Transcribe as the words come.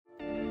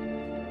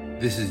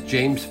This is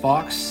James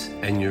Fox,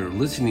 and you're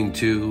listening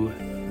to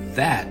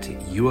That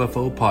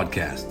UFO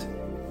Podcast.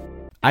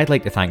 I'd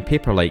like to thank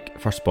Paperlike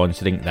for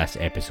sponsoring this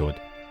episode.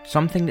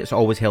 Something that's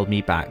always held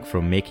me back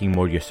from making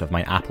more use of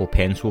my Apple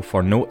Pencil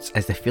for notes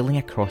is the feeling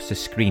across the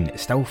screen. It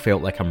still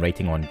felt like I'm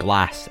writing on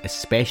glass,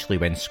 especially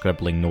when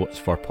scribbling notes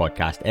for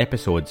podcast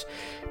episodes.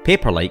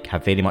 Paperlike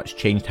have very much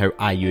changed how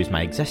I use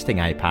my existing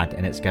iPad,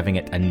 and it's giving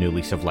it a new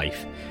lease of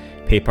life.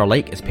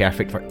 Paperlike is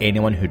perfect for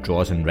anyone who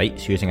draws and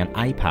writes using an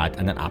iPad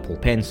and an Apple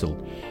Pencil.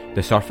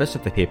 The surface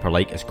of the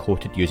Paperlike is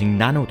coated using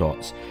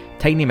nanodots,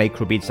 tiny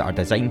microbeads that are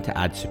designed to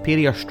add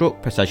superior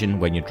stroke precision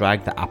when you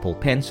drag the Apple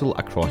Pencil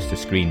across the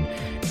screen.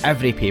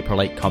 Every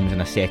Paperlike comes in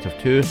a set of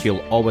 2, so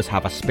you'll always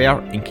have a spare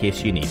in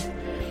case you need.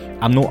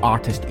 I'm no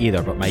artist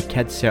either, but my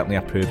kids certainly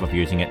approve of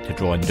using it to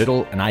draw and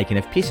doodle, and I can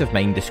have peace of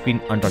mind the screen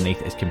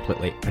underneath is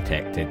completely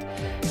protected.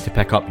 To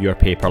pick up your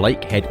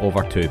Paperlike, head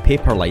over to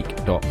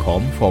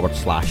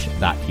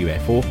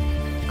paperlike.com/thatufo,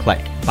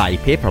 click Buy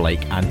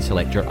Paperlike and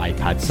select your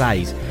iPad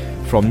size.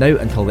 From now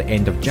until the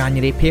end of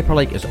January,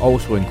 Paperlike is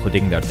also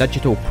including their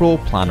Digital Pro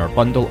Planner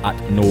bundle at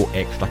no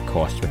extra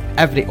cost, with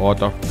every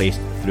order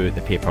placed through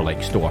the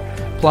Paperlike store.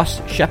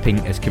 Plus,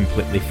 shipping is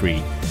completely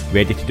free.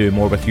 Ready to do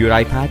more with your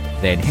iPad?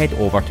 Then head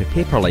over to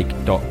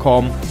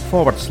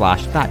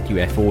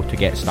paperlike.com/thatufo to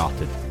get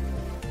started.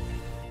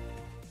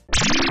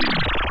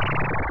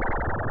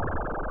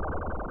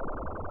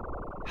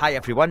 Hi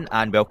everyone,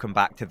 and welcome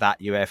back to That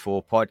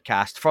UFO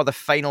Podcast. For the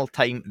final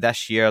time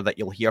this year that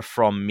you'll hear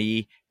from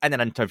me in an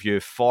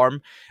interview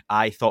form,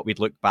 I thought we'd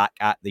look back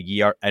at the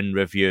year in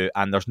review,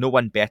 and there's no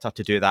one better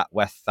to do that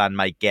with than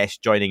my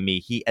guest joining me.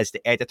 He is the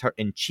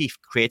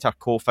editor-in-chief, creator,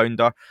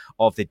 co-founder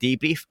of the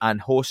Debrief,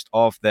 and host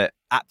of the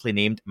aptly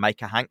named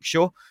Micah Hanks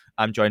Show.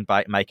 I'm joined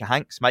by Micah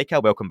Hanks. Micah,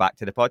 welcome back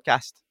to the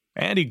podcast.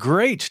 Andy,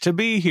 great to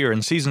be here,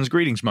 and season's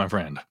greetings, my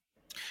friend.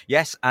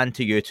 Yes, and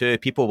to you too.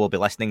 People will be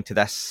listening to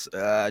this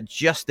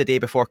just the day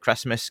before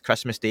Christmas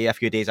Day, a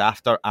few days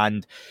after,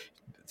 and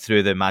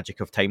through the magic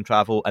of time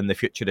travel in the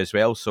future as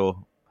well.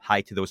 So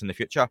hi to those in the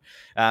future.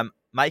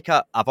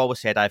 Micah, I've always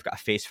said I've got a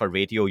face for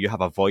radio. You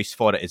have a voice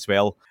for it as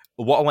well.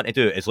 What I want to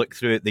do is look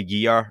through the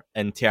year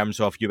in terms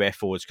of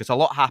UFOs, because a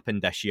lot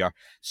happened this year.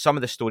 Some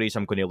of the stories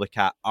I'm going to look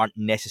at aren't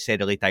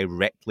necessarily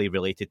directly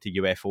related to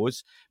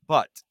UFOs,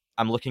 but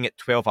I'm looking at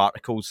 12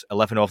 articles,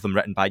 11 of them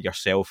written by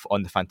yourself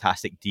on the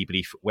fantastic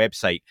Debrief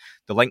website.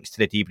 The links to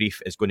the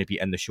Debrief is going to be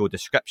in the show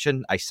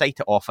description. I cite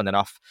it often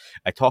enough.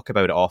 I talk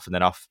about it often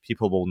enough.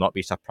 People will not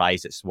be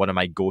surprised. It's one of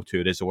my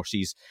go-to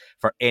resources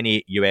for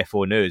any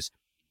UFO news.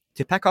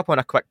 To pick up on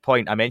a quick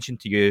point, I mentioned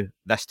to you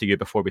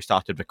before we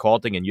started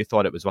recording, and you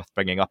thought it was worth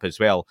bringing up as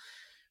well.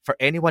 For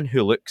anyone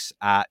who looks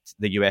at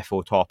the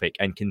UFO topic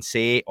and can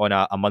say on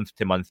a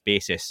month-to-month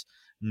basis,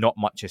 not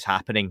much is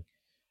happening,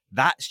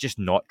 that's just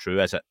not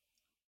true, is it?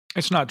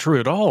 It's not true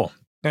at all.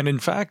 And in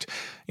fact,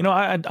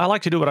 I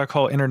like to do what I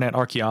call internet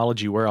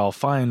archaeology, where I'll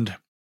find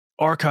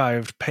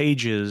archived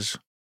pages,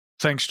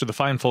 thanks to the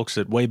fine folks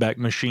at Wayback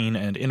Machine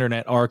and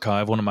Internet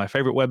Archive, one of my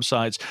favorite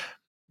websites.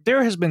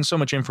 There has been so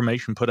much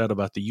information put out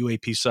about the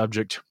UAP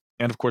subject.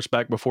 And of course,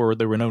 back before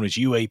they were known as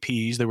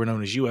UAPs, they were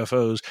known as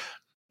UFOs.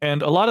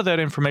 And a lot of that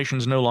information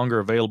is no longer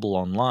available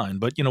online.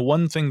 But,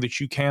 one thing that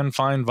you can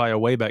find via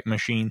Wayback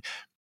Machine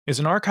is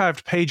an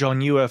archived page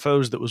on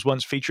UFOs that was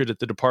once featured at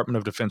the Department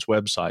of Defense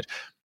website.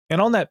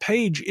 And on that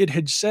page, it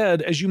had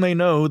said, as you may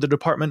know, the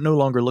department no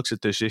longer looks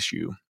at this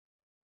issue.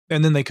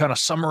 And then they kind of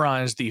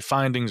summarized the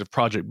findings of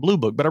Project Blue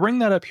Book. But I bring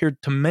that up here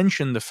to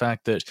mention the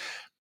fact that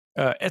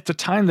at the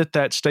time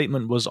that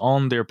statement was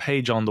on their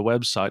page on the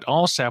website,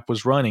 ALSAP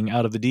was running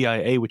out of the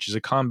DIA, which is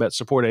a combat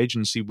support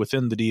agency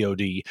within the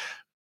DoD.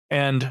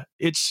 And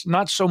it's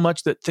not so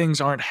much that things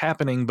aren't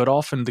happening, but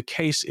often the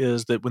case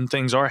is that when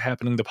things are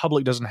happening, the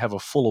public doesn't have a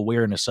full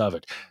awareness of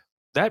it.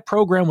 That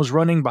program was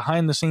running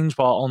behind the scenes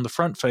while on the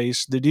front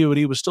face, the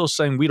DoD was still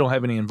saying we don't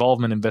have any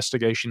involvement in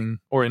investigating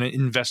or in an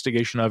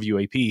investigation of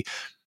UAP.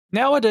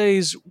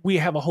 Nowadays, we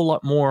have a whole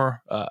lot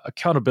more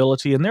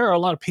accountability, and there are a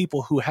lot of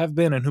people who have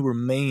been and who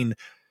remain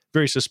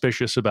very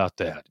suspicious about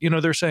that.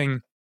 They're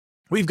saying,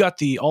 we've got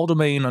the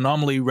All-Domain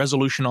Anomaly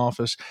Resolution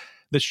Office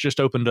that's just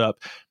opened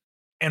up.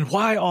 And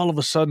why all of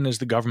a sudden is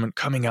the government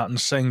coming out and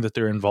saying that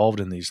they're involved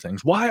in these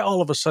things? Why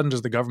all of a sudden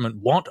does the government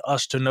want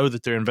us to know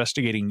that they're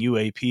investigating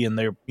UAP and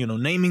they're,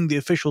 naming the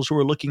officials who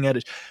are looking at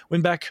it?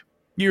 When back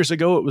years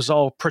ago, it was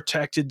all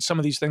protected. Some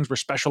of these things were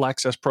special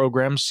access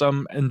programs.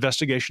 Some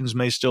investigations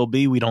may still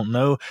be, we don't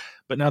know.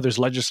 But now there's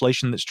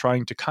legislation that's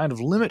trying to kind of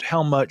limit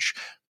how much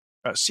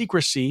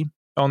secrecy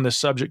on this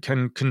subject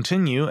can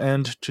continue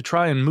and to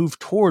try and move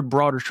toward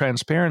broader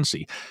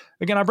transparency.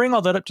 Again, I bring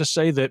all that up to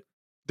say that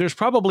there's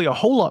probably a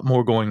whole lot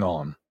more going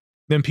on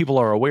than people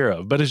are aware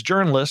of. But as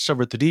journalists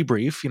over at the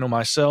Debrief,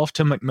 myself,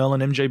 Tim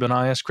McMillan, MJ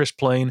Benias, Chris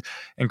Plain,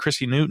 and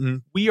Chrissy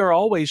Newton, we are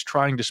always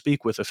trying to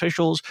speak with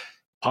officials,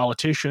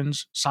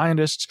 politicians,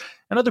 scientists,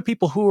 and other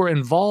people who are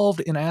involved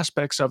in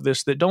aspects of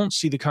this that don't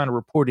see the kind of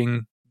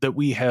reporting that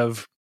we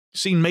have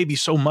seen maybe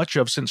so much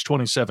of since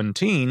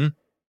 2017.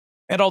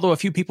 And although a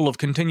few people have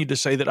continued to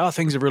say that,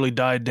 things have really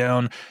died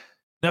down,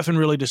 nothing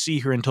really to see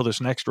here until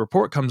this next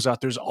report comes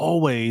out. There's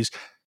always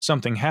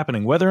something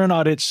happening, whether or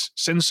not it's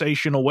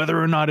sensational,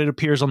 whether or not it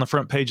appears on the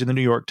front page of the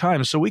New York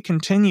Times. So we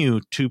continue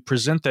to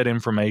present that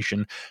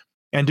information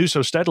and do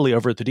so steadily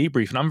over at the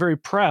Debrief. And I'm very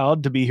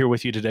proud to be here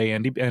with you today,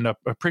 Andy, and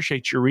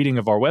appreciate your reading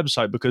of our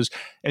website because,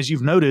 as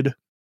you've noted,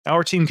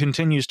 our team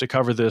continues to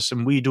cover this,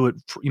 and we do it,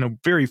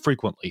 very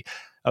frequently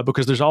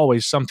because there's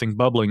always something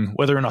bubbling,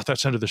 whether or not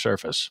that's under the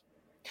surface.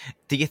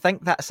 Do you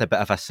think that's a bit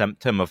of a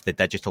symptom of the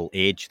digital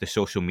age, the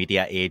social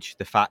media age,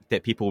 the fact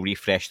that people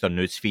refresh their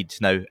news feeds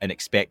now and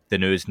expect the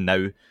news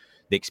now?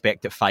 They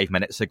expect it 5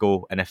 minutes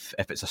ago, and if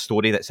it's a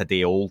story that's a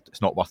day old,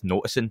 it's not worth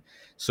noticing.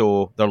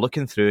 So they're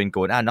looking through and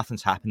going,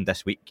 nothing's happened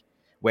this week.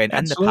 When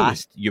Absolutely. In the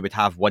past, you would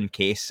have one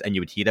case and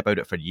you would hear about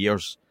it for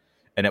years,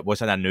 and it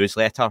was in a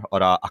newsletter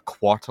or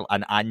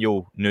an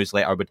annual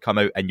newsletter would come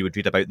out and you would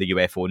read about the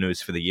UFO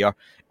news for the year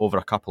over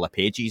a couple of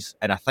pages.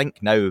 And I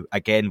think now,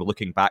 again,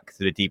 looking back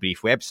through the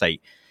Debrief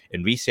website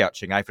and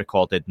researching, I've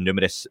recorded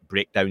numerous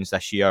breakdowns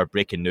this year,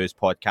 breaking news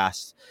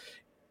podcasts.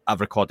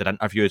 I've recorded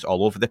interviews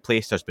all over the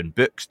place. There's been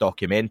books,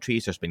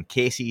 documentaries, there's been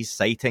cases,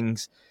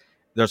 sightings.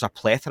 There's a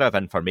plethora of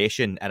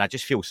information, and I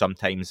just feel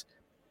sometimes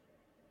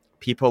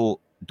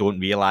people don't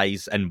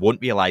realise and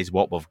won't realise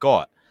what we've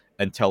got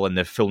until in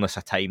the fullness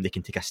of time they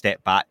can take a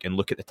step back and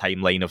look at the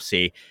timeline of,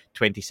 say,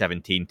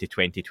 2017 to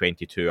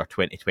 2022 or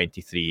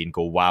 2023 and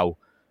go, wow,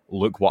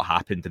 look what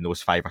happened in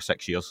those 5 or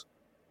 6 years.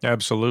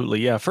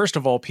 Absolutely, yeah. First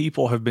of all,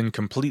 people have been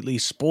completely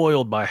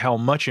spoiled by how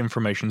much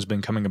information's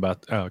been coming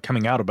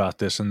out about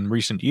this in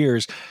recent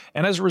years,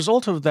 and as a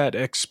result of that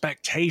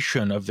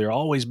expectation of there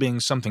always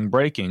being something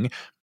breaking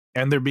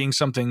and there being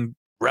something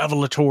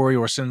revelatory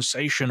or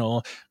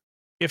sensational,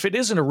 if it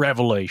isn't a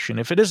revelation,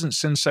 if it isn't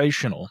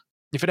sensational,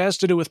 if it has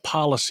to do with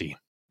policy,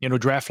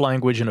 draft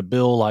language in a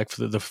bill like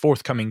for the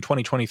forthcoming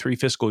 2023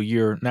 fiscal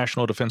year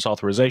National Defense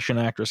Authorization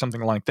Act or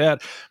something like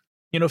that,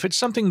 if it's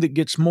something that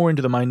gets more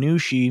into the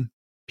minutiae,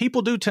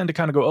 people do tend to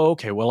kind of go, oh,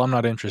 okay, well, I'm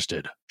not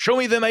interested. Show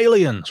me them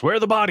aliens. Where are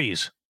the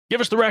bodies?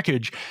 Give us the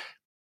wreckage.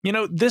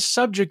 This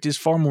subject is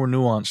far more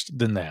nuanced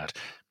than that.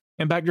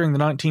 And back during the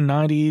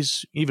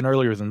 1990s, even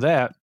earlier than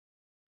that,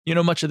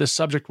 much of this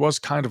subject was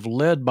kind of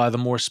led by the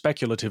more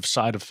speculative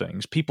side of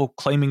things. People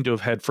claiming to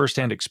have had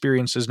firsthand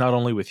experiences not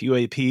only with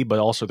UAP, but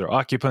also their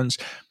occupants.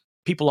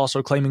 People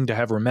also claiming to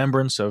have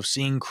remembrance of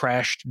seeing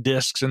crashed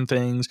discs and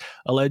things,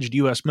 alleged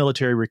U.S.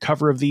 military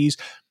recovery of these.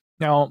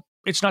 Now,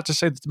 it's not to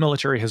say that the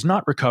military has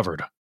not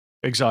recovered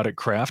exotic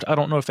craft. I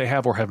don't know if they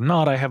have or have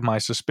not. I have my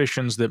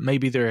suspicions that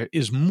maybe there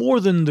is more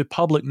than the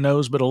public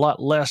knows, but a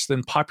lot less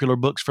than popular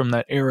books from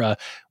that era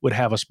would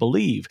have us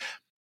believe.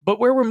 But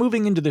where we're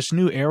moving into this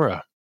new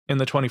era in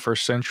the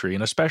 21st century,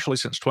 and especially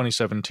since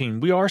 2017,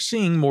 we are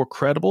seeing more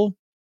credible,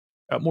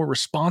 more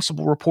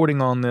responsible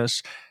reporting on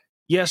this.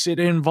 Yes, it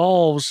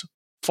involves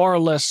far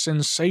less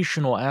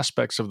sensational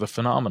aspects of the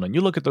phenomenon.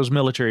 You look at those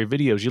military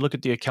videos, you look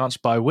at the accounts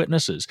by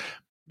witnesses,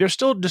 they're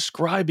still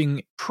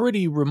describing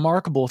pretty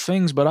remarkable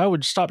things, but I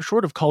would stop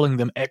short of calling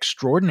them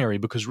extraordinary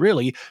because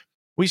really,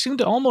 we seem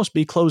to almost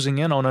be closing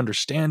in on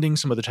understanding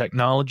some of the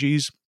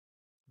technologies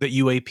that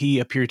UAP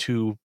appear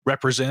to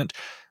represent.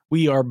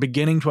 We are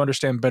beginning to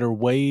understand better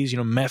ways,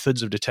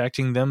 methods of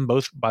detecting them,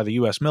 both by the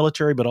U.S.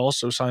 military, but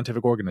also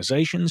scientific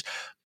organizations.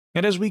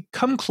 And as we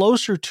come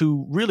closer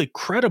to really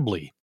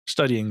credibly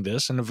studying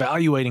this and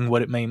evaluating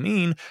what it may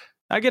mean,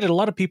 I get it. A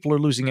lot of people are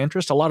losing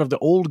interest. A lot of the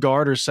old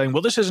guard are saying,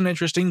 well, this isn't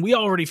interesting. We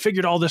already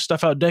figured all this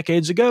stuff out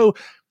decades ago.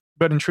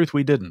 But in truth,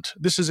 we didn't.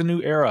 This is a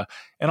new era.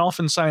 And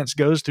often science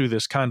goes through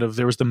this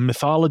there was the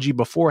mythology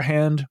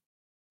beforehand,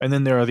 and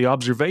then there are the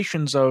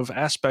observations of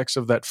aspects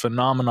of that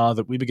phenomena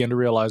that we begin to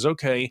realize,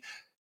 okay,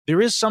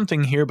 there is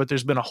something here, but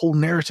there's been a whole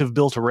narrative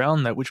built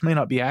around that, which may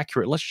not be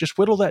accurate. Let's just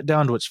whittle that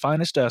down to its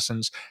finest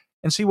essence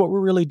and see what we're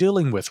really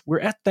dealing with.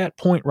 We're at that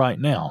point right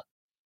now.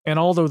 And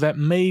although that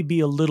may be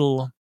a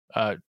little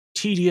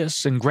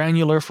tedious and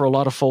granular for a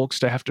lot of folks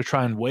to have to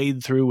try and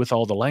wade through with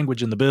all the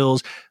language in the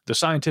bills, the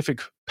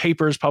scientific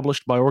papers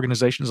published by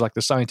organizations like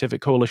the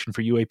Scientific Coalition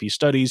for UAP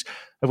Studies,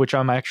 of which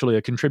I'm actually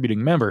a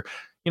contributing member,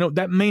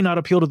 that may not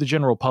appeal to the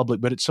general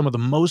public, but it's some of the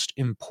most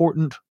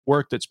important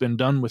work that's been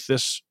done with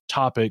this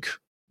topic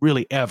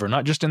really ever,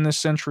 not just in this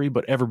century,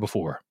 but ever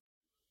before.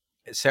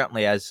 It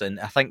certainly is, and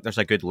I think there's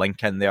a good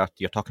link in there.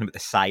 You're talking about the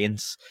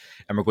science,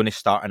 and we're going to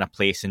start in a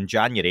place in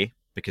January,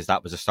 because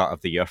that was the start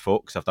of the year,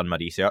 folks. I've done my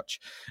research,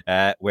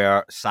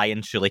 where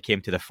science really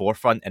came to the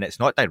forefront, and it's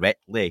not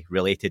directly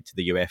related to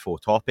the UFO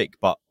topic,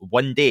 but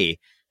one day,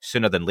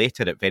 sooner than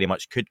later, it very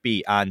much could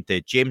be, and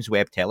the James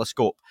Webb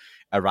Telescope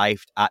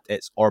arrived at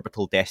its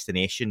orbital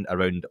destination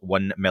around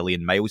 1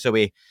 million miles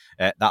away.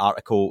 That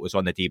article was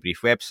on the Debrief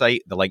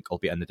website. The link will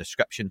be in the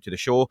description to the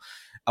show.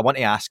 I want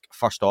to ask,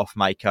 first off,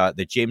 Micah,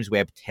 the James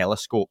Webb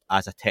Telescope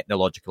as a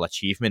technological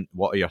achievement,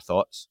 what are your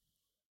thoughts?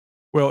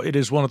 Well, it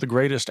is one of the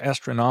greatest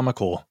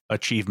astronomical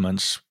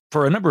achievements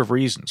for a number of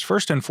reasons.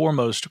 First and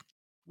foremost,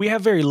 we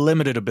have very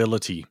limited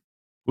ability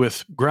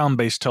with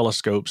ground-based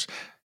telescopes,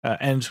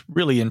 and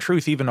really, in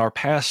truth, even our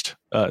past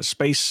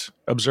space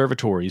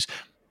observatories,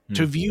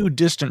 to view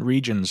distant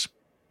regions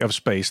of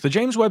space. The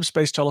James Webb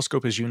Space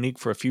Telescope is unique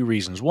for a few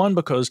reasons. One,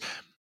 because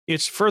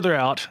it's further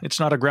out. It's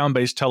not a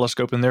ground-based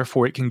telescope, and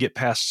therefore it can get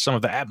past some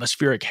of the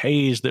atmospheric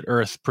haze that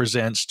Earth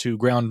presents to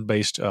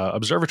ground-based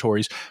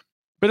observatories.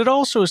 But it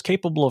also is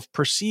capable of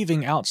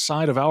perceiving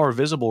outside of our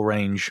visible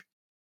range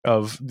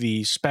of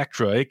the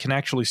spectra. It can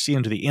actually see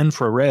into the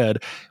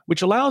infrared,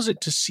 which allows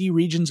it to see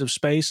regions of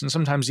space and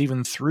sometimes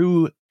even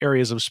through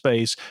areas of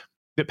space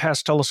that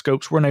past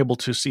telescopes weren't able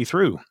to see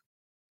through.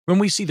 When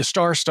we see the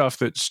star stuff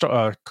that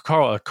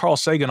Carl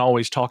Sagan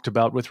always talked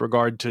about with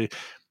regard to,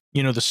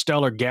 the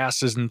stellar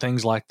gases and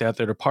things like that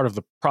are part of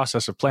the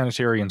process of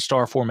planetary and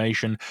star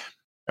formation,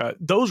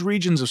 those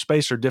regions of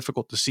space are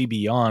difficult to see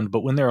beyond.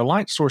 But when there are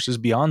light sources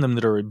beyond them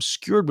that are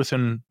obscured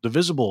within the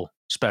visible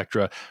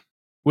spectra,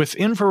 with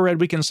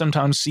infrared, we can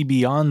sometimes see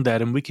beyond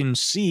that, and we can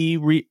see,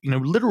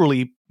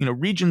 literally,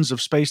 regions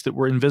of space that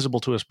were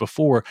invisible to us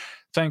before,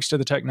 thanks to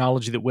the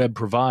technology that Webb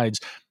provides.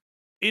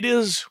 It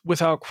is,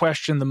 without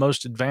question, the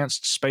most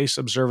advanced space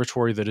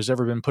observatory that has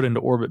ever been put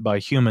into orbit by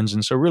humans.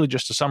 And so, really,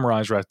 just to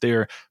summarize right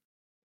there,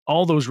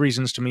 all those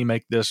reasons to me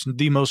make this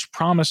the most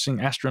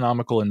promising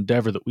astronomical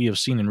endeavor that we have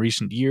seen in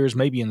recent years,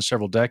 maybe in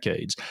several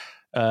decades.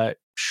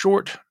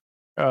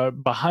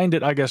 Behind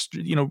it, I guess,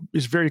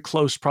 is very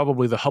close,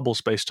 probably the Hubble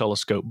Space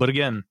Telescope. But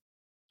again,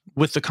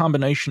 with the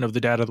combination of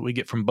the data that we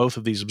get from both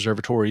of these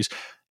observatories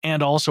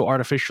and also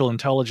artificial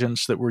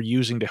intelligence that we're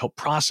using to help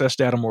process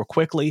data more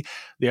quickly,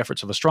 the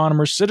efforts of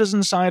astronomers,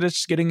 citizen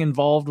scientists getting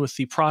involved with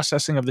the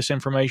processing of this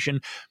information,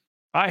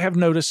 I have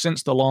noticed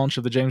since the launch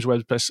of the James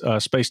Webb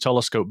Space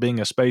Telescope, being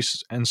a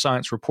space and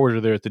science reporter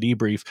there at the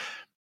Debrief,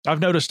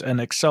 I've noticed a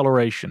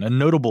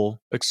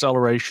notable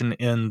acceleration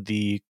in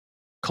the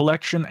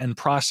collection and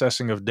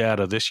processing of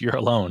data this year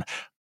alone.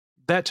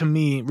 That to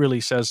me really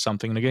says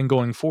something. And again,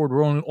 going forward,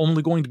 we're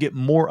only going to get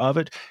more of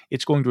it.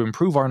 It's going to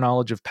improve our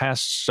knowledge of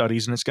past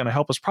studies, and it's going to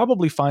help us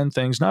probably find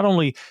things not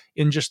only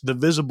in just the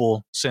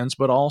visible sense,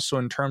 but also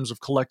in terms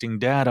of collecting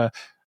data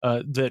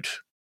that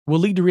will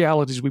lead to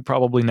realities we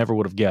probably never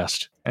would have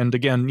guessed. And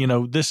again,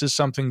 this is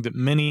something that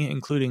many,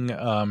 including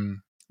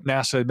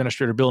NASA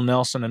Administrator Bill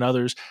Nelson and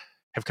others,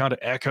 have kind of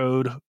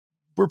echoed.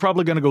 We're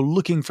probably going to go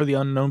looking for the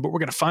unknown, but we're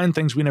going to find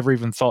things we never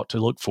even thought to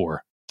look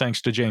for,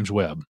 thanks to James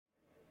Webb.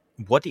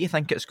 What do you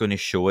think it's going to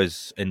show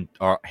us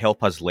or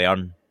help us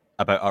learn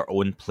about our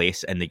own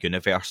place in the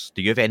universe?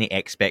 Do you have any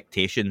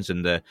expectations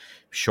in the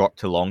short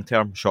to long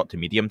term, short to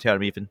medium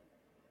term even?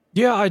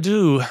 Yeah, I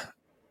do.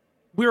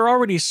 We're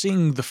already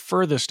seeing the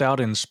furthest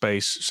out in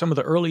space, some of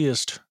the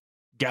earliest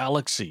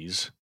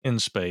galaxies in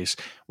space.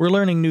 We're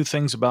learning new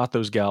things about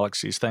those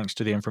galaxies thanks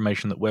to the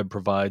information that Webb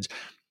provides.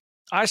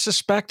 I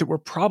suspect that we're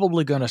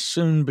probably going to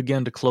soon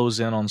begin to close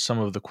in on some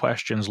of the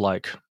questions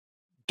like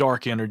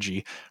dark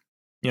energy.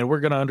 We're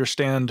going to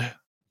understand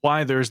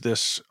why there's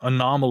this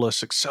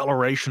anomalous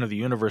acceleration of the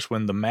universe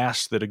when the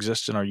mass that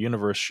exists in our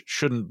universe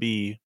shouldn't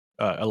be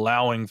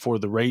allowing for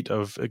the rate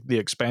of the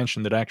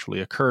expansion that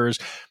actually occurs.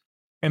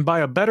 And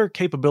by a better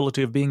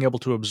capability of being able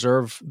to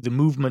observe the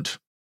movement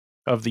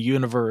of the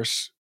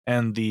universe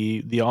and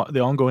the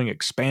ongoing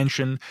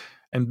expansion,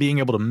 and being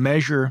able to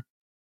measure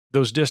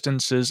those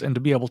distances and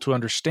to be able to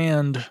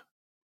understand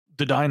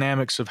the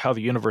dynamics of how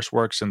the universe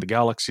works and the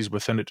galaxies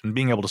within it, and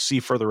being able to see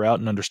further out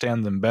and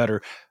understand them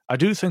better, I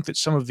do think that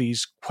some of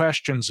these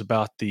questions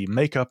about the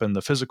makeup and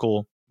the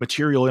physical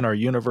material in our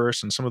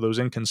universe and some of those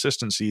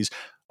inconsistencies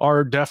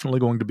are definitely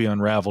going to be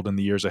unraveled in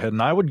the years ahead.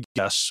 And I would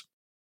guess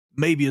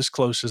maybe as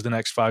close as the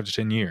next 5 to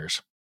 10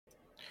 years.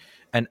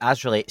 And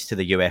as relates to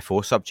the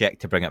UFO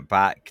subject, to bring it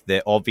back,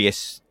 the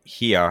obvious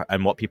here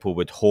and what people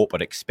would hope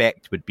or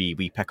expect would be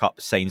we pick up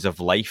signs of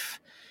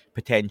life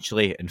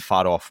potentially in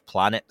far off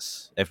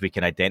planets if we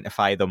can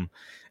identify them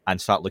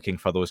and start looking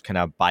for those kind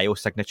of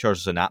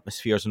biosignatures and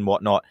atmospheres and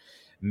whatnot.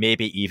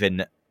 Maybe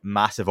even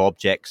massive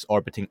objects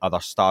orbiting other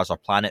stars or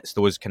planets.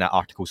 Those kind of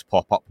articles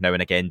pop up now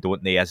and again,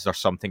 don't they? Is there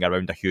something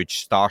around a huge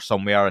star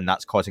somewhere and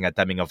that's causing a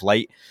dimming of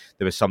light?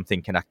 There was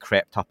something kind of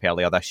crept up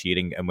earlier this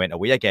year and went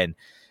away again.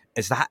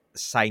 Is that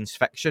science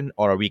fiction,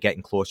 or are we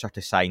getting closer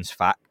to science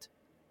fact?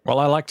 Well,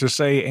 I like to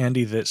say,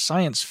 Andy, that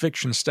science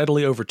fiction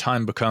steadily over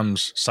time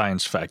becomes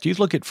science fact. You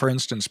look at, for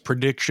instance,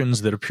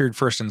 predictions that appeared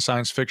first in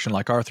science fiction,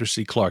 like Arthur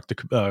C. Clarke,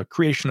 the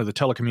creation of the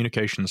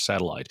telecommunications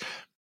satellite.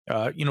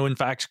 In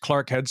fact,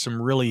 Clarke had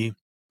some really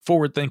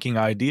forward-thinking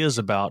ideas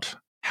about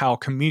how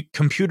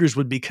computers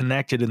would be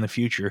connected in the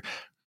future.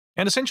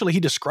 And essentially, he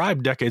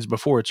described decades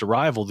before its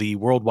arrival the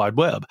World Wide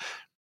Web.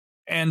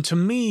 And to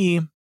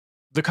me,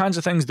 the kinds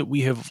of things that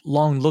we have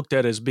long looked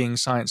at as being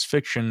science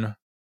fiction,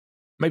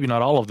 maybe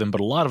not all of them, but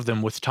a lot of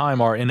them with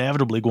time are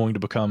inevitably going to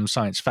become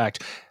science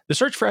fact. The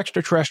search for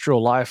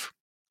extraterrestrial life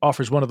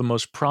offers one of the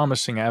most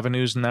promising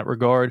avenues in that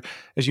regard.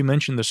 As you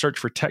mentioned, the search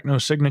for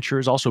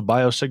technosignatures, also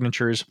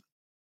biosignatures.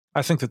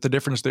 I think that the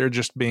difference there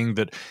just being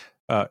that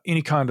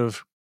any kind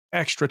of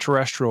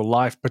extraterrestrial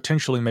life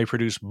potentially may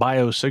produce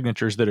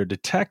biosignatures that are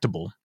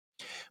detectable.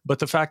 But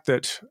the fact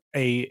that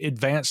a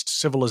advanced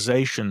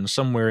civilization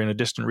somewhere in a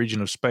distant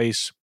region of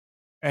space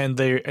And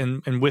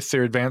with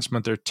their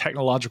advancement, their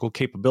technological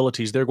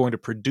capabilities, they're going to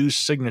produce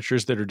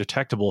signatures that are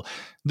detectable.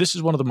 This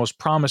is one of the most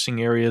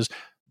promising areas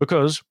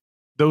because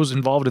those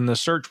involved in this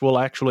search will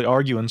actually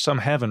argue, and some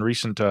have in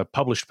recent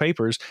published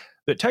papers,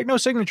 that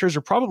technosignatures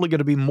are probably going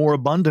to be more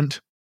abundant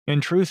in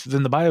truth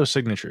than the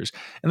biosignatures.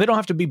 And they don't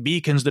have to be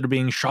beacons that are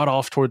being shot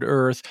off toward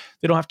Earth.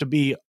 They don't have to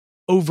be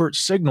overt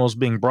signals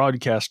being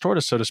broadcast toward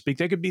us, so to speak.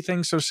 They could be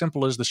things so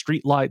simple as the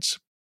street lights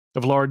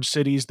of large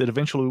cities that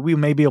eventually we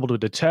may be able to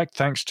detect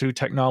thanks to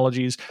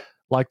technologies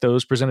like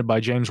those presented by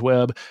James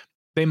Webb.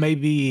 They may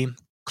be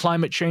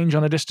climate change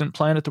on a distant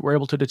planet that we're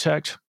able to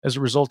detect as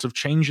a result of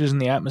changes in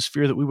the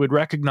atmosphere that we would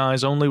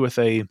recognize only with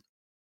a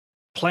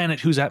planet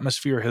whose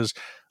atmosphere has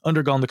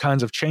undergone the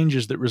kinds of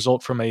changes that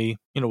result from a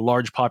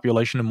large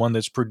population and one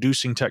that's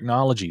producing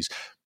technologies.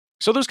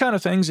 So those kind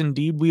of things,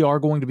 indeed, we are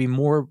going to be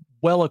more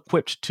well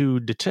equipped to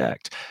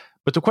detect.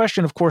 But the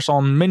question, of course,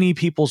 on many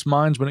people's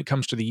minds when it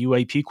comes to the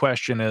UAP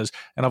question is,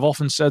 and I've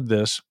often said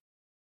this,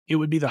 it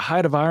would be the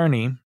height of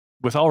irony,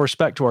 with all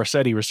respect to our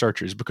SETI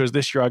researchers, because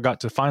this year I got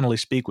to finally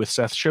speak with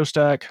Seth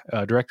Shostak,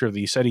 director of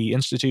the SETI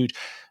Institute.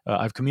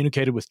 I've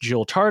communicated with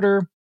Jill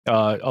Tarter,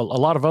 a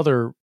lot of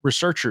other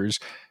researchers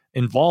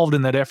involved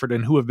in that effort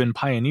and who have been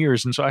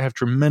pioneers. And so I have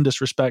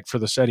tremendous respect for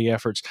the SETI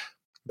efforts,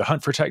 the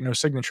hunt for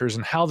technosignatures,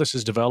 and how this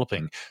is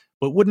developing.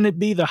 But wouldn't it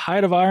be the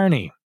height of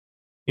irony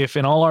if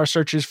in all our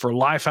searches for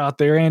life out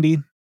there, Andy,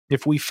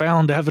 if we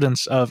found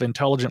evidence of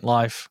intelligent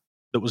life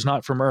that was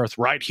not from Earth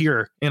right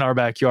here in our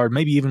backyard,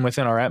 maybe even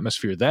within our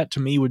atmosphere? That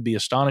to me would be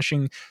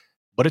astonishing,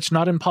 but it's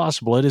not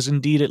impossible. It is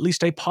indeed at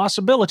least a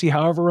possibility,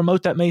 however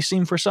remote that may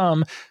seem for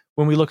some,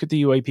 when we look at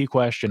the UAP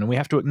question, and we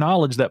have to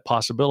acknowledge that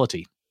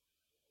possibility.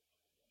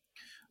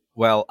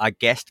 Well, a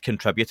guest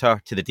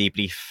contributor to the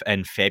debrief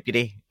in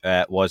February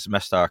was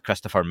Mr.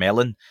 Christopher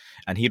Mellon,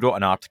 and he wrote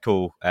an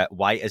article,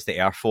 Why is the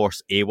Air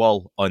Force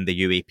AWOL on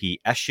the UAP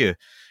issue?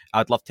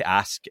 I'd love to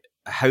ask,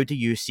 how do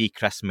you see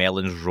Chris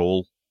Mellon's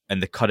role in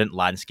the current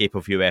landscape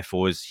of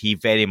UFOs? He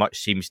very much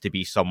seems to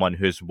be someone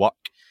whose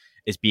work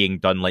is being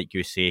done, like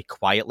you say,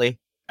 quietly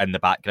in the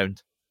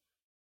background.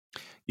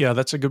 Yeah,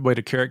 that's a good way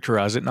to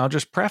characterize it. And I'll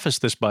just preface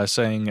this by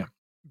saying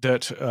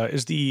that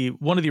is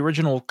one of the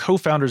original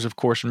co-founders, of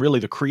course, and really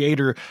the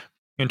creator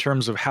in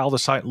terms of how the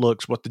site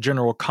looks, what the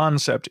general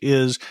concept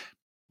is,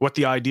 what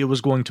the idea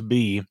was going to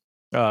be.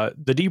 The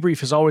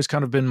debrief has always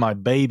kind of been my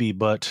baby,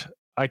 but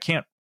I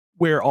can't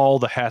wear all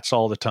the hats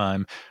all the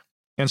time.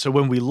 And so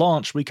when we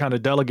launched, we kind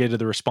of delegated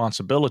the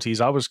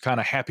responsibilities. I was kind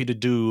of happy to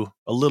do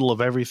a little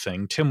of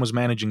everything. Tim was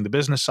managing the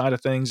business side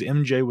of things.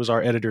 MJ was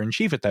our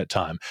editor-in-chief at that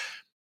time.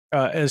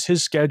 As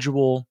his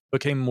schedule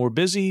became more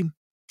busy,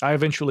 I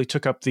eventually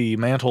took up the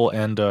mantle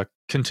and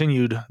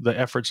continued the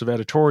efforts of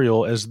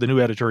editorial as the new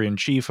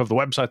editor-in-chief of the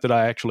website that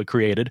I actually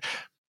created.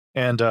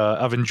 And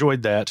I've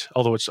enjoyed that,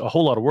 although it's a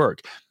whole lot of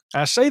work.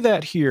 I say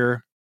that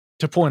here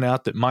to point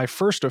out that my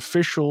first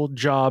official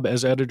job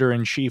as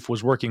editor-in-chief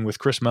was working with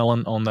Chris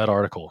Mellon on that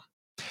article.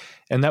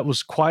 And that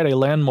was quite a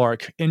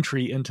landmark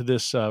entry into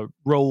this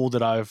role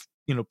that I've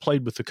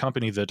played with the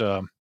company that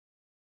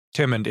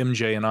Tim and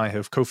MJ and I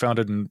have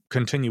co-founded and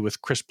continue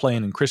with Chris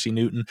Plain and Chrissy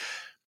Newton.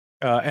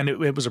 And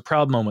it was a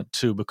proud moment,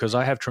 too, because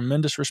I have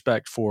tremendous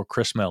respect for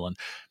Chris Mellon.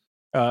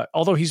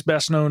 Although he's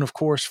best known, of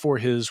course, for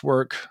his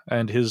work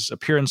and his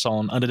appearance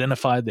on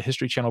Unidentified, the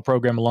History Channel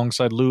program,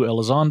 alongside Lou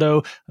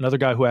Elizondo, another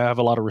guy who I have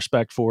a lot of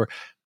respect for.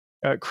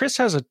 Chris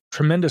has a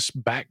tremendous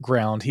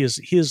background. He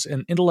is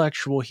an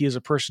intellectual. He is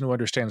a person who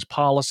understands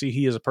policy.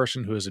 He is a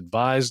person who has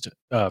advised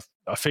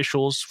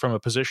officials from a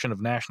position of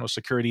national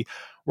security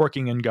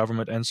working in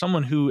government, and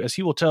someone who, as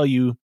he will tell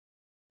you,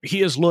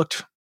 he has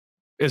looked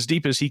as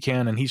deep as he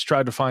can, and he's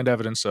tried to find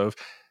evidence of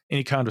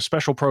any kind of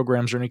special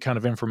programs or any kind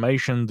of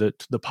information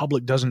that the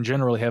public doesn't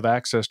generally have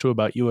access to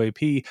about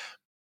UAP.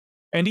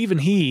 And even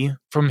he,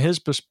 from his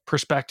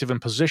perspective and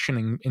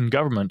positioning in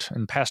government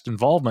and past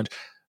involvement,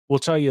 will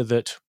tell you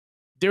that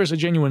there's a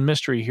genuine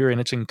mystery here, and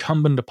it's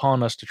incumbent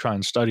upon us to try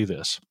and study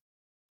this.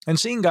 And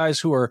seeing guys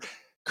who are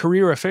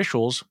career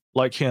officials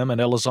like him and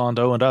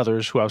Elizondo and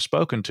others who I've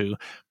spoken to,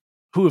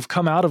 who have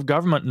come out of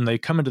government and they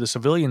come into the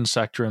civilian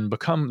sector and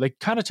they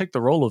kind of take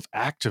the role of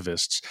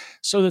activists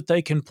so that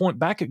they can point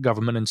back at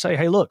government and say,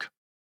 hey, look,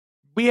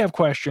 we have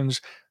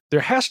questions.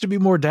 There has to be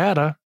more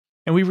data.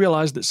 And we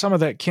realize that some of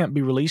that can't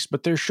be released,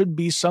 but there should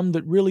be some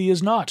that really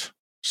is not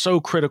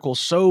so critical,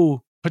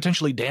 so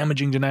potentially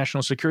damaging to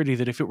national security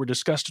that if it were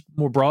discussed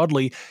more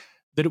broadly,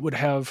 that it would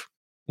have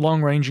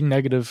long-ranging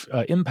negative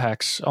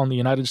impacts on the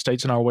United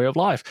States and our way of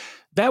life.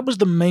 That was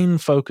the main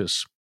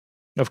focus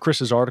of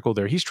Chris's article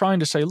there. He's trying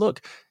to say,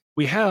 look,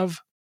 we have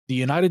the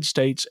United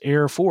States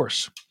Air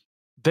Force.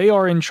 They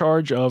are in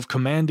charge of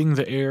commanding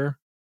the air,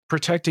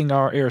 protecting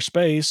our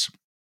airspace.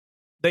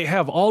 They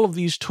have all of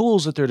these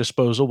tools at their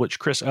disposal, which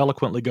Chris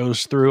eloquently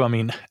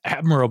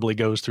admirably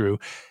goes through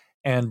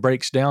and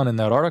breaks down in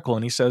that article.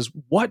 And he says,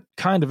 what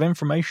kind of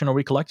information are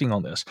we collecting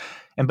on this?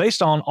 And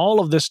based on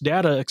all of this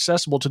data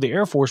accessible to the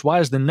Air Force,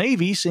 why is the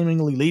Navy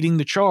seemingly leading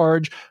the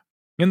charge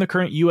in the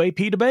current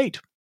UAP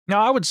debate?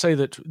 Now, I would say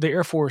that the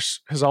Air Force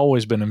has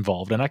always been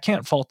involved, and I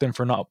can't fault them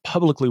for not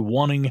publicly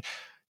wanting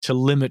to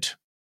limit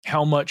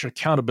how much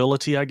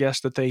accountability, I guess,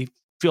 that they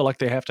feel like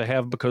they have to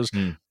have, because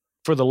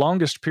for the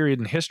longest period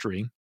in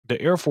history, the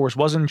Air Force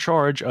was in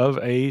charge of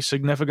a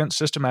significant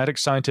systematic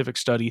scientific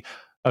study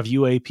of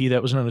UAP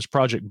that was known as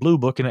Project Blue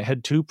Book, and it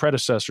had two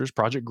predecessors,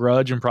 Project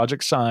Grudge and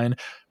Project Sign.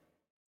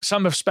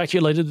 Some have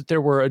speculated that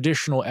there were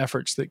additional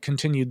efforts that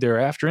continued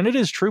thereafter, and it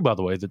is true, by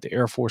the way, that the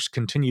Air Force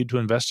continued to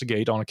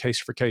investigate on a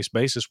case-for-case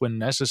basis when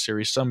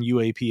necessary some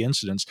UAP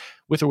incidents,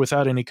 with or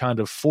without any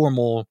kind of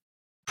formal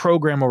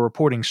program or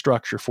reporting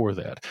structure for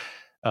that.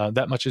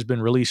 That much has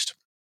been released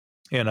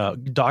in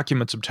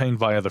documents obtained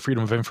via the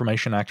Freedom of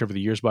Information Act over the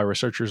years by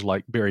researchers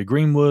like Barry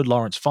Greenwood,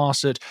 Lawrence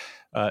Fawcett,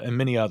 and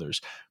many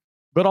others.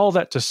 But all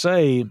that to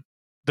say,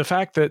 the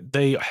fact that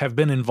they have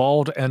been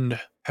involved and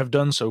have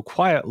done so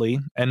quietly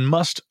and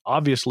must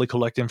obviously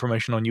collect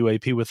information on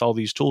UAP with all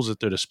these tools at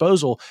their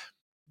disposal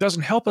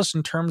doesn't help us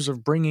in terms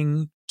of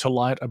bringing to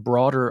light a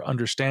broader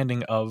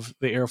understanding of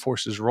the Air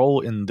Force's role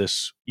in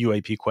this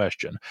UAP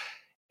question.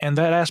 And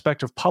that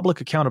aspect of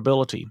public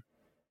accountability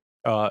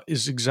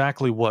is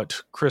exactly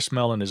what Chris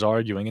Mellon is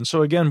arguing. And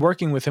so, again,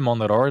 working with him on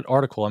that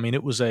article, I mean,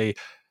 it was a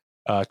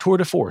tour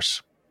de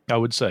force, I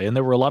would say. And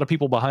there were a lot of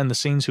people behind the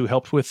scenes who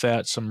helped with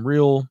that, some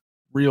real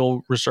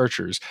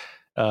researchers.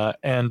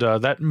 And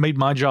that made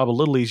my job a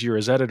little easier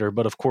as editor.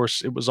 But of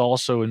course, it was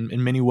also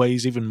in many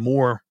ways even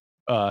more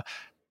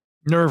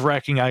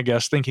nerve-wracking, I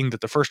guess, thinking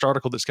that the first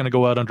article that's going to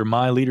go out under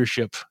my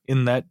leadership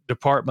in that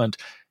department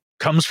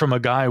comes from a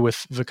guy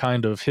with the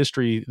kind of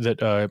history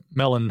that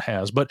Mellon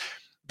has. But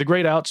the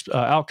great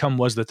outcome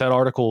was that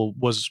article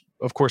was,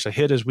 of course, a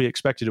hit as we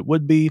expected it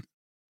would be.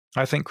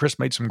 I think Chris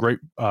made some great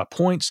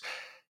points.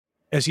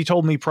 As he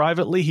told me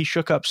privately, he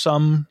shook up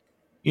some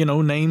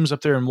names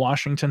up there in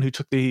Washington who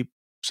took the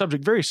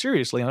subject very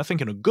seriously, and I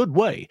think in a good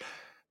way.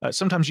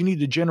 Sometimes you need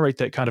to generate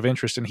that kind of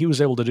interest, and he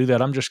was able to do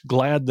that. I'm just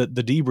glad that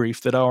the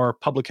Debrief, that our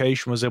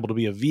publication was able to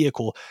be a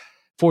vehicle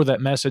for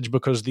that message,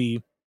 because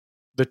the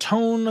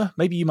tone,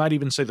 maybe you might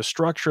even say the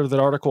structure of that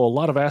article, a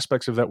lot of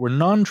aspects of that were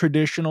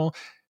non-traditional,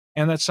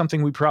 and that's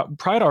something we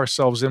pride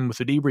ourselves in with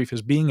the Debrief,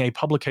 as being a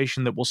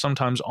publication that will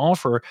sometimes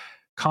offer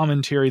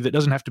commentary that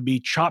doesn't have to be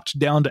chopped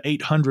down to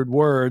 800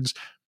 words,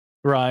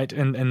 right?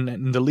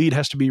 And the lead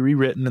has to be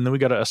rewritten, and then we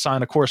got to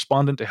assign a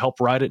correspondent to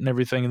help write it and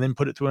everything, and then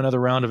put it through another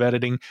round of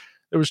editing.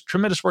 There was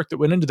tremendous work that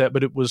went into that,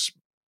 but it was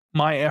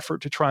my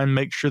effort to try and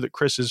make sure that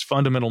Chris's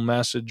fundamental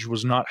message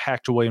was not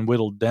hacked away and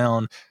whittled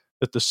down,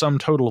 that the sum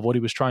total of what he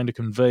was trying to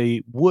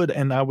convey would,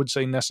 and I would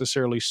say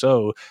necessarily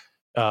so,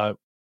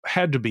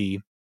 had to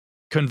be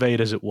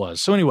conveyed as it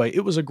was. So anyway,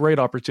 it was a great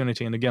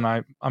opportunity. And again,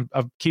 I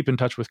keep in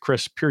touch with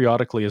Chris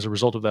periodically as a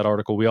result of that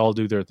article. We all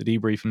do there at the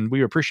Debrief, and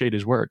we appreciate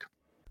his work.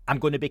 I'm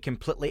going to be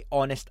completely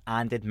honest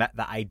and admit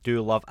that I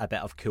do love a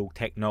bit of cool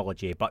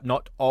technology, but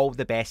not all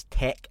the best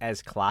tech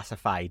is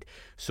classified.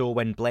 So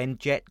when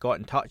BlendJet got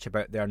in touch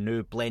about their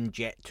new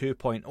BlendJet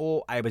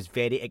 2.0, I was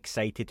very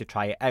excited to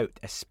try it out,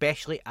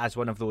 especially as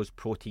one of those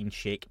protein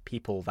shake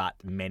people that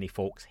many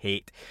folks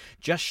hate.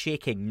 Just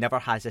shaking never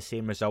has the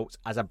same results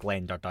as a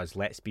blender does,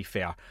 let's be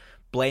fair.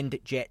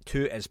 BlendJet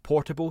 2 is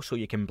portable, so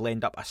you can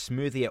blend up a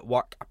smoothie at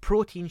work, a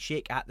protein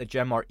shake at the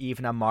gym, or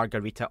even a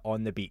margarita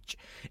on the beach.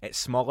 It's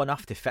small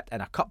enough to fit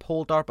in a cup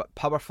holder, but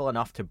powerful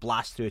enough to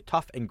blast through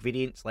tough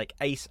ingredients like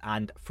ice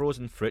and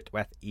frozen fruit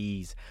with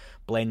ease.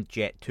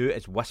 BlendJet 2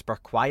 is whisper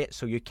quiet,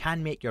 so you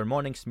can make your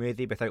morning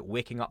smoothie without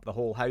waking up the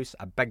whole house,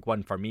 a big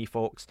one for me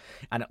folks,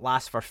 and it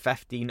lasts for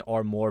 15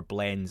 or more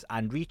blends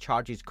and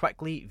recharges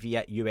quickly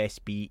via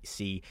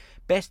USB-C.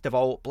 Best of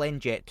all,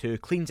 BlendJet 2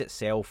 cleans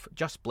itself.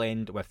 Just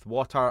blend with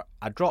water,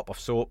 a drop of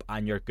soap,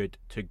 and you're good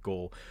to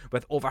go.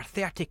 With over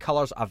 30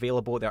 colours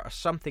available, there is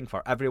something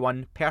for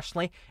everyone.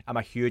 Personally, I'm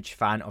a huge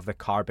fan of the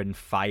carbon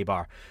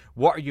fibre.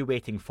 What are you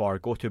waiting for?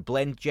 Go to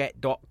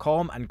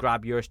blendjet.com and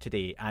grab yours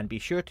today, and be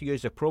sure to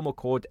use the promo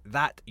code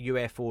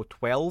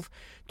ThatUFO12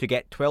 to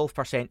get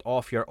 12%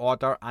 off your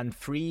order and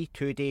free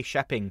 2-day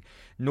shipping.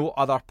 No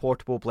other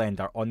portable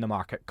blender on the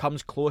market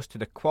comes close to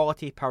the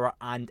quality, power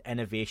and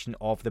innovation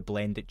of the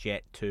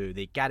BlendJet 2.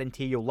 They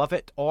guarantee you'll love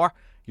it or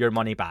your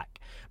money back.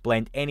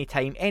 Blend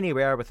anytime,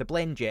 anywhere with the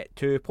BlendJet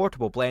 2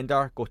 portable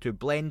blender. Go to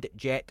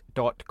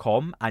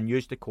blendjet.com and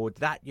use the code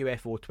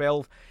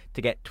ThatUFO12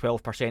 to get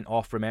 12%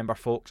 off, remember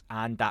folks,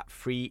 and that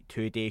free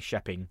 2-day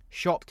shipping.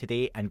 Shop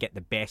today and get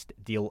the best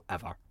deal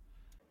ever.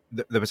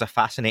 There was a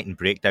fascinating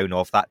breakdown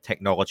of that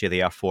technology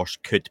the Air Force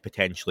could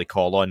potentially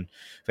call on.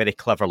 Very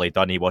cleverly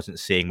done. He wasn't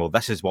saying, well,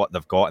 this is what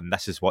they've got and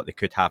this is what they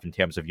could have in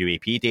terms of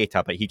UAP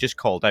data, but he just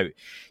called out,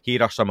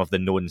 here are some of the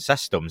known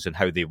systems and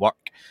how they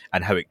work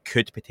and how it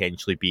could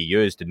potentially be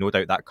used. And no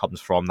doubt that comes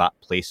from that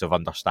place of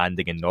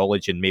understanding and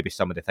knowledge and maybe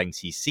some of the things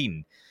he's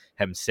seen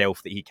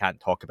himself that he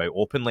can't talk about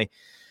openly.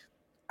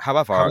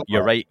 However,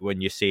 you're right when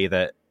you say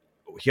that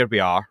here we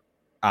are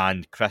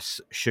and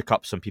Chris shook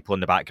up some people in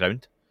the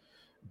background.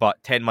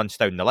 But 10 months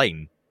down the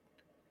line,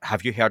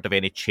 have you heard of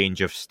any change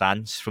of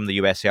stance from the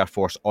US Air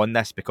Force on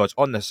this? Because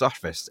on the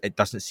surface, it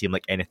doesn't seem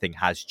like anything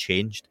has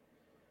changed.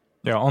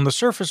 Yeah, on the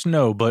surface,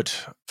 no,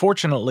 but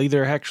fortunately,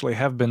 there actually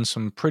have been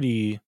some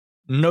pretty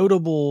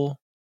notable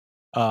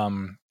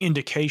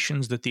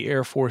indications that the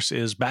Air Force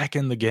is back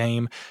in the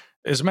game.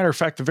 As a matter of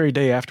fact, the very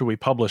day after we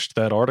published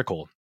that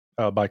article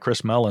by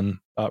Chris Mellon,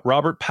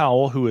 Robert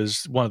Powell, who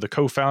is one of the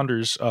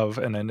co-founders of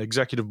and an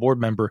executive board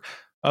member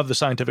of the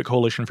Scientific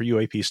Coalition for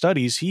UAP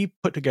Studies, he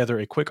put together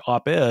a quick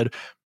op-ed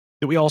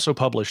that we also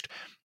published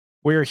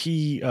where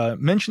he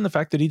mentioned the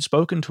fact that he'd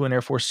spoken to an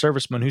Air Force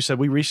serviceman who said,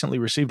 we recently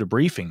received a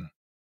briefing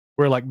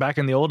where, like back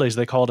in the old days,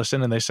 they called us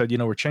in and they said,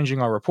 we're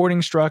changing our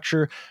reporting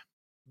structure.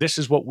 This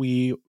is what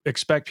we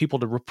expect people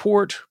to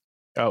report.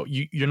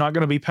 You're not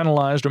going to be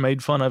penalized or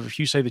made fun of if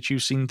you say that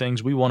you've seen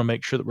things. We want to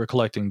make sure that we're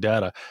collecting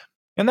data.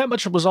 And that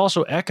much was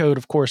also echoed,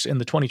 of course, in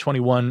the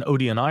 2021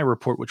 ODNI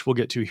report, which we'll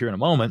get to here in a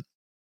moment.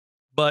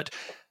 But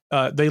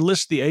they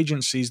list the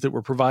agencies that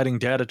were providing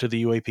data to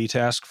the UAP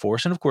task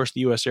force. And of course,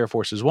 the U.S. Air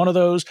Force is one of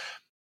those.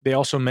 They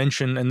also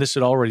mention, and this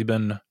had already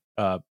been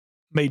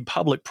made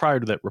public prior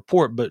to that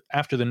report, but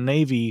after the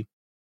Navy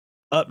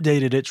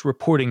updated its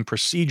reporting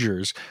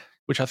procedures,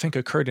 which I think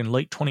occurred in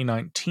late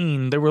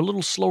 2019, they were a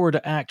little slower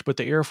to act, but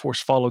the Air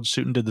Force followed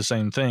suit and did the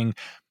same thing.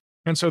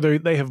 And so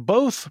they have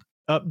both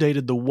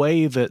updated the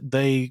way that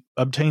they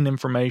obtain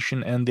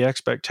information and the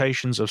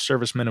expectations of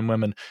servicemen and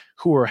women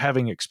who are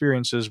having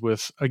experiences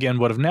with, again,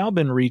 what have now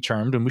been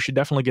retermed, and we should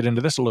definitely get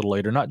into this a little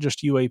later, not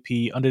just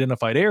UAP,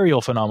 unidentified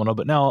aerial phenomena,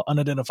 but now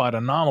unidentified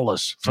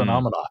anomalous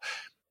phenomena.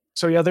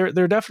 So yeah,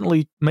 they're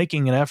definitely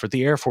making an effort,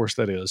 the Air Force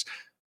that is,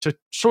 to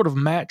sort of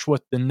match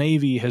what the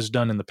Navy has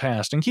done in the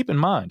past. And keep in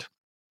mind,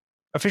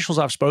 officials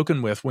I've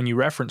spoken with, when you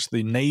reference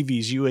the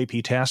Navy's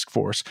UAP task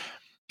force,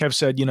 have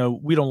said,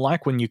 we don't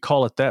like when you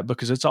call it that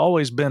because it's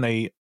always been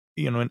a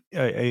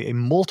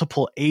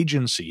multiple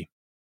agency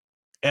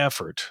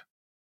effort.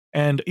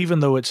 And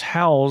even though it's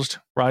housed,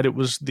 right, it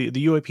was the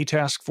UAP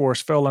task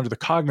force fell under the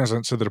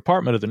cognizance of the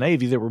Department of the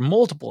Navy. There were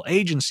multiple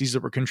agencies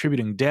that were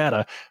contributing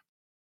data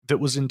that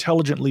was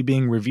intelligently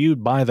being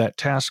reviewed by that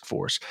task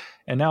force.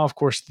 And now, of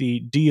course, the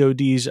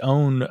DoD's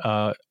own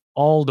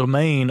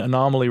all-domain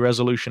anomaly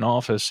resolution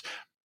office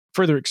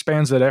further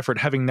expands that effort,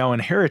 having now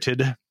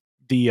inherited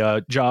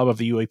the job of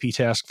the UAP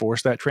task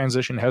force. That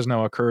transition has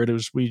now occurred.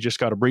 We just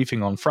got a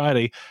briefing on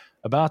Friday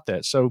about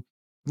that. So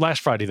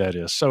last Friday, that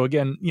is. So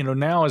again,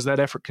 now as that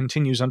effort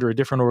continues under a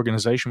different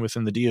organization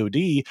within the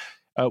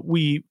DoD,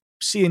 we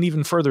see an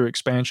even further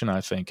expansion,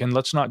 I think. And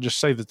let's not just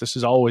say that this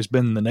has always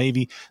been the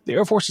Navy. The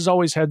Air Force has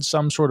always had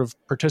some sort of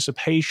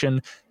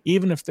participation,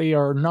 even if they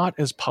are not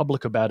as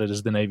public about it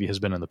as the Navy has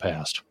been in the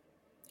past.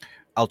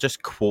 I'll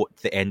just quote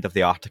the end of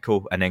the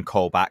article and then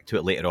call back to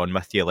it later on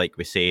with you. Like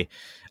we say,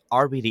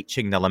 are we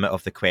reaching the limit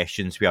of the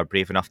questions we are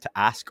brave enough to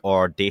ask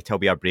or data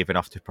we are brave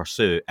enough to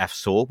pursue? If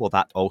so, will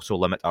that also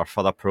limit our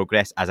further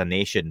progress as a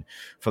nation?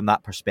 From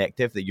that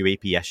perspective, the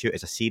UAP issue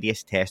is a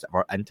serious test of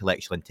our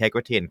intellectual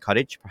integrity and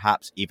courage,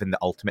 perhaps even the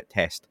ultimate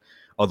test.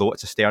 Although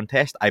it's a stern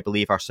test, I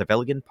believe our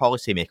civilian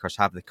policymakers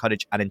have the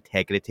courage and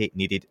integrity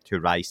needed to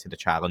rise to the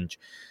challenge.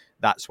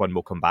 That's one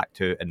we'll come back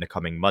to in the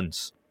coming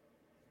months.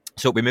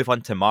 So we move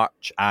on to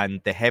March,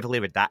 and the heavily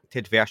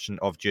redacted version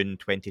of June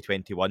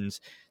 2021's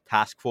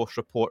Task Force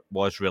report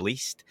was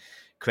released.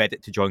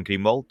 Credit to John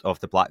Greenwald of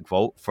the Black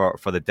Vault for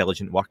the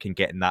diligent work in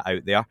getting that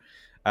out there.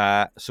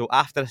 So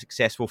after a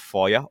successful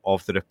FOIA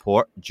of the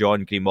report,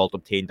 John Greenwald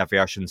obtained a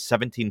version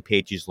 17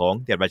 pages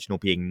long, the original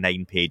being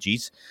 9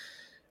 pages.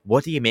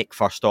 What do you make,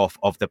 first off,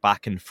 of the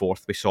back and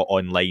forth we saw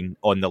online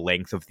on the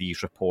length of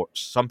these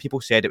reports? Some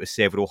people said it was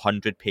several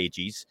hundred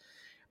pages.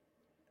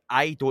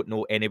 I don't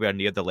know anywhere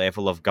near the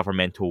level of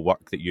governmental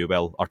work that you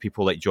will, or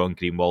people like John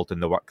Greenwald and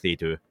the work they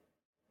do.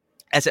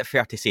 Is it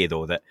fair to say,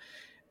 though, that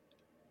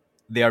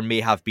there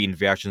may have been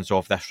versions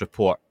of this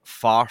report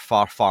far,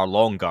 far, far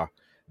longer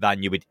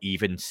than you would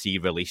even see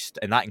released?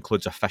 And that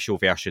includes official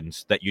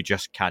versions that you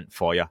just can't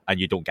FOIA and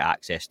you don't get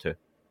access to.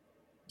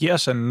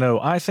 Yes and no.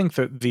 I think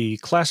that the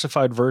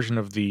classified version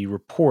of the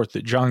report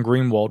that John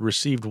Greenwald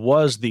received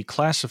was the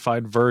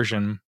classified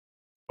version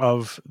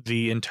of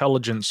the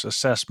intelligence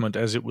assessment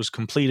as it was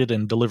completed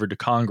and delivered to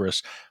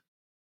Congress.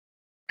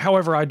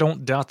 However, I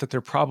don't doubt that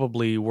there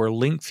probably were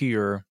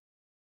lengthier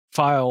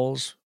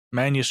files,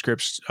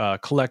 manuscripts,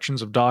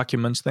 collections of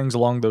documents, things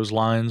along those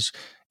lines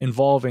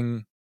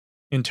involving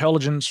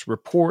intelligence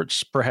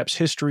reports, perhaps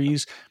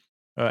histories,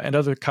 and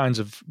other kinds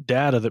of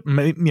data that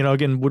may,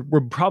 again,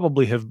 would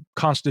probably have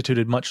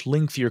constituted much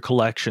lengthier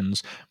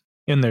collections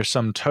in their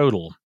sum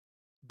total.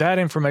 That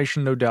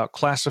information, no doubt,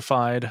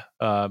 classified,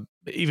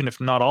 even if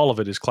not all of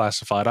it is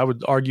classified. I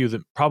would argue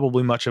that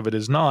probably much of it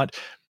is not.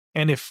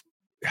 And if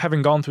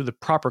having gone through the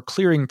proper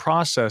clearing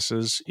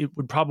processes, it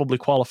would probably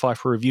qualify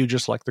for review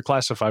just like the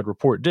classified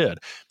report did.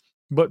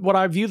 But what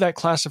I view that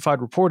classified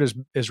report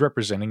as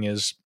representing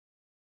is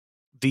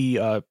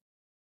the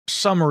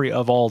summary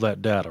of all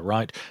that data,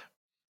 right?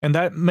 And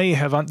that may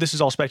have, this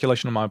is all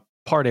speculation on my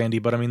part, Andy,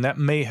 but I mean, that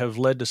may have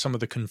led to some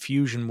of the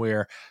confusion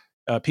where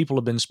people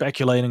have been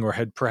speculating or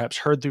had perhaps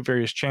heard through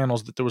various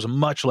channels that there was a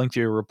much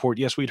lengthier report.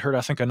 Yes, we'd heard,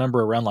 I think, a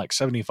number around like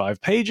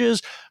 75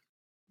 pages.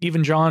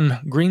 even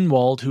John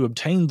Greenwald, who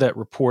obtained that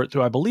report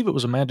through, I believe it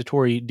was a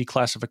mandatory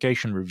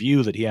declassification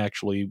review that he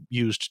actually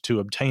used to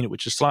obtain it,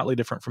 which is slightly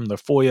different from the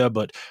FOIA,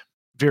 but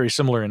very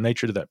similar in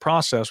nature to that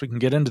process. We can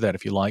get into that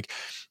if you like.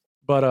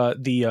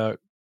 But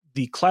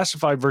the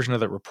classified version of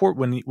that report,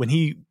 when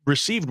he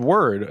received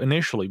word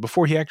initially,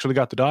 before he actually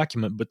got the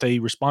document, but they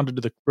responded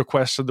to the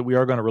request, said that we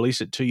are going to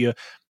release it to you.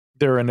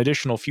 There are an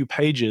additional few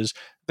pages.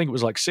 I think it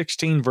was like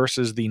 16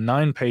 versus the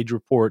 9-page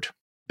report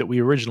that we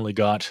originally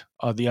got,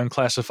 the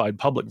unclassified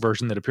public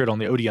version that appeared on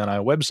the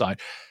ODNI website.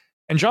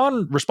 And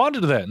John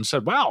responded to that and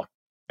said, wow,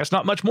 that's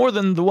not much more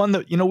than the one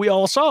that, we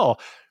all saw.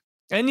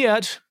 And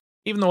yet,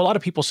 even though a lot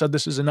of people said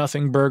this is a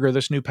nothing burger,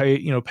 this new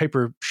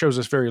paper shows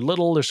us very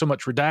little, there's so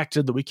much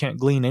redacted that we can't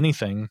glean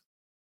anything,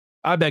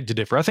 I beg to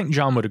differ. I think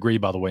John would agree,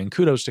 by the way, and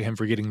kudos to him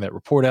for getting that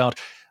report out.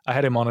 I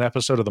had him on an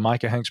episode of the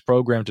Micah Hanks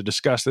program to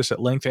discuss this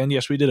at length, and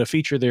yes, we did a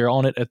feature there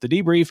on it at the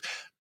Debrief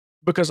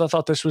because I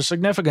thought this was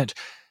significant.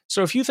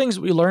 So a few things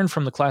that we learned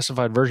from the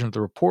classified version of the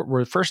report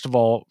were, first of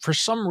all, for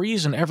some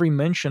reason, every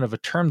mention of a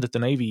term that the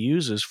Navy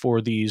uses for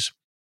these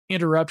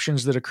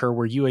interruptions that occur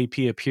where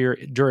UAP appear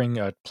during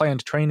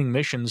planned training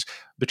missions,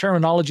 the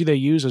terminology they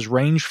use is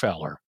range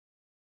fouler.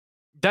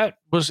 That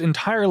was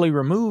entirely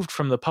removed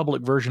from the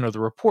public version of the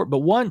report, but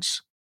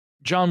once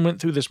John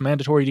went through this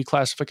mandatory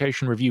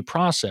declassification review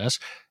process,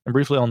 and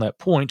briefly on that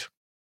point,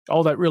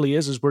 all that really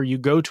is where you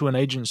go to an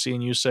agency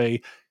and you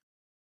say,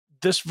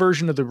 this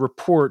version of the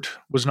report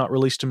was not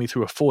released to me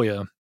through a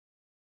FOIA,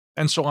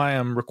 and so I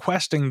am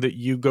requesting that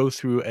you go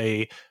through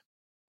a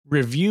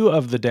review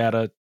of the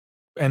data.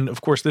 And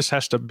of course, this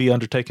has to be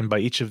undertaken by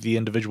each of the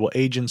individual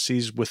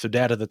agencies with the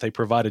data that they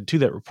provided to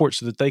that report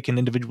so that they can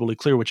individually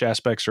clear which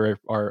aspects are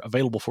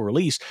available for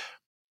release.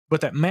 But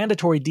that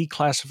mandatory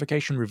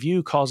declassification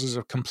review causes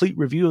a complete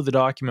review of the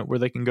document where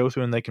they can go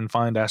through and they can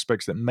find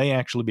aspects that may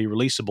actually be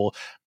releasable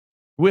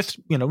with,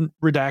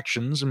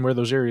 redactions and where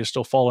those areas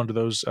still fall under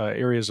those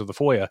areas of the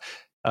FOIA.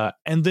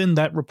 And then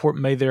that report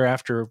may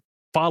thereafter,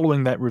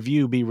 following that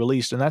review, be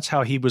released. And that's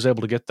how he was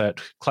able to get that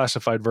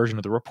classified version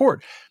of the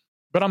report.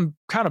 But I'm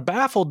kind of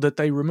baffled that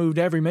they removed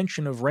every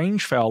mention of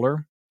range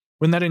fouler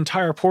when that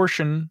entire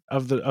portion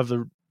of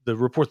the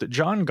report that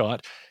John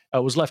got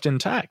was left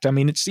intact. I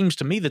mean, it seems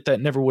to me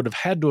that never would have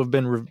had to have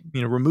been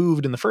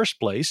removed in the first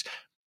place.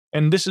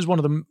 And this is one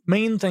of the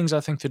main things I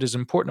think that is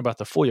important about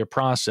the FOIA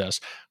process.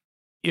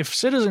 If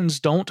citizens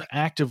don't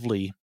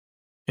actively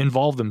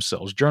involve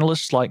themselves,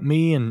 journalists like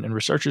me and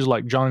researchers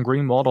like John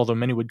Greenwald, although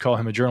many would call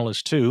him a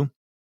journalist too,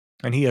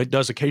 and he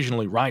does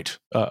occasionally write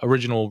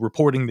original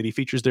reporting that he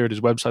features there at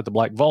his website, The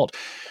Black Vault.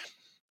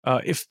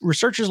 If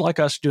researchers like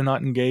us do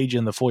not engage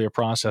in the FOIA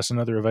process and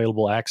other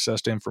available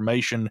access to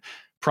information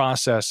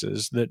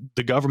processes that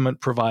the government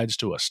provides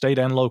to us, state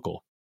and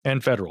local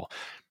and federal,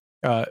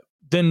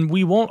 then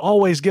we won't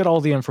always get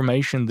all the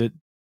information that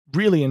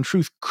really, in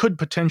truth, could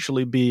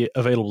potentially be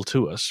available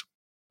to us.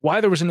 Why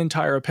there was an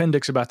entire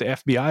appendix about the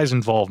FBI's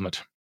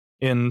involvement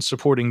in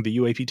supporting the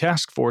UAP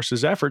task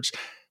force's efforts,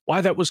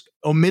 why that was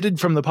omitted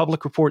from the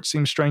public report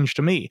seems strange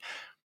to me.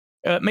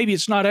 Maybe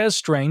it's not as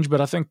strange,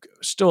 but I think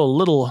still a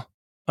little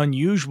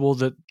unusual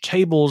that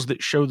tables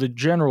that show the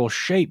general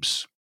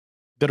shapes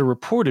that are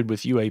reported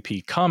with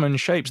UAP, common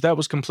shapes, that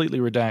was completely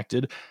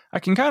redacted. I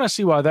can kind of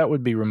see why that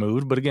would be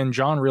removed, but again,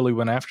 John really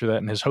went after that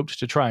and has hoped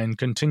to try and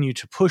continue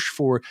to push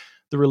for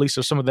the release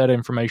of some of that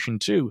information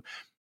too.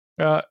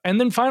 And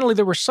then finally,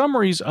 there were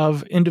summaries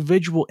of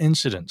individual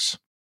incidents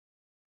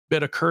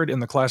that occurred in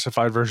the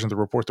classified version of the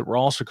report that were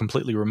also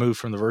completely removed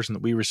from the version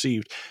that we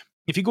received.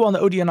 If you go on the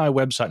ODNI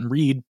website and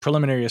read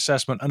Preliminary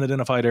Assessment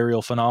Unidentified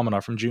Aerial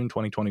Phenomena from June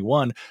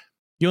 2021,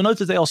 you'll note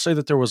that they'll say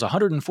that there was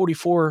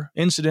 144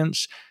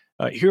 incidents.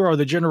 Here are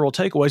the general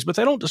takeaways, but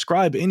they don't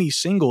describe any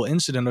single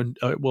incident,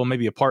 well,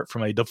 maybe apart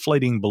from a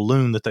deflating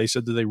balloon that they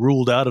said that they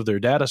ruled out of their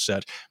data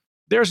set.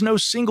 There's no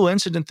single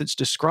incident that's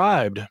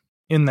described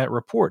in that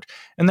report,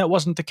 and that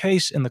wasn't the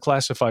case in the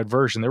classified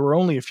version. There were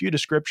only a few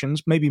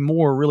descriptions, maybe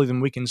more really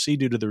than we can see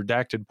due to the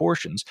redacted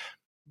portions,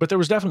 but there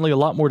was definitely a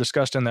lot more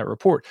discussed in that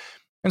report.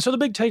 And so the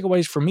big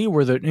takeaways for me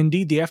were that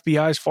indeed the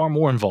FBI is far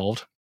more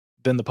involved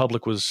than the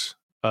public was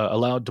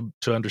allowed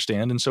to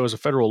understand, and so as a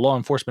federal law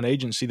enforcement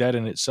agency, that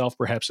in itself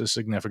perhaps is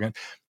significant.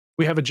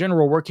 We have a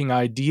general working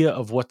idea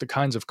of what the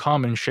kinds of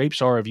common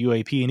shapes are of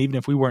UAP, and even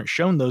if we weren't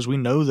shown those, we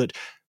know that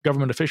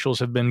government officials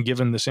have been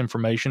given this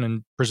information,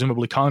 and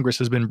presumably Congress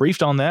has been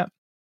briefed on that.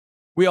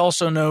 We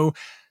also know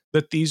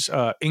that these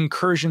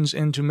incursions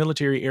into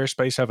military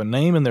airspace have a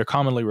name, and they're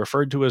commonly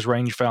referred to as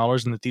range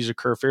foulers, and that these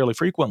occur fairly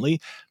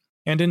frequently.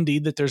 And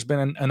indeed, that there's been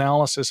an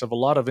analysis of a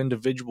lot of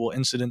individual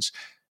incidents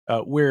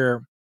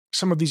where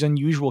some of these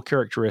unusual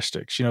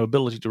characteristics,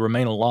 ability to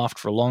remain aloft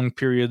for long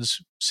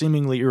periods,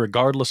 seemingly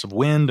irregardless of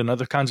wind and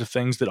other kinds of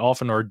things that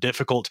often are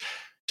difficult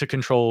to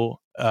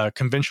control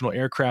conventional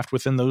aircraft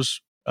within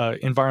those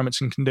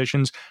environments and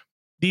conditions.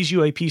 These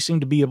UAP seem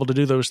to be able to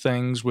do those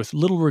things with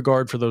little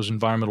regard for those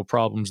environmental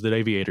problems that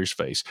aviators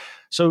face.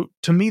 So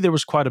to me, there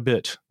was quite a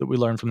bit that we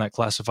learned from that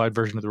classified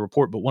version of the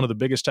report, but one of the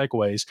biggest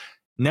takeaways,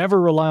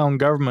 never rely on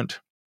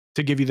government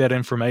to give you that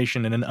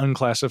information in an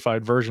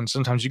unclassified version.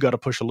 Sometimes you got to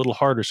push a little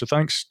harder. So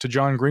thanks to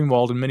John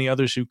Greenwald and many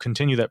others who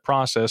continue that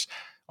process.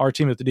 Our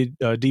team at the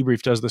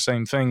Debrief does the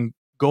same thing,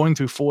 going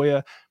through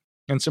FOIA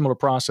and similar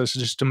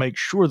processes just to make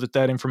sure that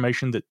that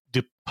information that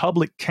the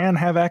public can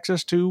have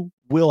access to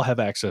will have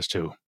access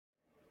to.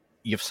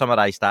 You've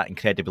summarised that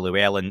incredibly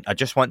well, and I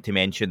just want to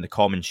mention the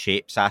common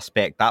shapes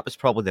aspect. That was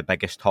probably the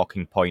biggest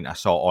talking point I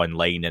saw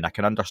online, and I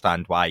can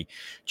understand why.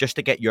 Just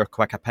to get your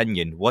quick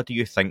opinion, what do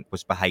you think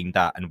was behind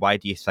that, and why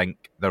do you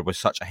think there was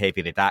such a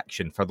heavy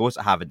redaction? For those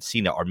that haven't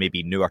seen it or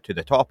maybe newer to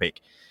the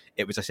topic,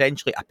 it was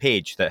essentially a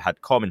page that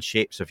had common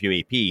shapes of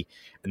UAP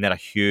and then a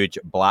huge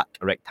black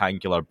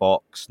rectangular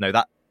box. Now,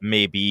 that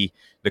may be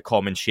the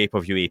common shape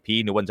of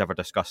UAP. No one's ever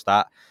discussed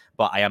that,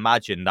 but I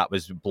imagine that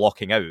was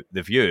blocking out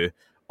the view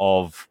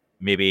of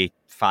maybe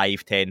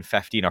 5, 10,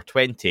 15 or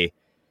 20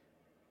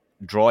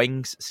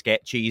 drawings,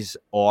 sketches,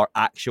 or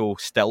actual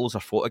stills or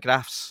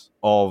photographs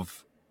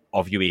of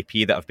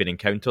UAP that have been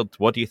encountered.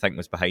 What do you think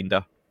was behind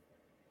that?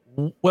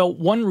 Well,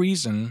 one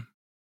reason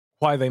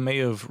why they may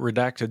have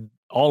redacted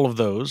all of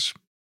those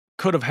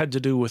could have had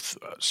to do with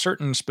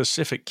certain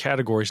specific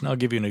categories, and I'll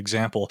give you an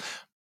example.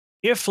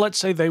 If, let's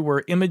say, they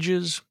were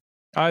images,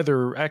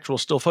 either actual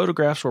still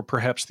photographs or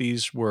perhaps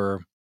these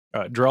were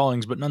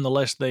drawings, but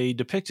nonetheless, they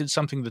depicted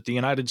something that the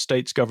United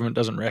States government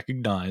doesn't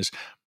recognize.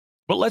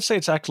 But let's say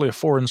it's actually a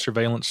foreign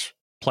surveillance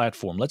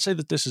platform. Let's say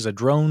that this is a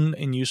drone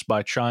in use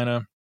by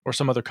China or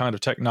some other kind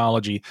of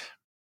technology.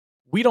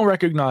 We don't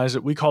recognize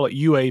it. We call it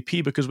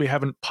UAP because we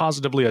haven't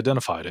positively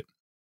identified it.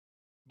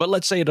 But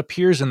let's say it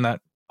appears in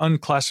that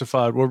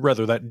unclassified, or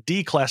rather that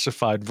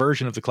declassified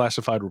version of the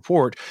classified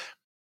report,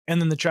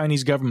 and then the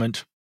Chinese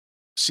government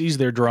sees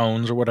their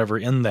drones or whatever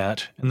in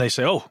that, and they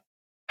say, oh,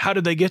 how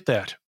did they get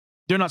that?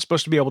 They're not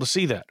supposed to be able to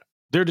see that.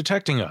 They're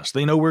detecting us.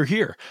 They know we're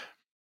here.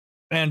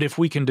 And if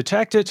we can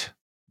detect it,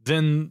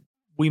 then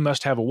we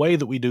must have a way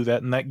that we do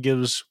that, and that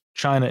gives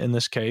China in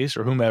this case,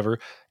 or whomever,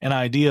 an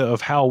idea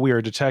of how we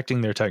are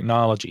detecting their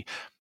technology.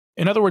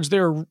 In other words,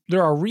 there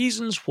are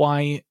reasons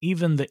why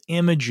even the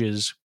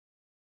images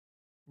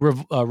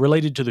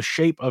related to the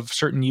shape of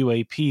certain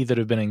UAP that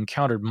have been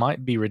encountered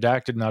might be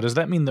redacted. Now, does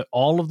that mean that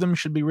all of them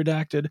should be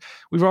redacted?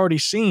 We've already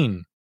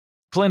seen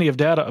plenty of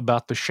data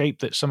about the shape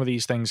that some of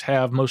these things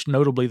have, most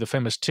notably the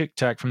famous Tic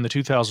Tac from the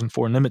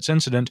 2004 Nimitz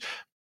incident.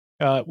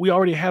 We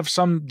already have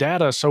some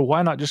data, so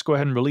why not just go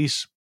ahead and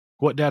release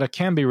what data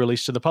can be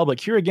released to the public?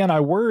 Here again,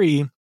 I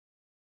worry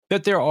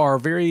that there are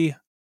very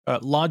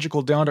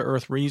logical,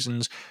 down-to-earth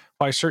reasons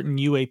why certain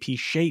UAP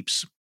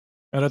shapes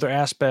and other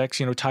aspects,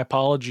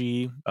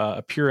 typology,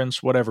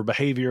 appearance, whatever,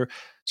 behavior,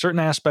 certain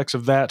aspects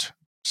of that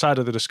side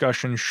of the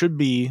discussion should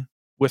be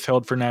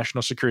withheld for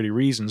national security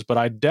reasons. But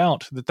I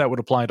doubt that that would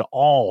apply to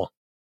all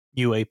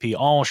UAP,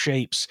 all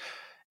shapes,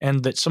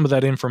 and that some of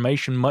that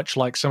information, much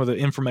like some of the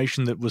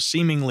information that was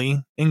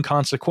seemingly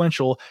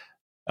inconsequential,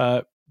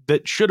 that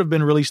should have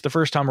been released the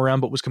first time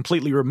around but was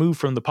completely removed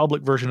from the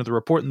public version of the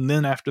report, and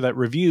then after that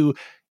review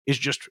is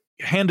just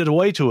handed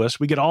away to us,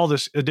 we get all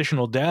this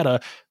additional data.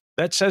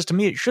 That says to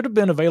me it should have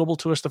been available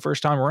to us the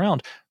first time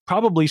around.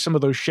 Probably some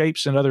of those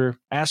shapes and other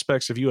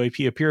aspects of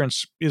UAP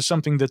appearance is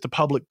something that the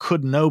public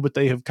could know, but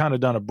they have kind of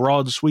done a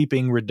broad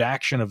sweeping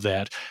redaction of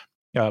that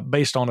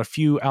based on a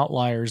few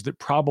outliers that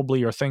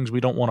probably are things we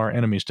don't want our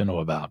enemies to know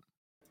about.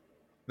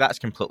 That's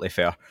completely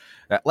fair.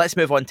 Let's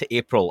move on to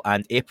April.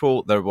 And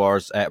April, there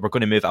was, we're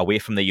going to move away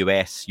from the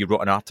US. You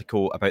wrote an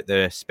article about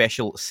the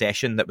special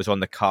session that was on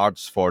the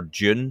cards for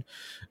June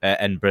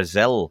in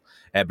Brazil.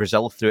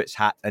 Brazil threw its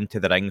hat into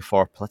the ring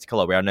for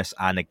political awareness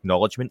and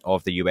acknowledgement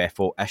of the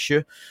UFO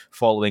issue.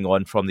 Following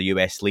on from the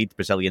US lead,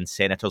 Brazilian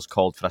senators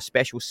called for a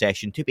special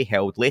session to be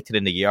held later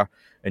in the year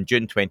in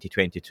June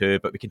 2022,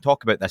 but we can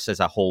talk about this as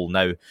a whole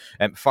now.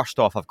 First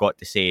off, I've got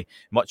to say,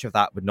 much of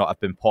that would not have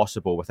been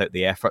possible without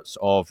the efforts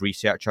of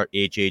researcher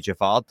AJ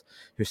Javard,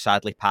 who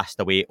sadly passed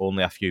away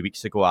only a few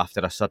weeks ago after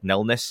a sudden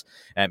illness.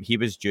 He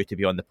was due to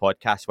be on the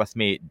podcast with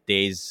me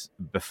days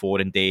before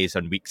and days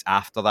and weeks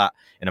after that,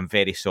 and I'm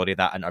very sorry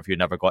that interview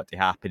never got to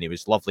happen. It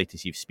was lovely to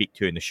speak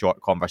to you in the short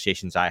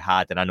conversations I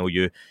had, and I know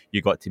you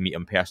got to meet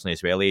him personally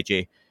as well,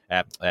 AJ.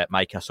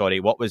 Micah, sorry,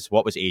 what was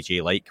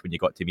AJ like when you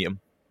got to meet him?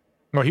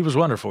 Well, he was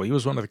wonderful. He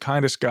was one of the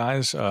kindest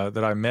guys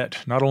that I met,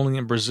 not only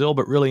in Brazil,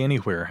 but really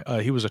anywhere.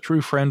 He was a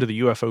true friend of the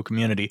UFO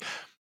community.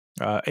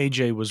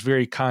 AJ was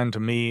very kind to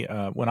me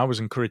when I was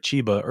in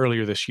Curitiba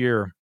earlier this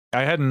year.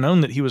 I hadn't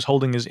known that he was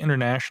holding his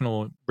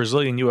International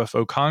Brazilian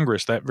UFO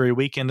Congress that very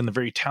weekend in the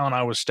very town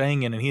I was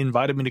staying in, and he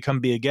invited me to come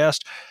be a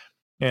guest.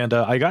 And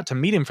I got to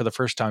meet him for the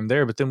first time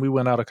there, but then we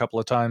went out a couple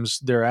of times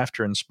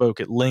thereafter and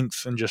spoke at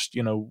length and just,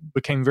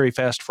 became very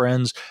fast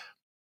friends.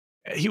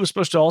 He was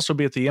supposed to also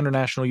be at the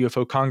International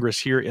UFO Congress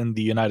here in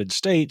the United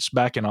States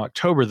back in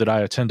October that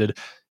I attended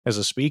as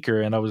a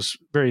speaker, and I was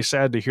very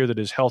sad to hear that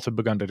his health had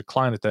begun to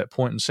decline at that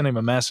point and sent him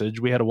a message.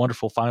 We had a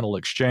wonderful final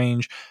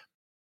exchange.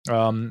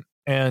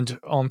 And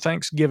on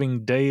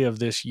Thanksgiving Day of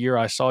this year,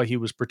 I saw he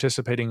was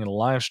participating in a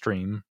live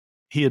stream.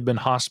 He had been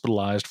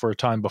hospitalized for a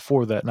time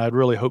before that, and I'd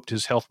really hoped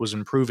his health was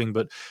improving,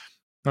 but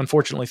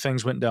Unfortunately,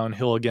 things went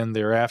downhill again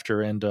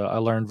thereafter, and I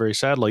learned very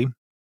sadly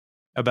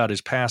about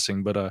his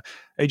passing. But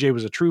AJ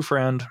was a true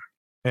friend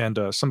and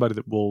somebody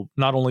that will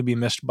not only be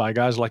missed by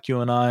guys like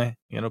you and I,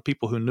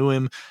 people who knew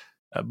him,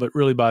 but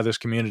really by this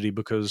community,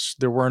 because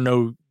there were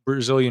no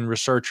Brazilian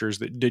researchers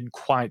that did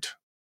quite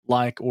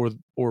like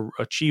or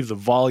achieve the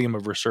volume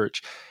of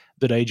research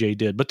that AJ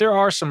did. But there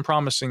are some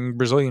promising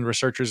Brazilian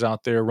researchers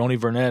out there, Rony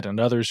Vernet and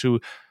others, who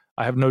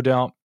I have no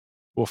doubt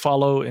will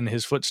follow in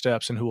his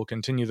footsteps and who will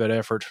continue that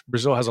effort.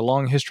 Brazil has a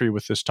long history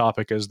with this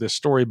topic, as this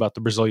story about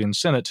the Brazilian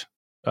Senate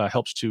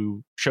helps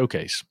to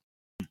showcase.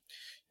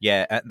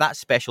 Yeah, that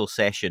special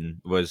session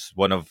was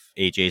one of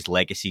AJ's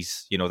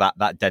legacies.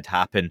 That did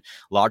happen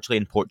largely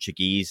in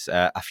Portuguese.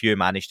 A few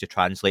managed to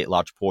translate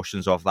large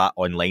portions of that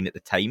online at the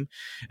time.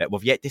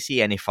 We've yet to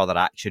see any further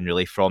action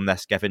really from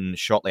this, given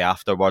shortly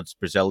afterwards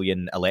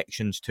Brazilian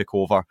elections took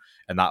over,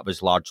 and that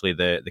was largely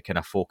the kind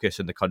of focus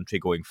in the country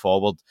going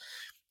forward.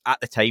 At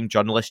the time,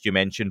 journalist you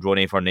mentioned,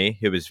 Rony Vernet,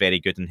 who was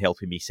very good in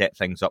helping me set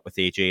things up with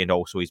AJ, and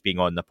also he's been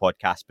on the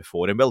podcast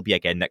before and will be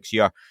again next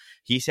year.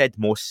 He said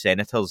most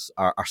senators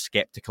are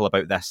skeptical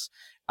about this,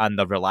 and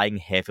they're relying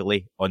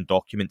heavily on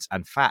documents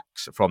and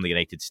facts from the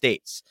United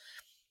States.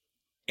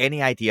 Any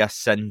idea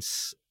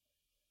since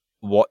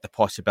what the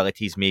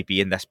possibilities may be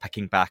in this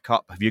picking back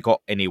up? Have you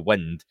got any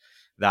wind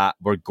that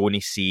we're going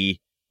to see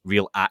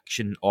real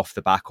action off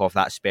the back of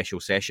that special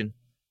session?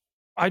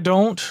 I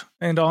don't,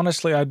 and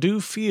honestly, I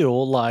do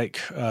feel like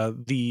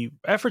the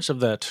efforts of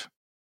that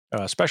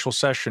special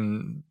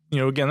session,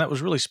 again, that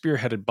was really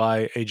spearheaded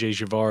by A.J.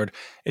 Givard.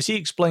 As he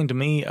explained to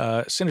me,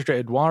 Senator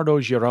Eduardo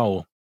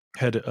Girão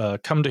had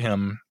come to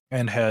him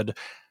and had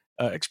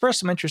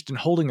expressed some interest in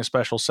holding a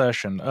special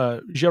session.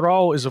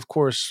 Girão is, of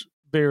course,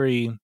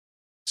 very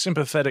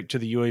sympathetic to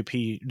the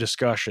UAP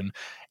discussion,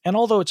 and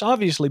although it's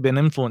obviously been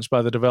influenced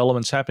by the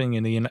developments happening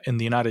in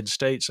the United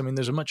States, I mean,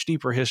 there's a much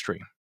deeper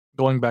history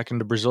going back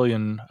into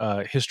Brazilian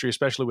history,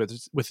 especially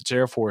with its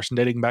Air Force, and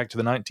dating back to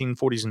the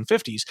 1940s and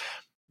 50s.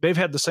 They've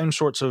had the same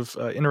sorts of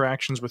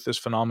interactions with this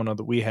phenomena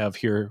that we have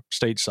here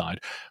stateside.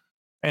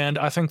 And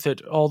I think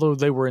that although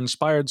they were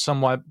inspired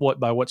somewhat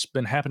by what's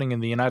been happening in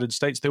the United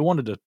States, they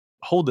wanted to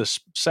hold this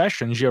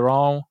session.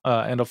 Girão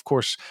and, of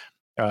course,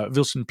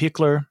 Wilson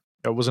Pickler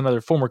was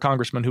another former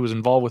congressman who was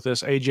involved with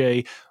this,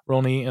 AJ,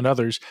 Rony, and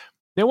others.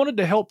 They wanted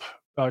to help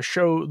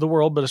show the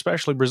world, but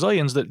especially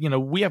Brazilians, that,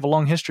 we have a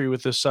long history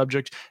with this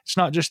subject. It's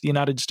not just the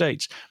United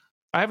States.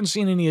 I haven't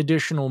seen any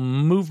additional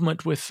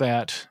movement with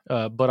that,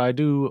 but I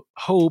do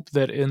hope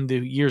that in the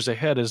years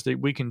ahead, as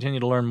we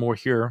continue to learn more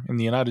here in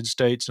the United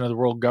States and other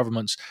world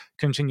governments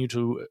continue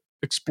to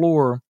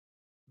explore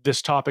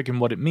this topic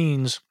and what it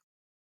means,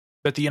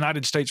 that the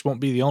United States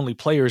won't be the only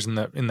players in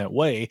that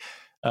way,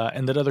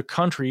 and that other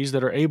countries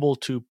that are able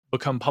to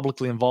become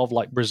publicly involved,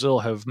 like Brazil,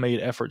 have made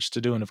efforts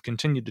to do and have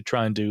continued to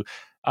try and do.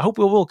 I hope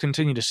we will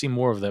continue to see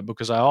more of that,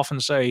 because I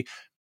often say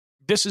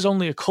this is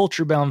only a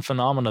culture-bound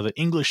phenomena that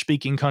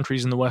English-speaking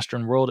countries in the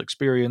Western world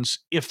experience,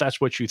 if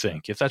that's what you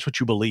think, if that's what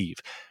you believe.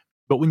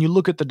 But when you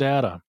look at the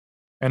data,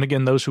 and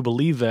again, those who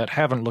believe that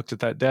haven't looked at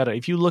that data,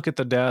 if you look at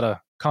the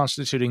data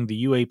constituting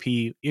the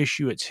UAP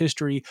issue, its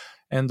history,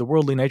 and the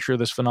worldly nature of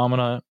this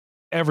phenomena,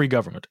 every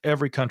government,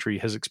 every country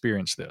has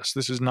experienced this.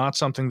 This is not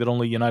something that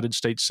only United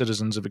States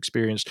citizens have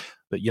experienced,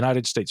 the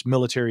United States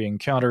military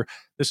encounter.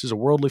 This is a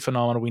worldly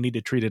phenomenon. We need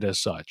to treat it as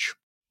such.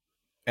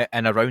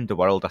 And around the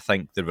world, I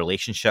think the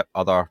relationship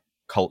other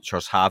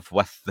cultures have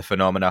with the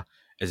phenomena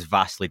is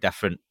vastly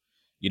different.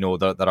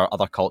 There are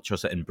other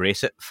cultures that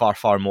embrace it far,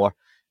 far more,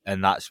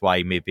 and that's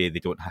why maybe they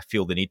don't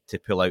feel the need to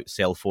pull out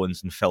cell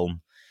phones and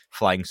film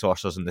flying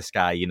saucers in the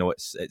sky.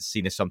 It's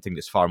seen as something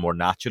that's far more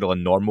natural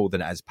and normal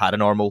than it is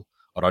paranormal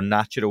or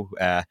unnatural.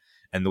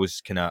 And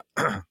those kind of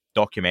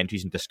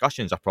documentaries and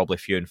discussions are probably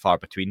few and far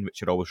between,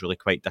 which are always really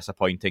quite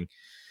disappointing.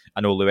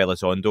 I know Lou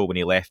Elizondo, when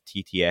he left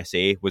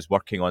TTSA, was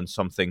working on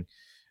something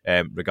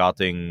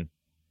regarding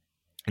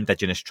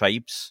indigenous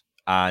tribes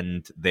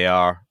and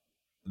their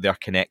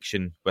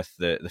connection with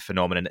the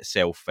phenomenon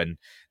itself, and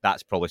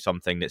that's probably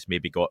something that's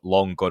maybe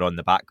long gone on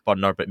the back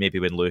burner, but maybe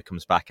when Lou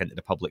comes back into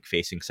the public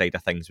facing side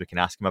of things, we can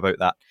ask him about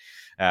that.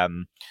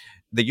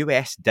 The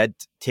US did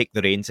take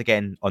the reins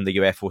again on the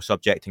UFO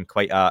subject in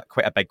quite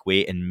a big way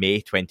in May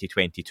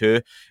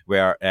 2022,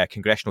 where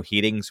congressional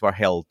hearings were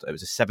held. It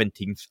was the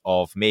 17th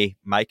of May.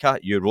 Micah,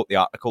 you wrote the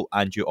article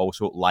and you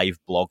also live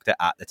blogged it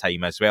at the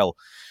time as well.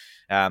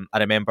 I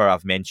remember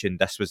I've mentioned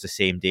this was the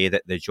same day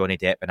that the Johnny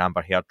Depp and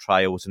Amber Heard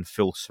trial was in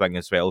full swing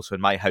as well. So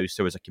in my house,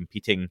 there was a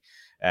competing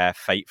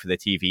fight for the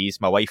TVs.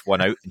 My wife won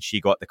out and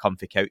she got the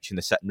comfy couch in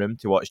the sitting room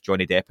to watch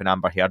Johnny Depp and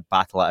Amber Heard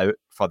battle it out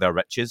for their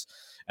riches.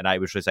 And I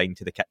was resigned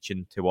to the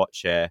kitchen to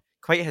watch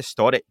quite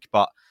historic,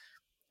 but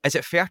is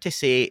it fair to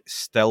say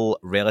still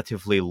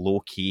relatively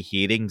low-key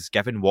hearings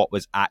given what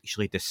was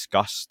actually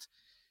discussed,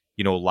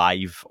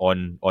 live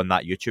on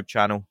that YouTube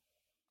channel?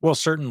 Well,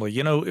 certainly.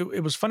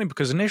 It was funny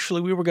because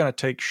initially we were going to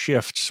take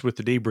shifts with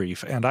the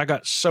debrief, and I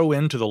got so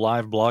into the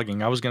live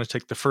blogging, I was going to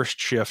take the first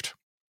shift,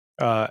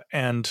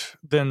 and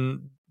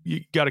then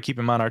you got to keep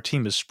in mind our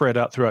team is spread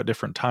out throughout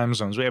different time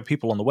zones. We have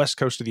people on the west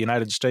coast of the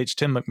United States.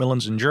 Tim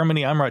McMillan's in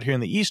Germany. I'm right here in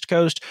the East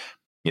Coast.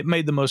 It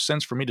made the most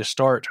sense for me to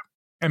start.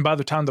 And by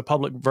the time the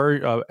public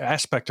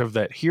aspect of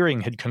that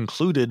hearing had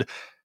concluded,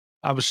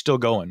 I was still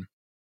going.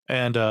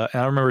 And I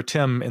remember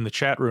Tim in the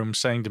chat room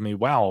saying to me,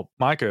 "Wow,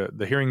 Micah,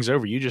 the hearing's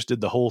over. You just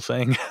did the whole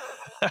thing."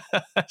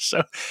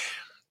 So,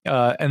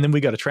 and then we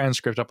got a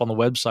transcript up on the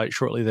website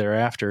shortly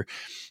thereafter.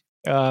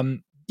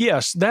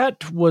 Yes,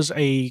 that was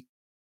a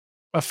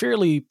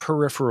fairly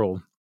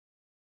peripheral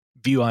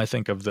view, I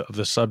think, of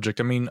the subject.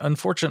 I mean,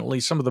 unfortunately,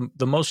 some of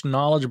the most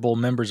knowledgeable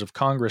members of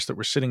Congress that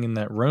were sitting in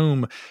that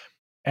room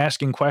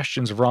asking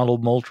questions of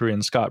Ronald Moultrie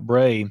and Scott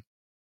Bray,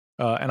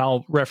 and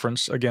I'll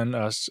reference again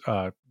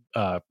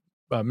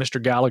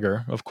Mr.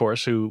 Gallagher, of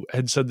course, who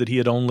had said that he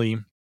had only,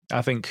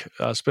 I think,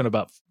 spent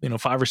about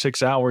 5 or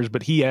 6 hours,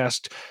 but he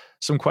asked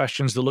some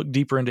questions that looked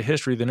deeper into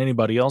history than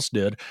anybody else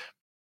did.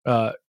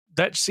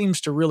 That seems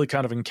to really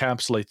kind of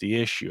encapsulate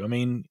the issue. I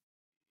mean,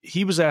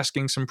 he was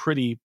asking some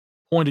pretty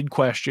pointed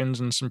questions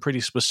and some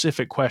pretty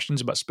specific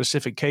questions about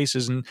specific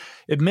cases, and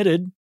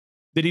admitted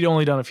that he'd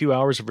only done a few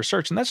hours of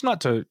research. And that's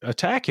not to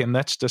attack him.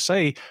 That's to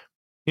say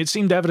it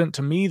seemed evident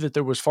to me that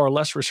there was far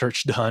less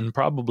research done,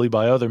 probably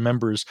by other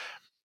members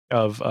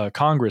of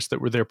Congress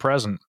that were there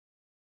present.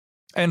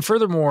 And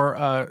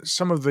furthermore,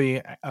 some of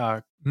the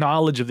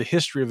knowledge of the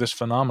history of this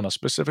phenomena,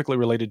 specifically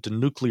related to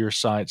nuclear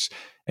sites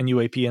and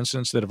UAP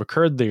incidents that have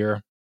occurred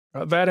there,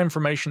 that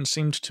information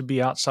seemed to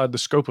be outside the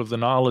scope of the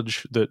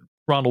knowledge that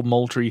Ronald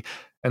Moultrie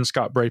and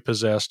Scott Bray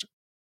possessed.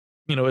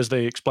 As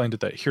they explained at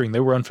that hearing, they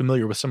were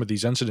unfamiliar with some of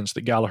these incidents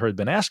that Gallagher had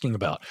been asking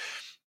about.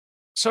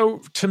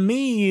 So to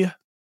me,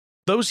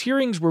 those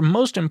hearings were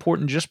most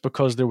important just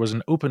because there was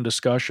an open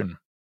discussion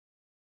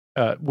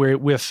where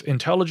with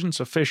intelligence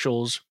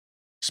officials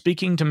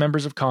speaking to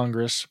members of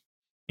Congress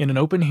in an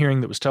open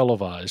hearing that was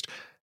televised.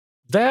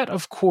 That,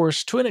 of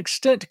course, to an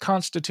extent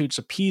constitutes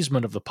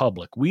appeasement of the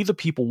public. We, the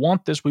people,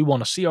 want this. We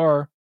want to see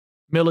our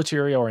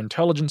military, our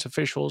intelligence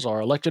officials,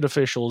 our elected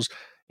officials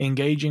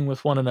engaging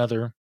with one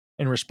another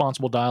in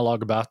responsible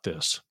dialogue about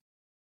this.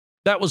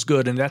 That was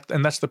good, and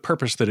that's the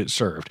purpose that it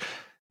served.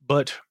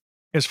 But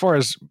as far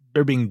as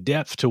there being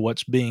depth to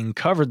what's being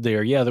covered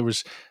there, yeah, there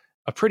was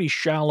a pretty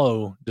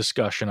shallow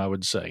discussion, I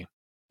would say.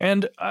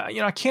 And,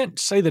 I can't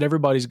say that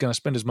everybody's going to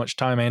spend as much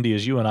time, Andy,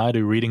 as you and I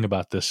do reading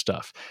about this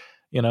stuff.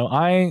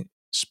 I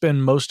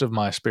spend most of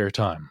my spare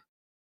time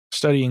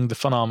studying the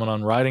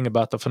phenomenon, writing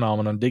about the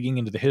phenomenon, digging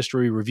into the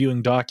history,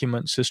 reviewing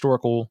documents,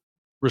 historical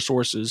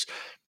resources.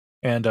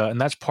 And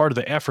that's part of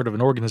the effort of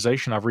an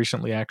organization I've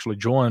recently actually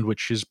joined,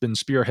 which has been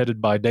spearheaded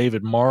by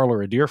David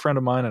Marler, a dear friend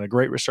of mine and a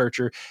great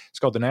researcher. It's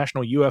called the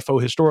National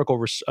UFO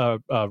Historical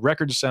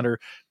Records Center.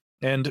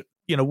 And,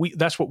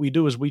 that's what we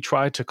do is we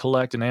try to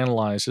collect and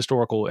analyze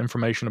historical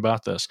information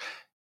about this.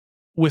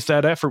 With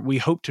that effort, we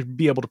hope to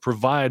be able to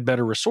provide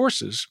better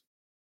resources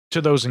to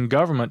those in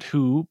government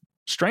who,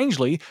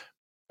 strangely,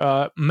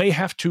 may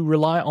have to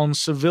rely on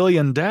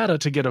civilian data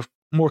to get a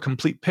more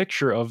complete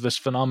picture of this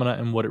phenomena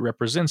and what it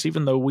represents,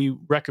 even though we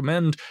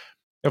recommend,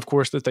 of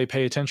course, that they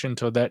pay attention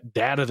to that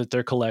data that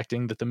they're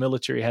collecting, that the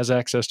military has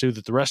access to,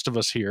 that the rest of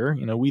us here,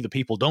 we the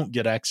people, don't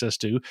get access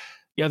to.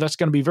 Yeah, that's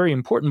going to be very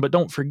important, but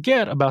don't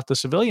forget about the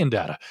civilian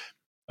data.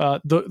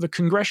 The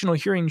congressional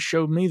hearings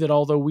showed me that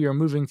although we are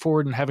moving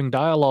forward and having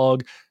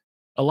dialogue,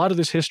 a lot of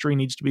this history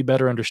needs to be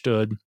better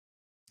understood,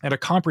 and a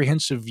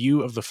comprehensive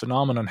view of the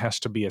phenomenon has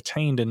to be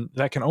attained, and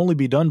that can only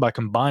be done by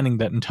combining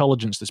that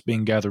intelligence that's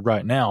being gathered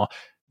right now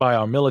by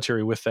our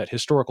military with that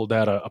historical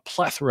data, a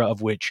plethora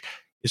of which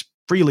is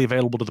freely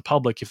available to the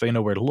public if they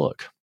know where to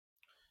look.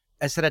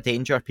 Is there a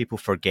danger people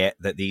forget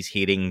that these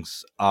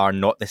hearings are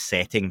not the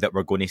setting that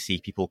we're going to see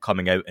people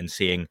coming out and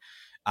saying,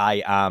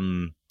 I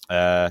am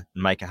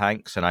Micah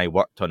Hanks and I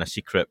worked on a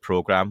secret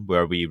program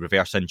where we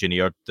reverse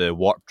engineered the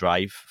warp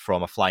drive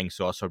from a flying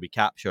saucer we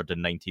captured in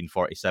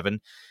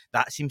 1947.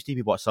 That seems to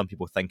be what some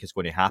people think is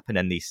going to happen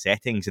in these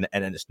settings, and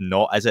it's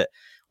not, is it?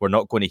 We're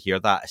not going to hear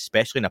that,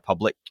 especially in a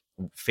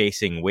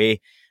public-facing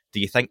way. Do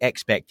you think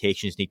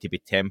expectations need to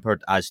be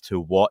tempered as to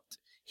what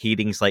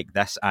hearings like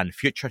this and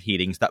future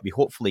hearings that we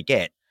hopefully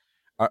get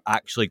are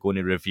actually going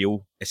to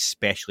reveal,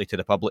 especially to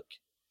the public?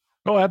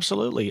 Oh,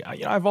 absolutely.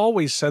 I've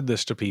always said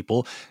this to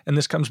people, and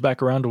this comes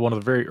back around to one of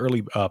the very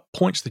early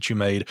points that you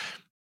made.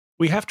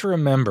 We have to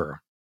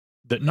remember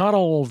that not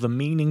all of the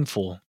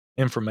meaningful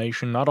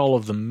information, not all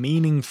of the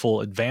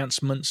meaningful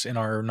advancements in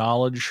our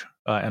knowledge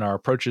and our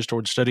approaches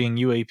towards studying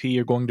UAP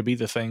are going to be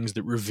the things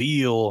that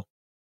reveal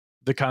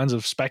the kinds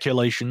of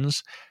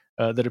speculations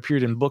that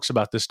appeared in books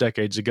about this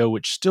decades ago,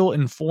 which still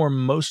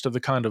inform most of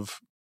the kind of,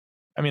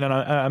 and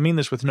I mean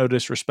this with no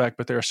disrespect,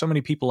 but there are so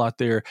many people out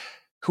there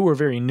who are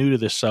very new to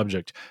this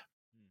subject,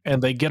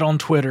 and they get on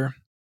Twitter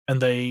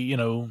and they,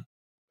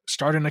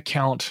 start an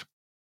account,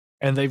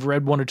 and they've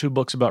read 1 or 2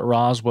 books about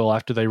Roswell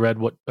after they read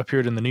what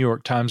appeared in the New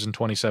York Times in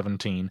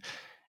 2017.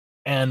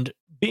 And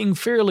being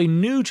fairly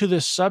new to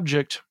this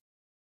subject,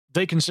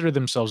 they consider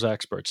themselves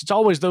experts. It's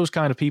always those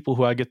kind of people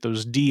who I get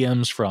those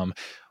DMs from.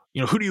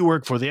 Who do you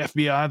work for? The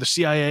FBI, the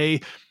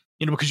CIA?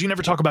 because you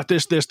never talk about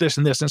this, this, this,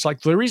 and this. And it's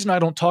like, the reason I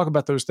don't talk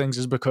about those things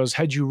is because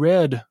had you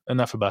read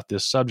enough about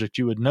this subject,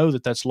 you would know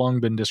that that's long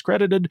been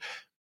discredited.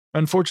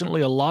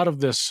 Unfortunately, a lot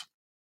of this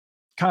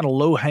kind of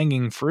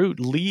low-hanging fruit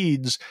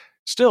leads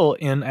still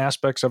in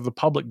aspects of the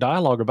public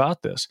dialogue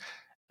about this.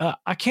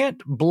 I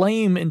can't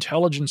blame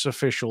intelligence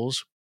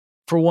officials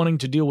for wanting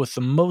to deal with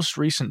the most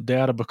recent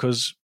data,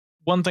 because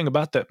one thing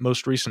about that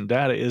most recent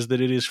data is that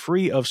it is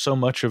free of so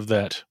much of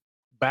that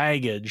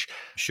baggage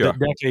that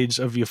decades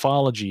of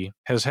ufology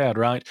has had,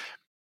 right?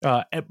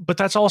 But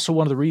that's also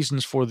one of the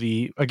reasons for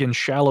the, again,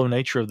 shallow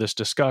nature of this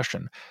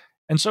discussion.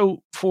 And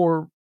so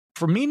for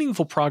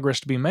meaningful progress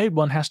to be made,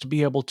 one has to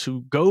be able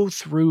to go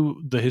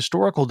through the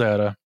historical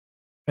data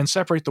and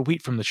separate the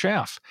wheat from the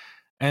chaff.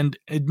 And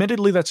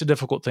admittedly, that's a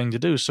difficult thing to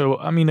do. So,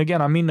 I mean,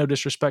 again, I mean no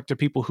disrespect to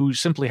people who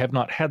simply have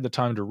not had the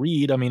time to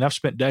read. I mean, I've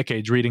spent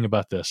decades reading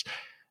about this,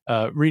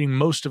 reading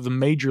most of the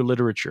major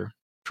literature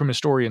from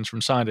historians, from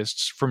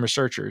scientists, from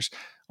researchers,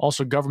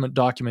 also government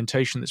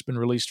documentation that's been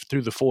released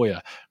through the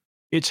FOIA.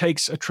 It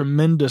takes a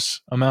tremendous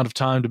amount of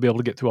time to be able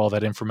to get through all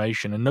that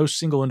information, and no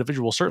single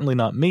individual, certainly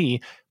not me,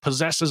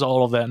 possesses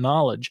all of that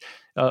knowledge.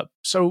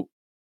 So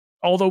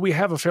although we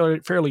have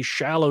a fairly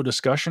shallow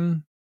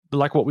discussion,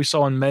 like what we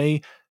saw in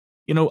May,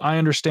 I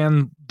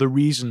understand the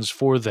reasons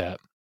for that.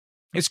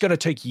 It's going to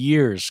take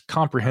years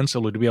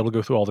comprehensively to be able to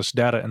go through all this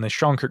data. And as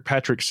Sean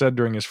Kirkpatrick said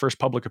during his first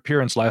public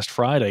appearance last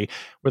Friday,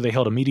 where they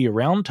held a media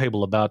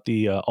roundtable about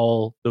the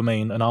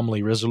All-Domain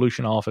Anomaly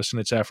Resolution Office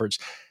and its efforts,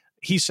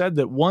 he said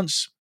that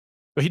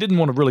but he didn't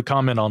want to really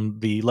comment on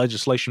the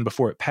legislation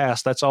before it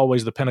passed. That's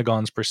always the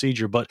Pentagon's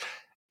procedure. But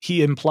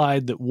he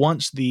implied that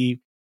once the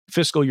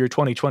fiscal year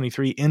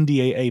 2023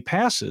 NDAA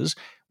passes,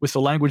 with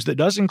the language that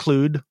does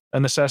include a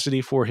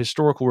necessity for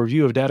historical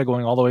review of data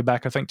going all the way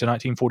back, I think, to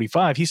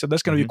 1945, he said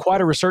that's going to be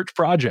quite a research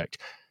project.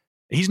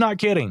 He's not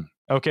kidding.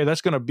 Okay,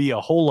 that's going to be a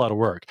whole lot of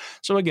work.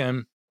 So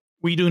again,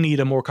 we do need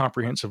a more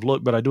comprehensive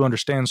look, but I do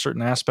understand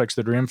certain aspects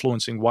that are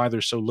influencing why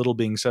there's so little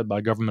being said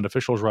by government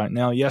officials right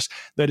now. Yes,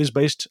 that is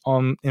based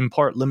on, in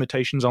part,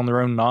 limitations on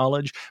their own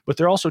knowledge, but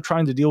they're also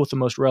trying to deal with the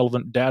most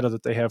relevant data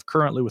that they have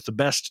currently with the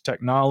best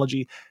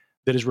technology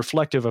that is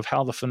reflective of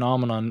how the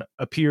phenomenon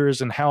appears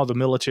and how the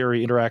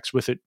military interacts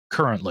with it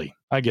currently.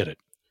 I get it.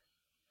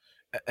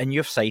 And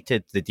you've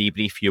cited the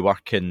debrief. You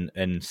work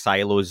in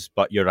silos,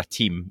 but you're a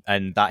team,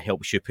 and that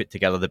helps you put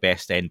together the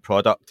best end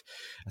product.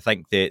 I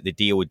think the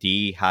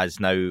DoD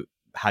has now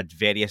had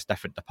various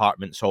different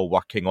departments all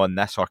working on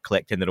this or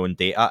collecting their own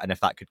data, and if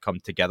that could come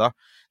together,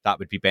 that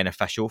would be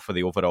beneficial for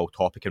the overall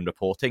topic and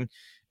reporting.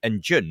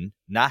 In June,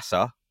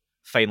 NASA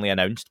finally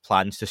announced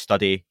plans to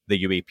study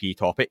the UAP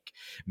topic.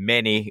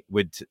 Many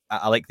would,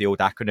 I like the old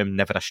acronym,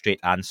 never a straight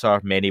answer.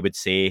 Many would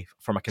say,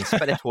 from a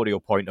conspiratorial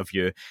point of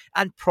view,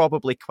 and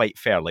probably quite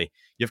fairly,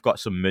 you've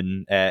got some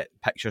moon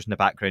pictures in the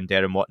background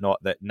there and whatnot,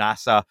 that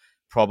NASA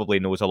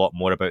probably knows a lot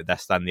more about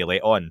this than they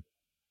let on.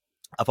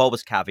 I've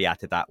always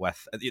caveated that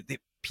with the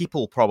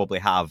people probably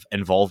have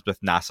involved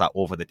with NASA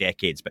over the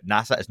decades, but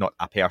NASA is not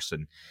a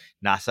person.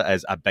 NASA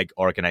is a big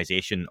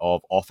organization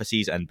of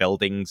offices and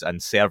buildings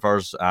and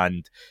servers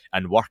and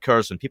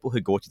workers and people who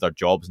go to their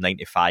jobs 9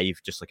 to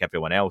 5, just like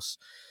everyone else.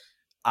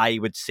 I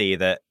would say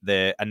that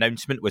the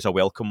announcement was a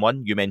welcome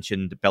one. You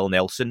mentioned Bill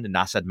Nelson, the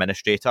NASA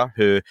administrator,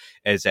 who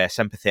is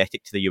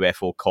sympathetic to the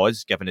UFO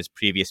cause, given his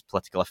previous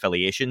political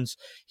affiliations.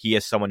 He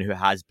is someone who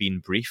has been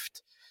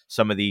briefed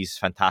some of these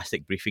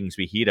fantastic briefings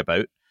we hear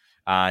about,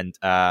 and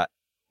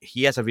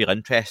he has a real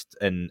interest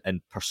in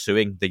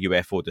pursuing the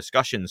UFO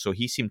discussion, so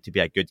he seemed to be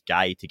a good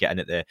guy to get in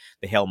at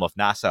the helm of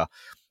NASA.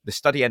 The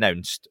study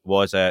announced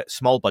was a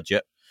small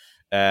budget,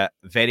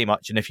 very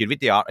much, and if you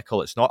read the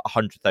article, it's not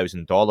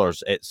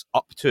 $100,000,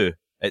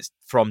 it's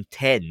from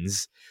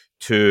tens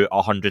to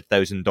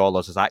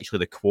 $100,000 is actually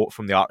the quote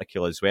from the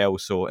article as well,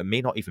 so it may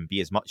not even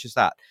be as much as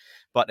that,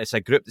 but it's a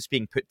group that's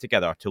being put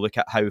together to look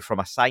at how, from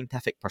a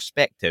scientific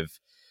perspective,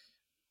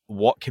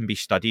 what can be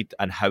studied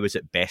and how is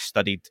it best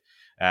studied.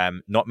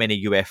 Not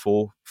many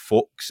UFO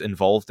folks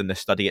involved in the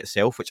study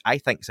itself, which I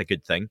think is a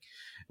good thing.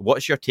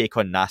 What's your take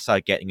on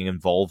NASA getting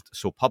involved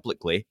so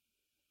publicly?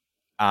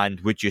 And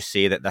would you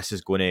say that this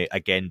is going to,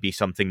 again, be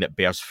something that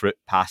bears fruit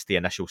past the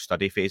initial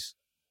study phase?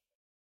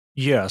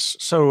 Yes.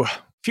 So a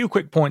few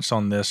quick points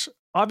on this.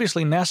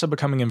 Obviously, NASA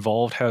becoming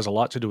involved has a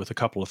lot to do with a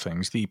couple of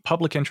things. The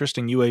public interest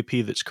in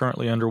UAP that's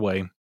currently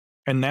underway,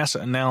 and NASA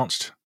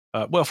announced,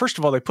 well, first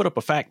of all, they put up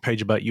a fact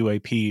page about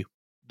UAP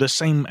the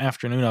same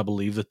afternoon, I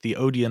believe, that the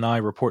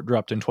ODNI report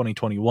dropped in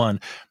 2021.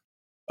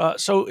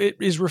 So it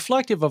is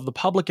reflective of the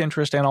public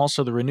interest and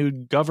also the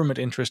renewed government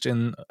interest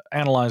in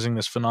analyzing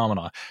this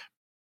phenomena.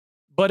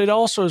 But it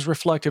also is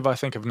reflective, I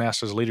think, of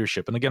NASA's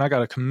leadership. And again, I got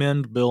to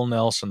commend Bill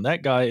Nelson.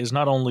 That guy is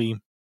not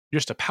only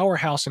just a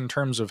powerhouse in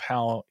terms of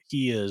how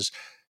he is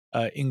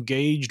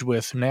engaged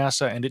with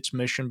NASA and its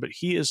mission, but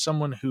he is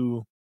someone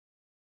who,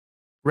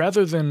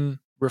 rather than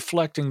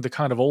reflecting the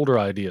kind of older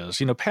ideas,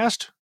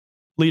 past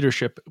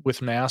leadership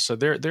with NASA,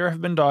 there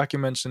have been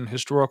documents and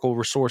historical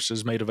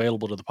resources made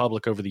available to the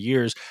public over the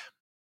years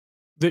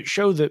that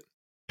show that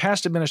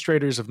past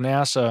administrators of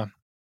NASA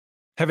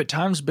have at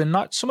times been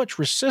not so much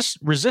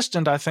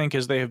resistant, I think,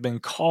 as they have been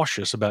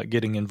cautious about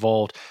getting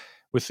involved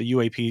with the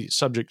UAP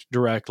subject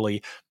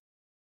directly.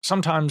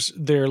 Sometimes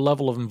their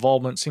level of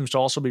involvement seems to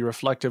also be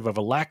reflective of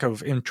a lack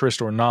of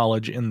interest or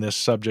knowledge in this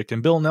subject,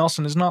 and Bill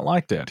Nelson is not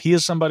like that. He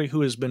is somebody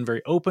who has been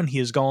very open. He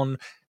has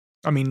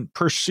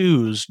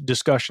pursues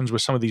discussions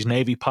with some of these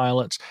Navy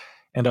pilots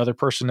and other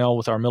personnel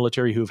with our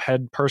military who've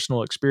had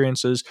personal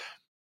experiences.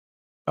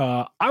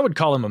 I would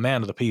call him a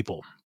man of the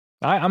people.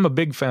 I'm a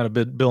big fan of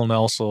Bill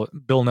Nelson,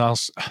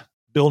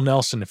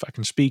 if I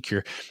can speak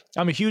here.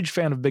 I'm a huge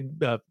fan of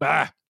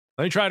let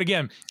me try it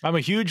again. I'm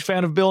a huge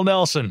fan of Bill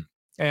Nelson.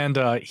 And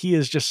he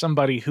is just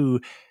somebody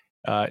who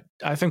I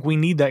think we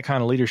need that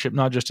kind of leadership,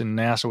 not just in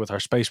NASA with our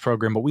space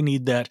program, but we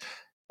need that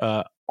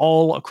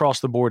all across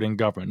the board in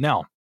government.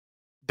 Now,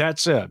 that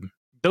said,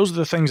 those are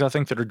the things I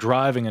think that are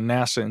driving a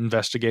NASA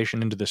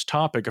investigation into this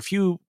topic. A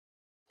few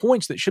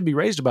points that should be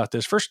raised about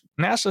this. First,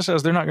 NASA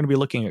says they're not going to be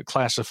looking at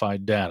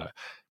classified data.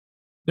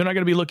 They're not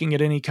going to be looking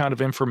at any kind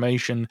of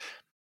information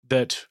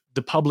that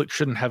the public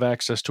shouldn't have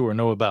access to or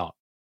know about.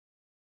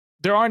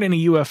 There aren't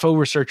any UFO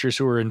researchers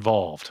who are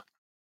involved.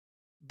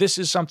 This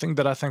is something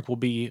that I think will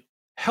be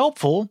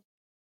helpful,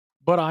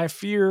 but I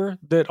fear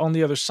that on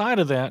the other side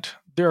of that,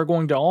 there are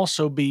going to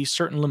also be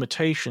certain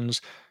limitations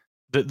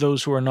that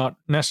those who are not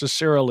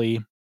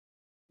necessarily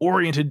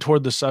oriented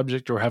toward the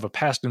subject or have a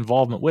past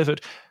involvement with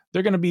it, there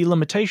are going to be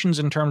limitations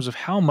in terms of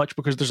how much,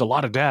 because there's a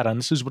lot of data, and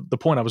this is the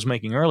point I was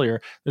making earlier,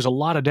 there's a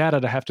lot of data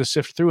to have to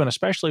sift through, and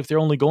especially if they're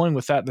only going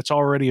with that's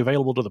already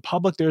available to the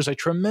public, there's a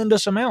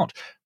tremendous amount.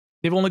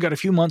 They've only got a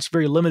few months,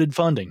 very limited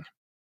funding.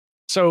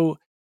 So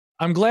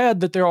I'm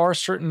glad that there are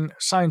certain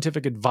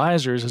scientific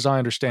advisors, as I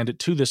understand it,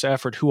 to this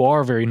effort who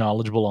are very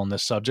knowledgeable on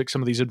this subject.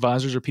 Some of these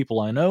advisors are people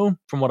I know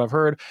from what I've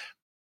heard,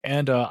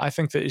 and I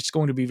think that it's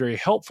going to be very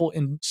helpful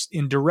in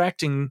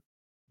directing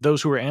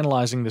those who are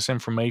analyzing this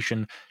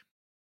information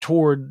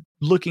toward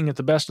looking at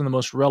the best and the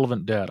most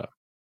relevant data.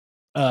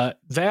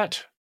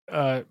 That,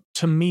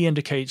 to me,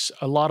 indicates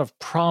a lot of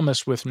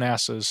promise with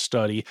NASA's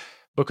study,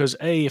 because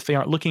A, if they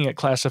aren't looking at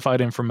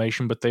classified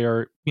information, but they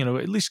are,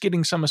 at least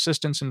getting some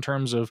assistance in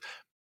terms of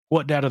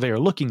what data they are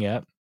looking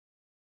at,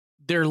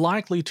 they're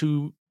likely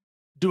to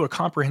do a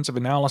comprehensive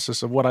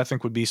analysis of what I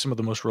think would be some of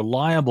the most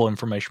reliable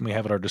information we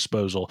have at our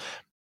disposal,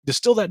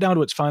 distill that down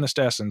to its finest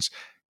essence,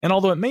 and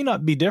although it may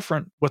not be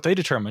different, what they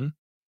determine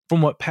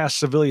from what past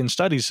civilian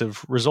studies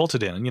have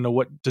resulted in, and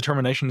what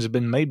determinations have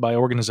been made by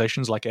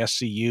organizations like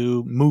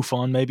SCU,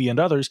 MUFON maybe, and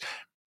others,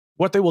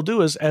 what they will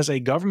do is, as a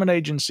government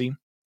agency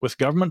with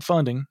government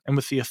funding and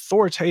with the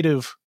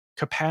authoritative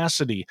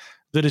capacity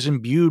that is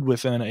imbued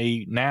within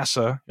a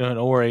NASA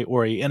or a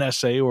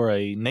NSA or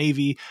a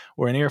Navy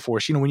or an Air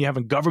Force, when you have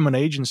a government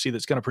agency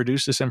that's going to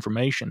produce this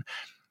information,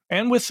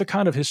 and with the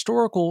kind of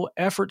historical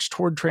efforts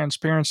toward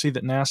transparency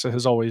that NASA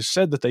has always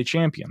said that they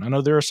champion. I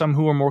know there are some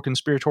who are more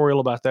conspiratorial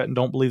about that and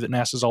don't believe that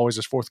NASA is always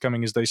as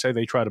forthcoming as they say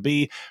they try to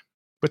be,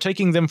 but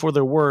taking them for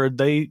their word,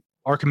 they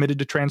are committed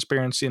to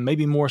transparency, and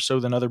maybe more so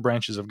than other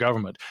branches of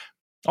government.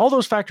 All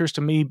those factors,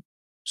 to me,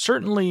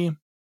 certainly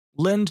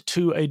lend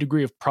to a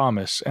degree of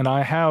promise, and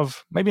I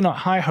have maybe not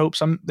high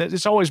hopes.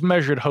 It's always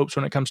measured hopes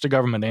when it comes to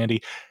government,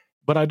 Andy,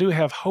 but I do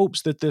have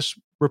hopes that this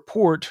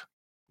report,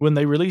 when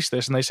they release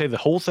this and they say the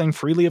whole thing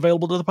freely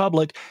available to the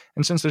public,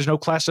 and since there's no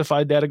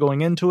classified data going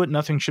into it,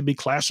 nothing should be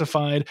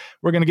classified,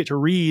 we're going to get to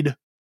read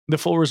the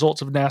full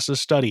results of NASA's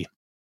study.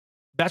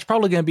 That's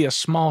probably going to be a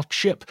small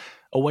chip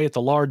away at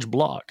the large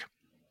block,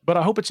 but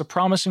I hope it's a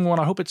promising one.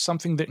 I hope it's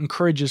something that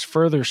encourages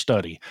further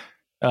study.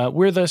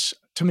 Where this,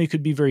 to me,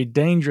 could be very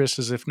dangerous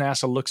is if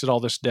NASA looks at all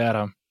this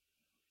data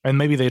and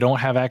maybe they don't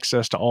have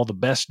access to all the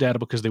best data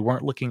because they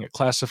weren't looking at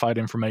classified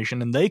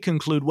information, and they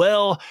conclude,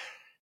 well,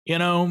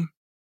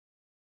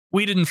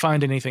 we didn't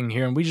find anything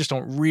here and we just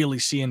don't really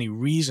see any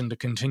reason to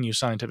continue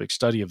scientific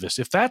study of this.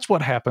 If that's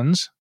what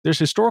happens, there's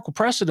historical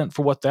precedent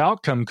for what the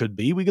outcome could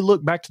be. We could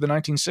look back to the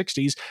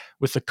 1960s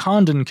with the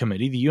Condon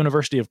Committee, the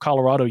University of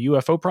Colorado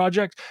UFO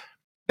project.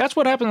 That's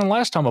what happened the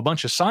last time a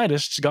bunch of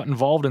scientists got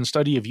involved in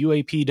study of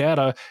UAP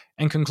data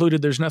and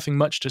concluded there's nothing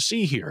much to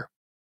see here.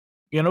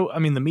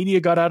 The media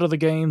got out of the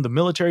game, the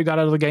military got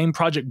out of the game,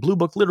 Project Blue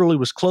Book literally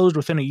was closed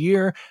within a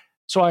year.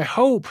 So I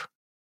hope,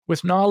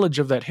 with knowledge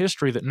of that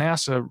history, that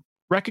NASA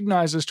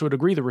recognizes to a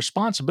degree the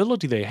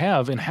responsibility they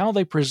have in how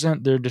they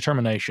present their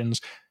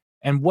determinations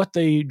and what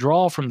they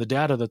draw from the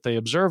data that they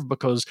observe,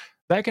 because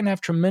that can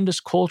have tremendous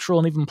cultural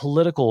and even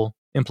political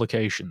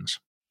implications.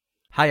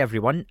 Hi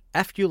everyone,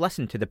 if you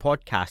listen to the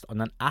podcast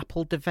on an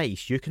Apple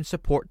device, you can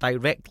support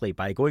directly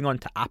by going on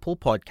to Apple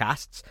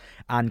Podcasts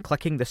and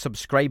clicking the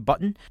subscribe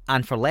button,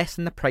 and for less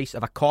than the price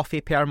of a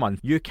coffee per month,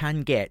 you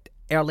can get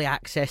early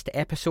access to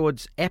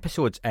episodes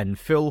in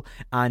full,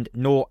 and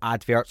no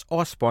adverts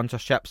or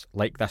sponsorships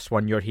like this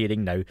one you're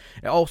hearing now.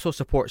 It also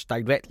supports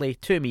directly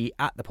to me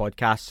at the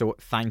podcast, so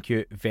thank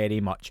you very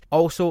much.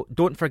 Also,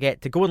 don't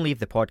forget to go and leave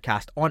the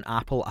podcast on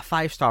Apple a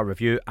 5-star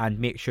review, and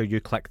make sure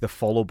you click the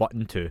follow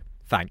button too.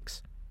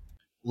 Thanks.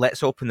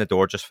 Let's open the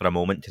door just for a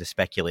moment to the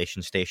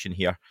speculation station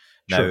here.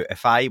 Now, Sure.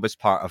 If I was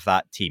part of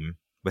that team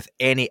with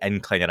any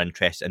incline or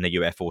interest in the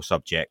UFO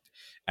subject,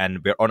 and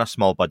we're on a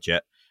small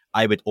budget,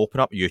 I would open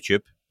up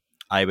YouTube,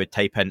 I would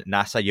type in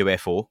NASA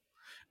UFO,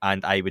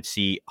 and I would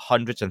see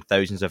hundreds and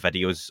thousands of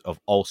videos of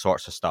all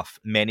sorts of stuff.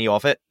 Many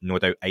of it, no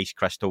doubt, ice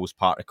crystals,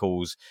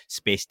 particles,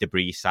 space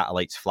debris,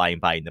 satellites flying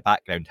by in the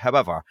background.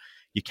 However,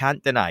 you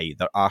can't deny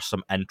there are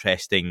some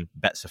interesting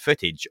bits of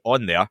footage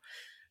on there,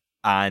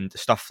 and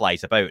stuff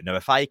flies about. Now,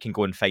 if I can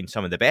go and find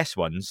some of the best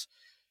ones,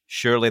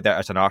 surely there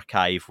is an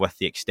archive with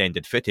the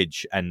extended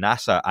footage in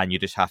NASA, and you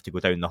just have to go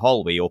down the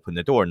hallway, open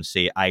the door, and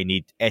say, I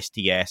need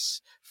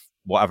STS,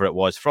 whatever it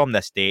was, from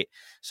this date.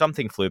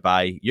 Something flew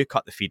by, you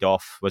cut the feed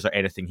off, was there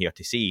anything here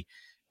to see?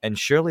 And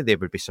surely there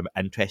would be some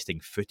interesting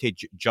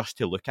footage just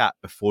to look at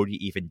before you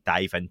even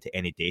dive into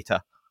any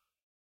data.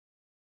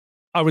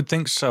 I would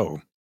think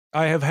so.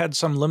 I have had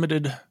some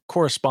limited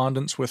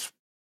correspondence with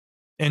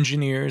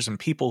engineers and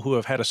people who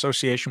have had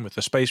association with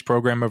the space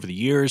program over the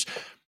years.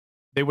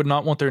 They would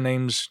not want their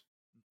names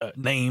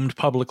named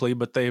publicly,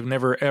 but they've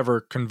never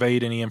ever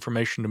conveyed any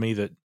information to me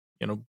that,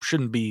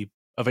 shouldn't be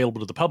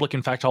available to the public.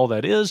 In fact, all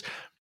that is,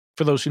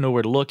 for those who know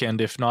where to look, and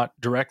if not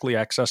directly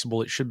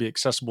accessible, it should be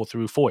accessible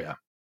through FOIA.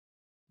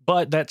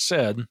 But that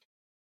said,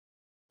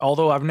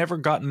 although I've never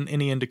gotten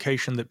any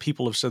indication that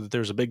people have said that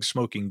there's a big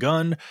smoking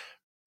gun,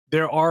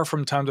 there are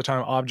from time to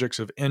time objects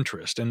of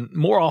interest. And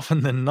more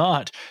often than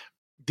not,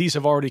 these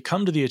have already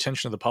come to the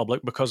attention of the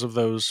public because of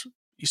those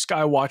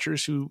sky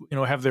watchers who,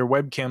 have their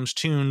webcams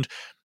tuned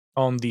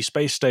on the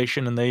space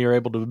station, and they are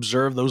able to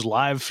observe those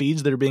live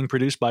feeds that are being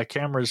produced by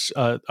cameras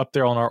up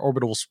there on our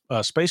orbital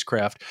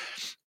spacecraft.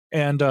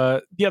 And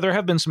there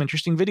have been some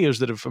interesting videos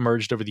that have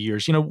emerged over the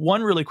years.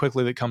 One really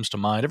quickly that comes to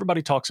mind,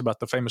 everybody talks about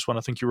the famous one.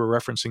 I think you were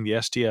referencing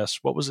the STS.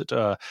 What was it?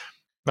 I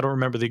don't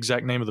remember the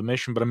exact name of the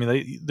mission, but I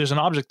mean, there's an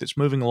object that's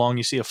moving along.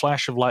 You see a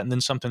flash of light, and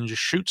then something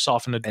just shoots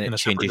off in a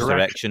separate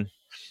direction.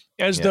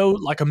 As though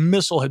like a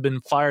missile had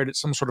been fired at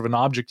some sort of an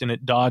object and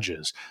it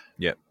dodges.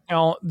 Yeah.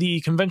 Now,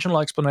 the conventional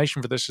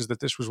explanation for this is that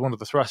this was one of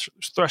the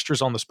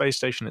thrusters on the space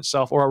station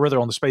itself, or rather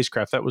on the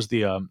spacecraft. That was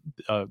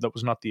that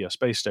was not the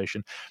space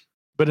station.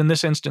 But in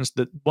this instance,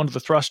 that one of the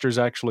thrusters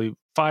actually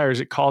fires.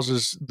 It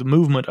causes the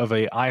movement of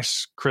a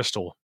ice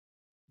crystal.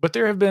 But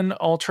there have been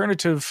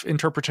alternative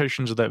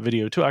interpretations of that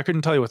video too. I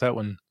couldn't tell you what that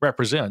one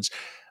represents.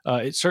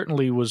 It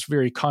certainly was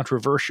very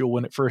controversial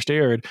when it first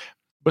aired.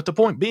 But the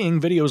point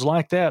being, videos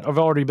like that have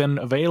already been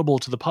available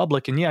to the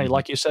public. And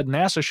like you said,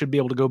 NASA should be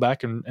able to go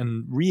back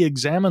and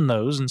re-examine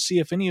those and see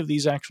if any of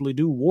these actually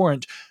do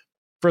warrant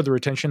further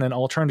attention and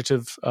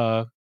alternative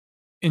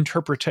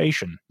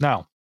interpretation.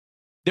 Now,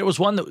 there was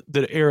one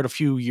that aired a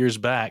few years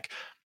back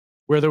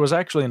where there was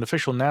actually an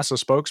official NASA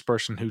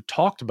spokesperson who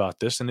talked about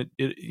this, and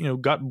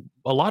it got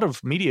a lot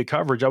of media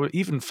coverage. I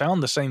even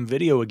found the same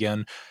video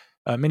again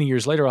many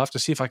years later. I'll have to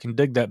see if I can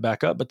dig that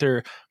back up. But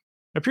there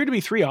appeared to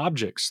be 3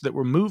 objects that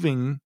were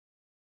moving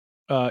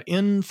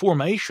in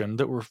formation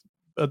that were,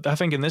 I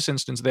think in this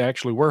instance, they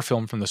actually were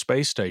filmed from the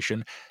space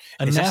station.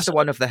 And is this the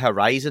one of the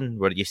horizon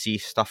where you see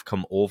stuff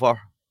come over?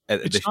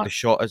 The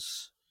shot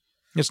is...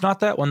 It's not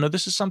that one. No,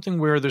 this is something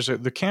where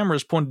the camera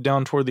is pointed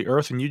down toward the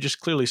Earth, and you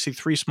just clearly see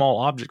 3 small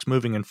objects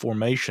moving in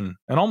formation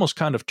and almost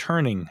kind of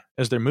turning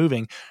as they're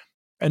moving.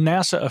 A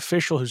NASA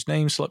official whose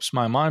name slips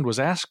my mind was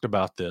asked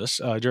about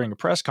this during a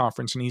press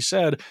conference, and he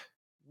said,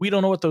 we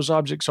don't know what those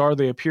objects are.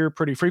 They appear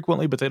pretty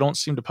frequently, but they don't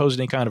seem to pose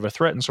any kind of a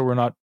threat, and so we're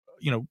not,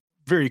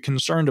 very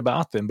concerned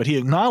about them. But he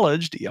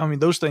acknowledged,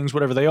 those things,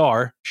 whatever they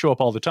are, show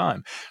up all the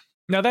time.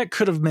 Now, that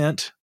could have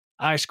meant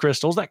ice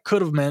crystals. That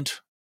could have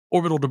meant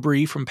orbital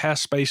debris from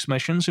past space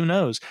missions. Who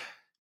knows?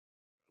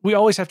 We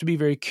always have to be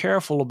very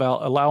careful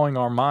about allowing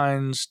our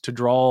minds to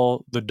draw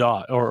the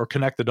dot or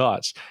connect the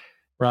dots,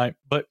 right?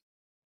 But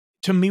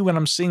to me, when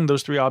I'm seeing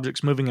those 3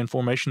 objects moving in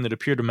formation that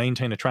appear to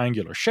maintain a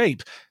triangular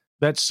shape,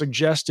 that's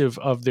suggestive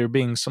of there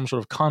being some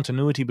sort of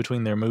continuity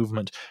between their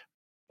movement.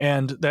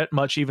 And that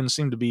much even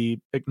seemed to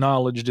be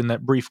acknowledged in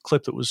that brief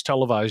clip that was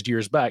televised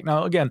years back.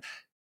 Now, again,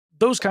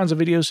 those kinds of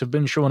videos have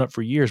been showing up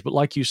for years. But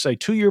like you say,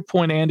 to your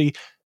point, Andy,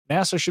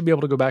 NASA should be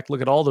able to go back,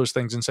 look at all those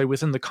things and say,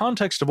 within the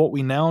context of what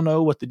we now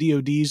know, what the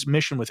DoD's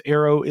mission with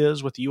Arrow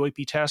is, what the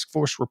UAP Task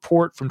Force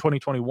report from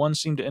 2021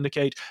 seemed to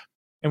indicate,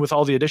 and with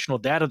all the additional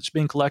data that's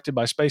being collected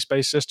by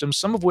space-based systems,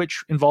 some of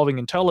which involving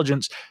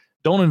intelligence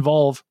don't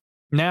involve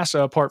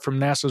NASA, apart from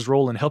NASA's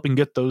role in helping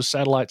get those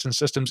satellites and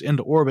systems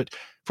into orbit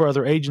for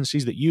other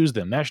agencies that use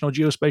them, National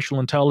Geospatial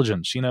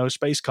Intelligence,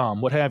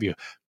 Spacecom, what have you.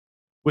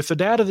 With the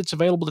data that's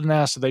available to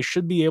NASA, they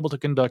should be able to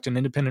conduct an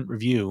independent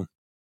review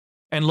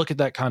and look at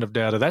that kind of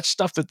data. That's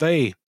stuff that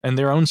they and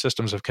their own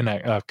systems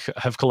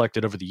have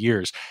collected over the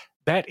years.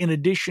 That, in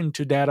addition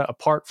to data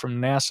apart from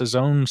NASA's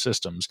own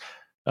systems,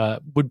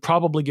 would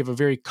probably give a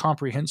very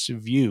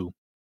comprehensive view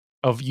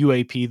of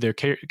UAP, their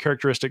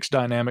characteristics,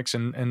 dynamics,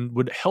 and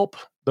would help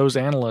those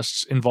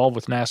analysts involved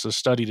with NASA's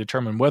study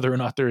determine whether or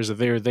not there is a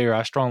there.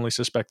 I strongly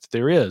suspect that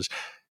there is.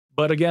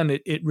 But again,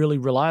 it really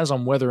relies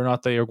on whether or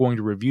not they are going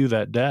to review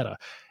that data.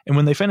 And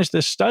when they finish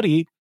this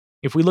study,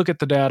 if we look at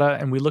the data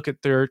and we look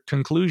at their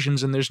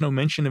conclusions and there's no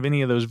mention of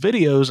any of those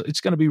videos, it's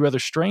going to be rather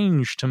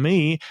strange to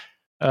me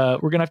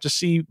we're going to have to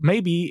see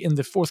maybe in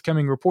the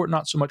forthcoming report,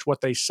 not so much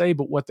what they say,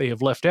 but what they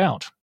have left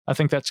out. I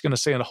think that's going to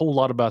say a whole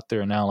lot about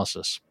their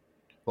analysis.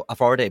 Well,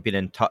 I've already been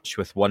in touch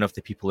with one of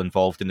the people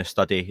involved in the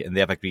study, and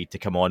they've agreed to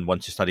come on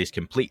once the study is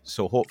complete.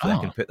 So hopefully I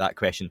can put that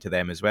question to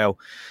them as well.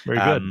 Very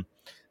good.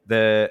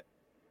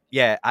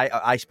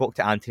 I spoke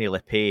to Anthony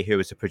LePay, who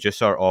was the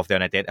producer of the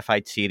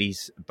Unidentified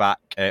series, back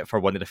for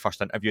one of the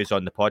first interviews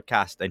on the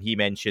podcast, and he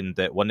mentioned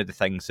that one of the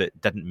things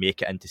that didn't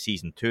make it into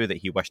season 2 that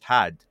he wished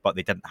had, but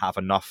they didn't have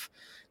enough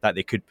that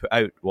they could put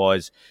out,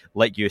 was,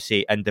 like you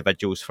say,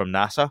 individuals from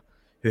NASA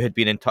who had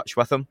been in touch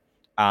with him.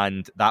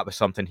 And that was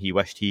something he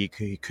wished he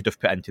could have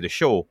put into the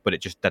show, but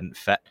it just didn't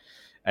fit.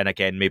 And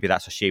again, maybe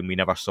that's a shame we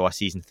never saw a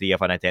season 3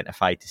 of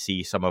Unidentified to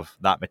see some of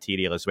that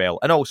material as well.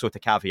 And also to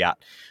caveat,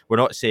 we're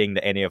not saying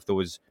that any of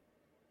those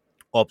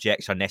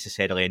objects are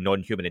necessarily a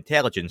non-human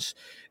intelligence.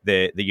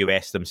 The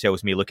US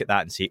themselves may look at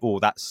that and say, oh,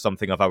 that's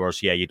something of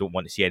ours. Yeah, you don't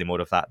want to see any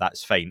more of that.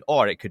 That's fine.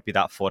 Or it could be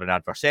that foreign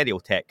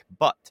adversarial tech.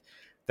 But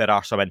there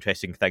are some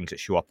interesting things that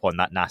show up on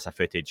that NASA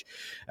footage.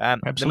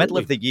 The middle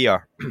of the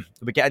year,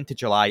 we get into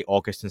July,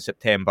 August, and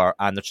September,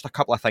 and there's just a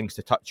couple of things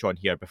to touch on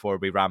here before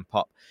we ramp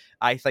up.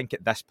 I think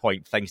at this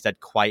point, things did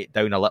quiet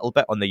down a little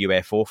bit on the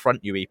UFO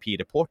front, UAP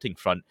reporting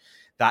front.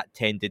 That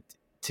tended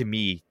to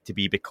me to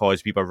be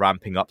because we were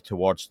ramping up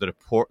towards the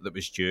report that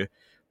was due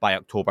by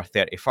October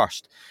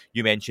 31st.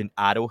 You mentioned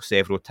AARO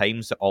several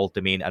times, the All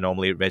Domain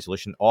Anomaly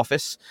Resolution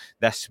Office.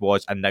 This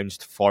was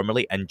announced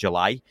formally in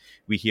July.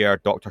 We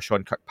hear Dr.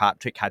 Sean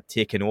Kirkpatrick had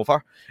taken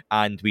over,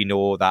 and we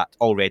know that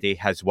already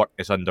his work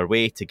is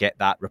underway to get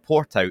that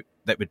report out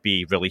that would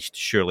be released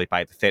surely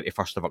by the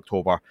 31st of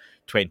October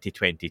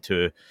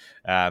 2022.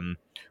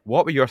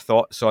 What were your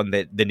thoughts on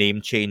the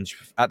name change?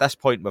 At this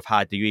point, we've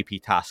had the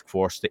UAP Task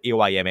Force, the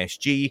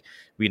AOIMSG.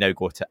 We now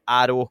go to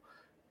AARO.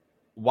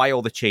 Why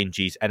all the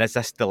changes? And is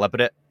this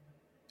deliberate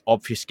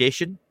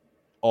obfuscation,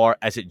 or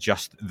is it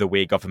just the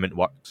way government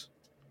works?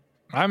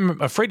 I'm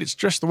afraid it's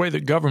just the way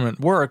that government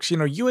works.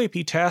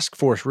 UAP Task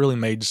Force really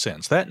made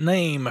sense. That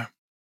name,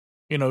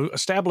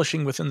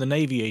 establishing within the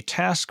Navy a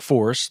task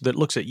force that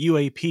looks at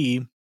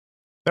UAP,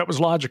 that was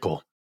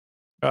logical.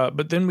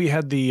 But then we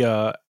had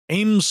the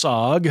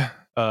AIMSOG,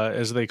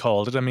 as they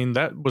called it. I mean,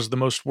 that was the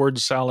most word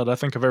salad I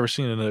think I've ever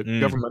seen in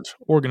a government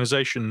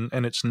organization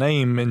and its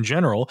name in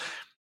general.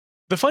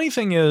 The funny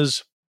thing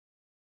is,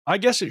 I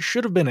guess it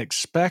should have been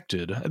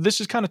expected.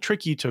 This is kind of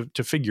tricky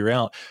to figure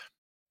out.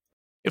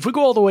 If we go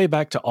all the way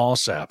back to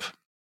ALSAP,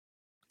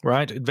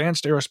 right,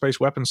 Advanced Aerospace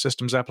Weapons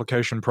Systems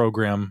Application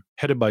Program,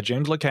 headed by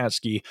James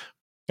Lukatsky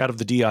out of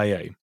the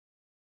DIA.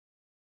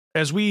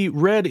 As we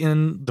read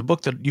in the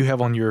book that you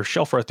have on your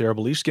shelf right there, I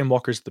believe,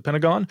 Skinwalkers at the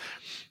Pentagon,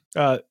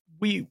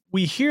 we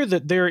hear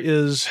that there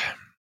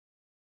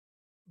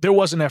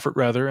was an effort,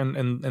 rather,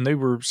 and they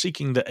were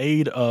seeking the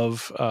aid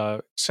of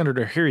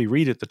Senator Harry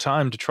Reid at the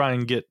time to try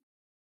and get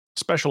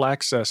special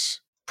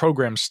access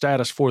program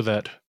status for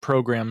that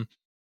program.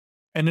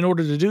 And in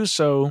order to do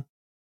so,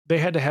 they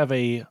had to have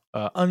a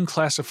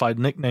unclassified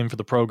nickname for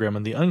the program,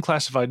 and the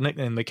unclassified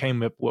nickname they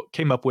came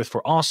up with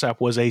for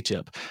OSAP was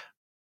ATIP.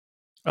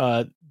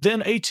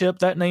 Then ATIP,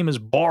 that name is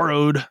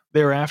borrowed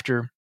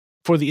thereafter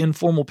for the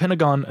informal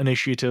Pentagon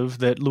initiative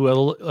that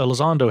Lou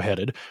Elizondo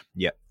headed.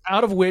 Yep.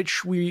 Out of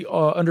which we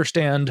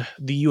understand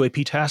the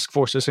UAP task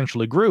force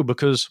essentially grew,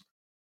 because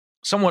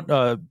somewhat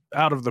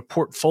out of the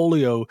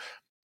portfolio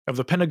of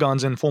the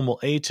Pentagon's informal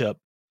ATIP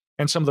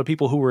and some of the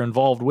people who were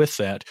involved with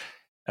that,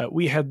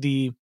 we had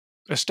the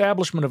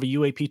establishment of a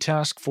UAP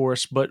task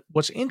force. But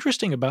what's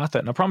interesting about that,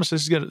 and I promise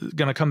this is going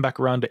to come back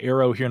around to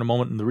AARO here in a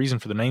moment and the reason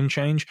for the name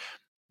change,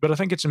 but I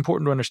think it's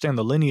important to understand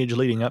the lineage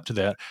leading up to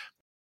that.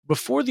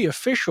 Before the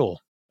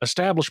official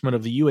establishment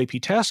of the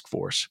UAP task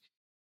force,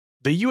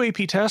 the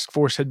UAP task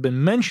force had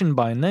been mentioned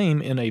by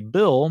name in a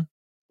bill,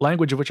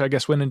 language of which I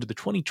guess went into the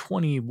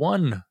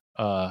 2021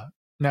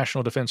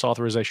 National Defense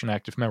Authorization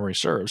Act, if memory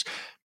serves.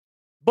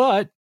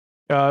 But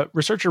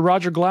researcher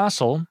Roger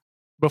Glassell,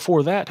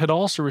 before that, had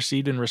also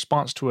received in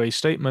response to a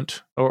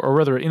statement, or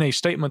rather in a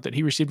statement that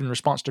he received in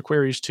response to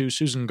queries to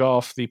Susan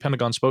Goff, the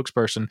Pentagon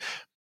spokesperson,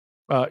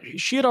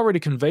 she had already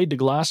conveyed to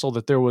Glassell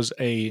that there was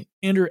a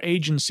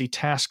interagency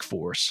task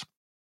force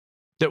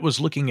that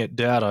was looking at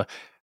data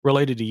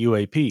related to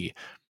UAP.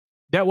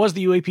 That was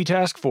the UAP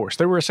task force.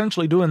 They were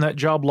essentially doing that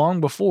job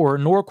long before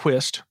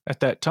Norquist,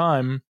 at that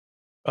time,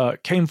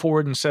 came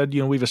forward and said,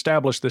 we've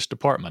established this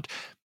department.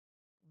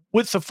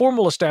 With the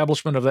formal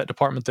establishment of that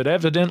department that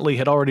evidently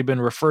had already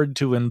been referred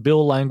to in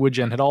bill language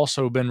and had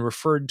also been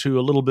referred to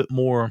a little bit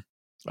more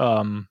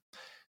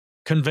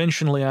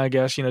conventionally, I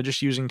guess,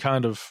 just using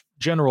kind of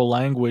general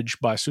language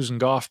by Susan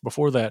Goff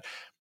before that,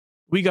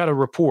 we got a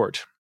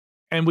report.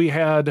 And we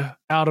had,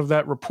 out of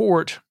that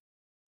report,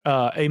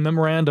 a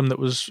memorandum that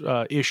was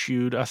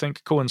issued, I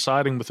think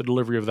coinciding with the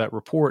delivery of that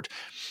report.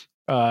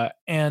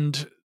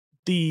 And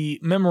the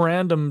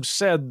memorandum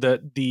said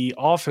that the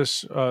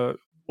office,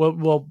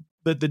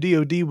 that the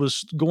DoD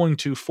was going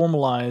to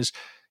formalize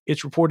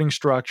its reporting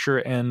structure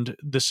and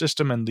the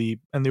system and the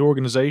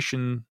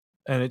organization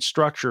and its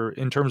structure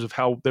in terms of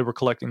how they were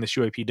collecting this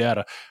UAP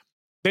data.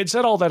 They'd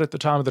said all that at the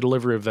time of the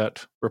delivery of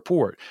that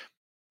report.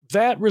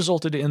 That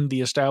resulted in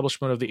the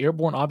establishment of the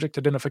Airborne Object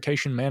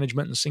Identification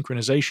Management and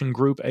Synchronization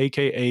Group,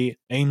 aka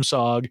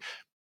AIMSOG.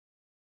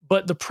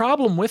 But the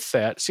problem with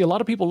that, see, a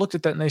lot of people looked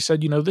at that and they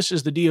said, this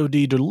is the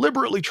DoD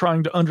deliberately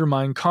trying to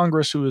undermine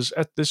Congress, who is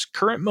at this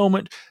current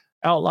moment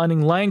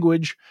outlining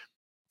language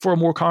for a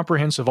more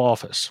comprehensive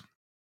office.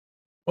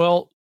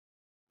 Well,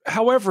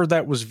 however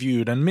that was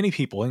viewed, and many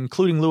people,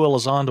 including Lou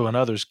Elizondo and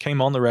others,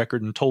 came on the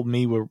record and told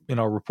me in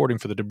our reporting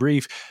for the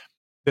debrief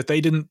that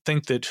they didn't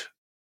think that,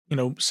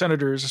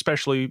 senators,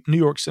 especially New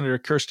York Senator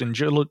Kirsten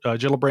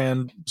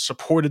Gillibrand,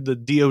 supported the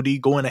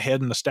DoD going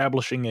ahead and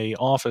establishing a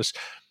office.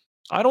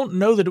 I don't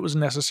know that it was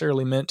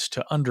necessarily meant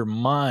to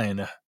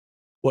undermine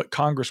what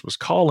Congress was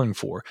calling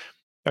for.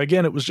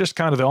 Again, it was just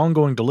kind of the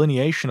ongoing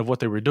delineation of what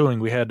they were doing.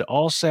 We had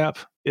ALSAP.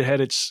 It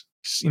had its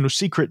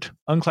secret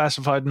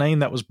unclassified name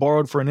that was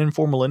borrowed for an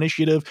informal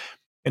initiative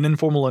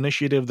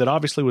that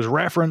obviously was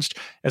referenced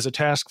as a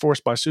task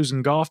force by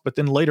Susan Goff, but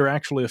then later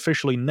actually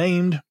officially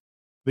named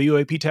the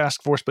UAP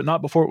task force, but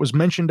not before it was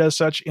mentioned as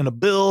such in a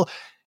bill.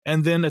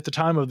 And then at the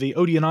time of the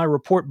ODNI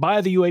report by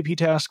the UAP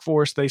task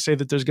force, they say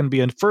that there's going to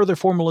be a further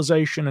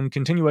formalization and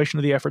continuation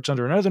of the efforts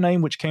under another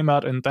name, which came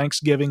out in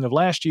Thanksgiving of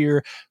last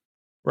year.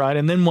 Right.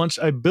 And then once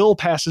a bill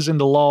passes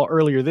into law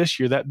earlier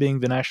this year, that being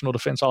the National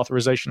Defense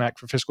Authorization Act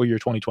for fiscal year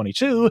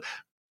 2022,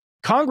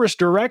 Congress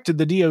directed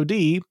the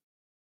DoD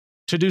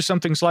to do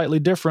something slightly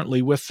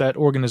differently with that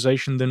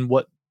organization than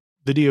what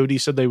the DoD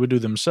said they would do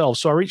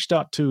themselves. So I reached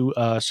out to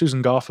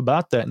Susan Goff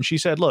about that, and she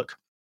said, look,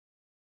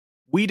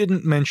 we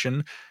didn't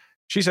mention,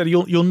 she said,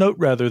 you'll note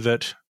rather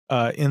that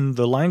in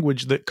the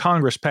language that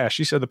Congress passed,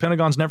 she said the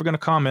Pentagon's never going to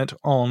comment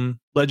on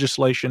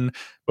legislation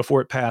before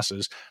it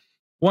passes.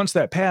 Once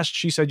that passed,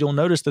 she said, you'll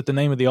notice that the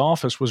name of the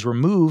office was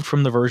removed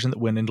from the version that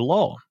went into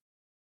law.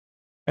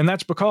 And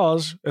that's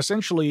because,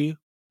 essentially,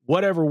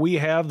 whatever we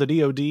have, the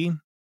DoD,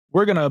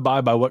 we're going to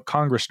abide by what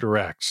Congress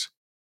directs.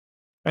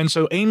 And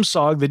so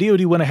AIMSOG, the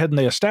DoD went ahead and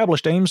they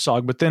established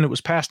AIMSOG, but then it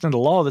was passed into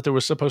law that there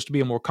was supposed to be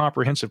a more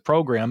comprehensive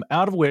program,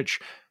 out of which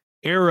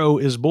Arrow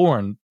is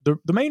born. The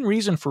main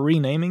reason for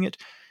renaming it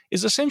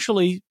is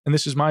essentially, and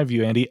this is my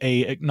view, Andy,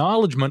 a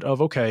acknowledgement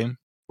of, okay,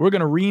 we're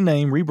going to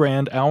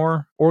rebrand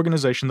our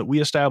organization that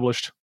we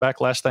established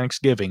back last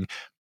Thanksgiving,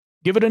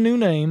 give it a new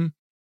name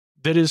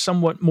that is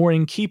somewhat more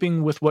in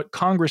keeping with what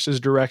Congress is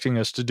directing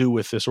us to do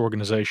with this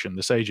organization,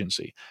 this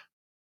agency.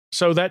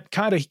 So that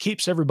kind of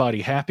keeps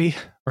everybody happy,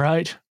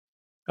 right?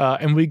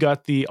 And we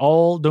got the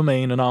All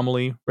Domain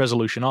Anomaly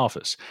Resolution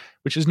Office,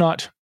 which is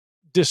not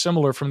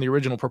dissimilar from the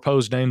original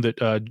proposed name that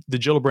the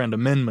Gillibrand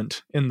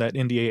Amendment in that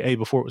NDAA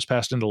before it was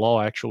passed into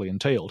law actually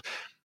entailed.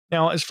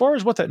 Now, as far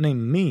as what that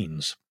name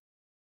means,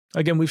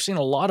 again, we've seen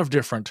a lot of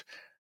different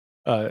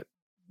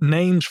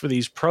names for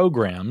these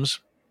programs.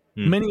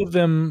 Many of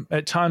them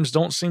at times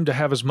don't seem to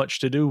have as much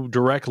to do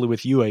directly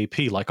with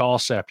UAP, like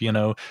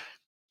ALSAP,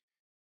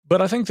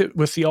 But I think that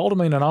with the All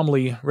Domain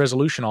Anomaly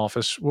Resolution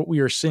Office, what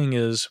we are seeing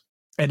is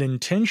an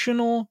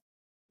intentional,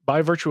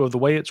 by virtue of the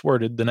way it's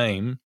worded, the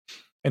name,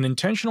 an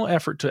intentional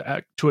effort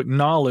to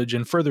acknowledge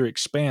and further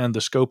expand the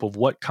scope of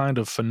what kind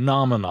of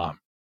phenomena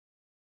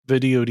the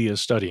DoD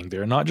is studying.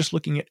 They're not just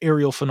looking at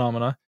aerial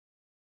phenomena.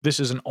 This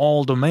is an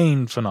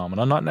all-domain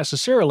phenomenon, not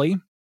necessarily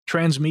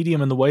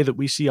transmedium in the way that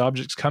we see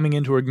objects coming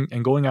into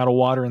and going out of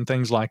water and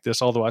things like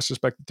this, although I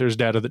suspect that there's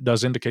data that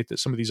does indicate that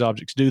some of these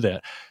objects do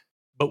that.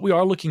 But we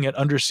are looking at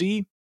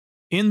undersea,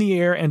 in the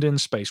air, and in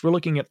space. We're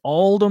looking at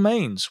all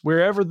domains,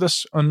 wherever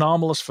this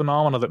anomalous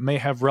phenomena that may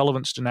have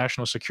relevance to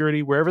national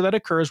security, wherever that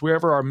occurs,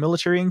 wherever our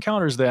military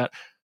encounters that,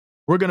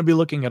 we're going to be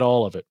looking at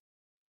all of it.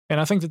 And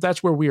I think that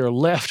that's where we are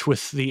left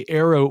with the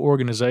Arrow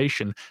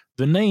organization.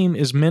 The name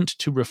is meant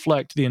to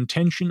reflect the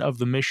intention of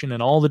the mission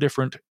and all the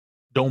different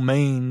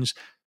domains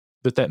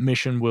that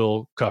mission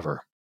will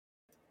cover.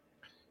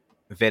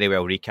 Very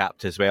well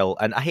recapped as well.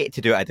 And I hate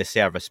to do it a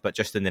disservice, but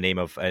just in the name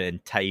of in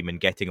time and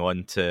getting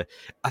on to,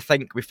 I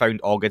think we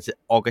found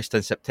August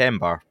and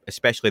September,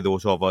 especially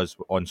those of us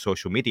on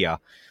social media,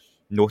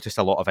 noticed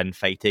a lot of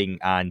infighting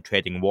and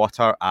treading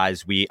water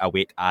as we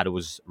await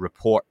Arrow's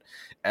report.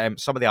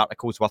 Some of the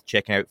articles worth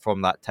checking out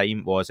from that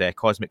time was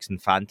Cosmics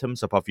and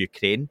Phantoms Above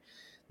Ukraine.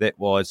 That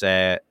was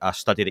a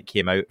study that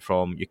came out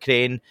from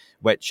Ukraine,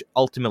 which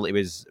ultimately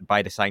was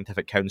by the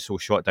Scientific Council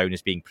shot down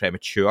as being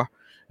premature.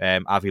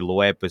 Avi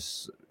Loeb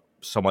was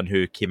someone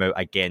who came out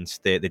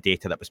against the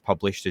data that was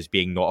published as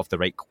being not of the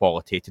right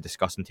quality to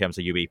discuss in terms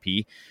of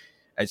UAP.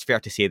 It's fair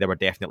to say there were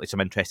definitely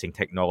some interesting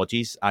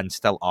technologies and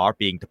still are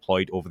being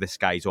deployed over the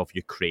skies of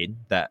Ukraine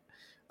that,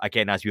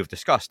 again, as we've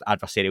discussed,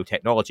 adversarial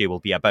technology will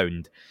be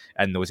abound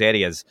in those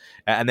areas.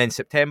 And then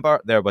September,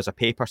 there was a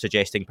paper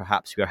suggesting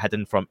perhaps we are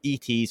hidden from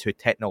ETs who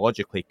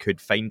technologically could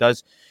find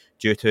us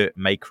due to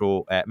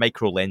micro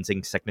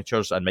lensing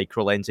signatures and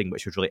micro lensing,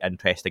 which was really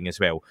interesting as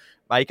well.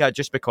 Micah,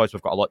 just because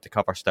we've got a lot to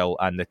cover still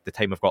and the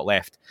time we've got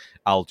left,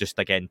 I'll just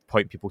again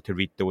point people to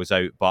read those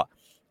out. But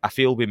I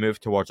feel we move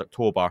towards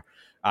October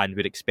and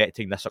we're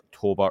expecting this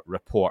October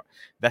report.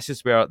 This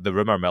is where the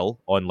rumour mill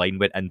online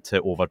went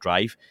into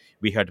overdrive.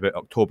 We heard about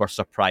October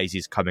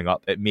surprises coming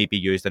up. It may be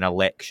used in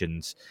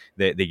elections,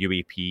 the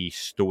UAP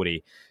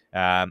story.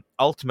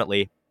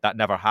 Ultimately, that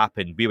never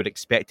happened. We were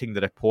expecting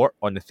the report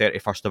on the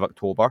 31st of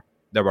October.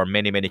 There were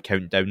many, many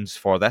countdowns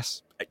for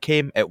this. It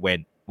came, it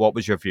went. What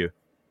was your view?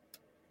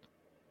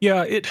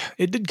 Yeah, it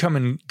did come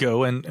and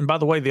go. And by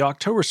the way, the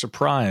October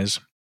surprise,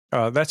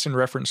 that's in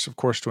reference, of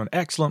course, to an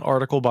excellent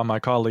article by my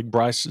colleague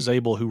Bryce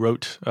Zabel, who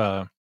wrote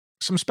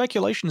some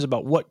speculations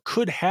about what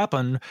could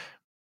happen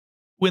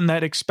when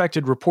that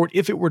expected report,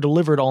 if it were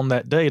delivered on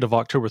that date of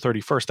October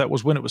 31st. That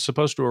was when it was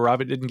supposed to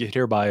arrive. It didn't get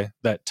here by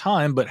that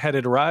time, but had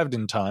it arrived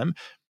in time,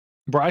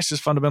 Bryce's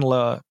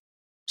fundamental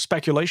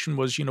speculation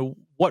was,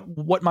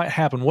 what might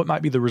happen? What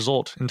might be the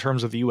result in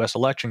terms of the U.S.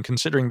 election,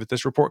 considering that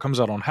this report comes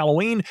out on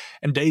Halloween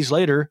and days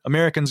later,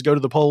 Americans go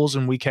to the polls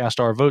and we cast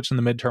our votes in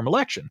the midterm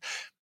election.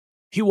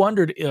 He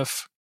wondered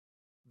if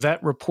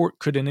that report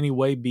could in any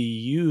way be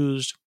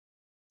used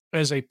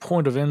as a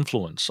point of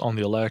influence on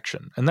the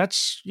election. And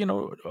that's,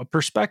 a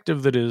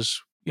perspective that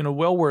is,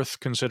 well worth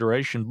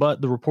consideration,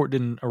 but the report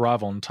didn't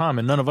arrive on time.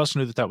 And none of us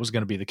knew that was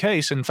going to be the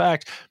case. In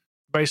fact,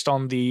 based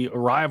on the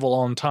arrival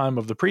on time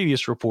of the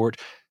previous report,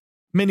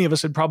 many of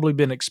us had probably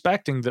been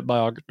expecting that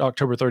by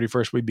October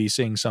 31st, we'd be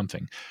seeing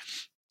something.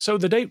 So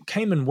the date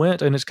came and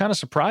went, and it's kind of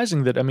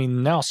surprising that,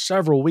 now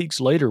several weeks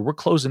later, we're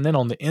closing in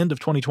on the end of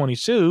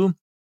 2022,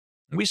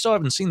 and we still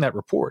haven't seen that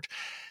report.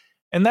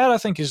 And that, I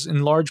think, is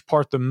in large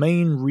part the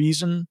main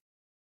reason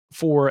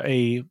for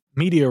a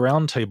media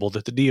roundtable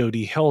that the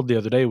DoD held the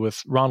other day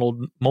with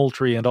Ronald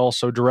Moultrie and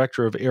also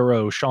Director of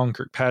Aero, Sean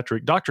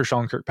Kirkpatrick, Dr.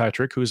 Sean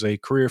Kirkpatrick, who's a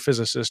career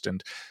physicist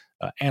and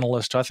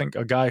analyst, I think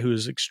a guy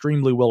who's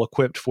extremely well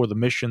equipped for the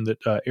mission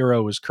that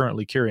Aero is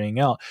currently carrying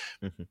out.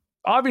 Mm-hmm.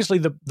 Obviously,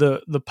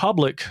 the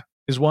public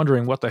is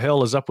wondering what the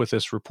hell is up with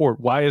this report.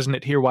 Why isn't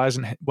it here? Why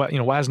hasn't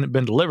it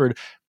been delivered?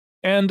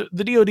 And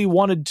the DoD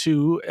wanted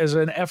to, as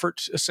an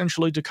effort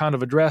essentially to kind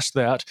of address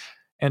that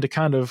and to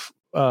kind of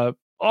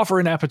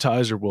offer an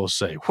appetizer, we'll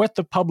say, whet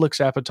the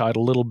public's appetite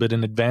a little bit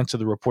in advance of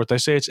the report. They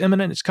say it's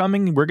imminent, it's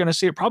coming, we're going to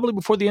see it probably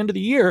before the end of the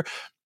year.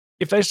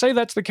 If they say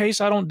that's the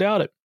case, I don't doubt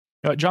it.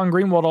 John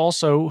Greenwald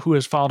also, who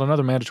has filed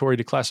another mandatory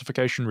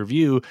declassification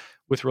review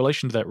with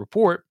relation to that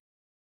report,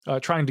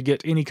 trying to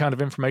get any kind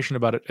of information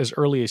about it as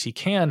early as he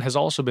can, has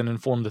also been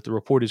informed that the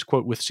report is,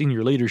 quote, with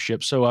senior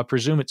leadership. So I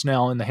presume it's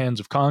now in the hands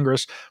of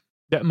Congress.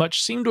 That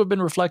much seemed to have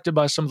been reflected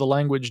by some of the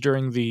language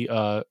during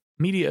the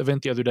media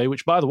event the other day,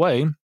 which, by the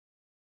way,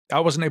 I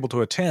wasn't able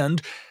to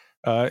attend.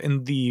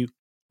 In the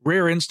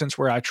rare instance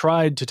where I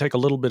tried to take a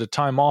little bit of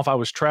time off, I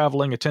was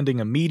traveling, attending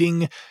a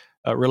meeting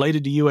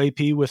related to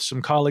UAP with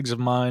some colleagues of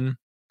mine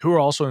who are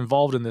also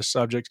involved in this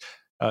subject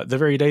the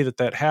very day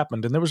that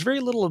happened. And there was very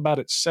little about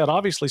it said.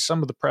 Obviously,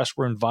 some of the press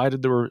were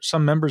invited. There were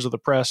some members of the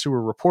press who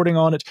were reporting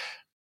on it.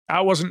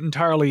 I wasn't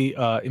entirely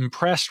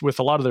impressed with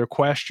a lot of their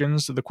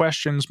questions. The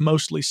questions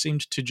mostly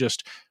seemed to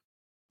just,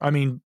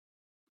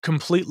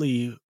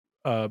 completely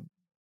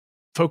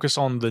focus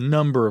on the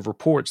number of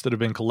reports that have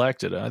been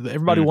collected.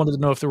 Everybody wanted to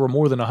know if there were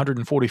more than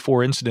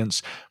 144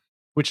 incidents,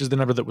 which is the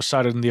number that was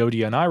cited in the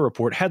ODNI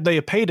report. Had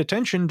they paid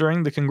attention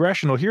during the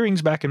congressional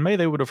hearings back in May,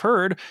 they would have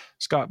heard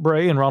Scott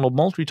Bray and Ronald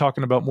Moultrie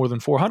talking about more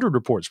than 400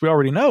 reports. We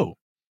already know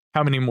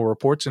how many more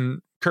reports. And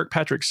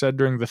Kirkpatrick said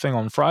during the thing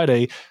on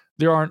Friday,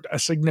 there aren't a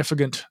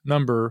significant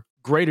number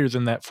greater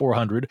than that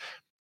 400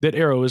 that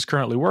Aero is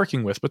currently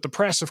working with. But the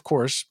press, of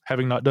course,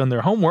 having not done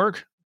their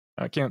homework,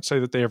 I can't say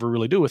that they ever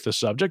really do with this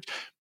subject,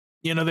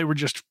 they were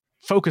just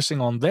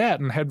focusing on that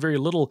and had very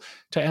little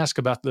to ask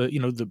about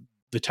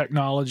the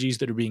technologies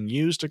that are being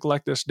used to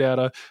collect this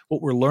data,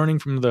 what we're learning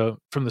from the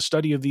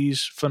study of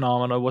these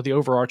phenomena, what the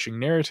overarching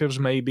narratives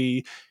may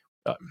be.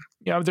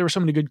 There were so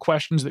many good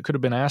questions that could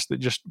have been asked that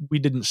just we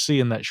didn't see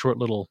in that short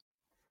little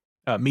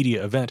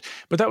media event.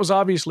 But that was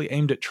obviously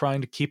aimed at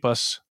trying to keep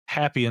us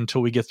happy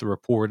until we get the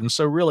report. And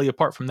so really,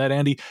 apart from that,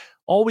 Andy,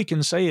 all we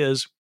can say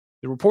is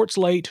the report's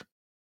late,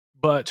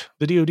 but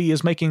the DoD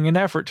is making an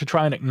effort to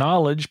try and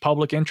acknowledge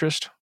public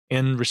interest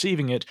in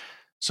receiving it.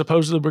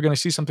 Supposedly, we're going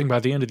to see something by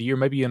the end of the year.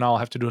 Maybe you and I'll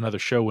have to do another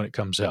show when it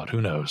comes out. Who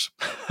knows?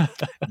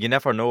 You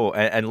never know.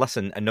 And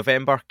listen,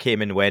 November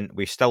came and went.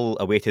 We still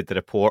awaited the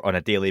report on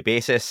a daily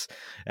basis.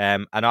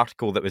 An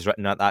article that was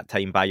written at that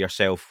time by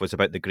yourself was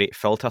about the Great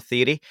Filter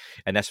Theory.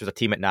 And this was a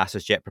team at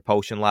NASA's Jet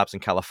Propulsion Labs in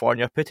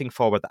California putting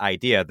forward the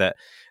idea that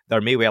there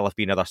may well have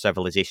been other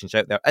civilizations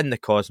out there in the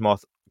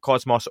cosmos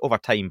over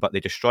time, but they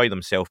destroy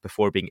themselves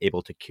before being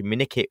able to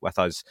communicate with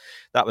us.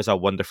 That was a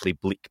wonderfully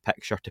bleak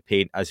picture to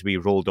paint as we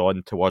rolled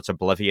on towards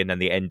oblivion and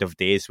the end of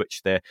days,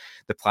 which the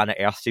planet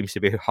Earth seems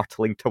to be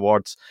hurtling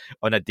towards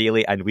on a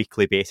daily and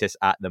weekly basis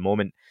at the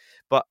moment.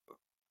 But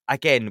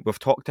again, we've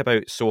talked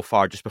about so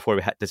far, just before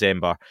we hit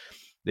December,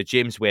 the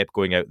James Webb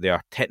going out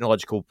there,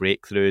 technological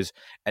breakthroughs,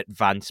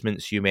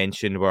 advancements you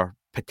mentioned were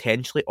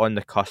potentially on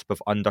the cusp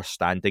of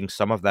understanding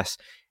some of this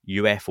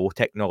UFO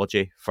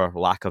technology, for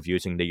lack of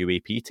using the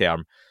UAP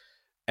term,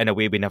 in a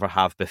way we never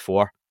have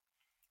before.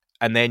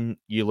 And then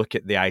you look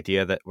at the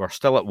idea that we're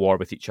still at war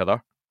with each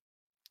other.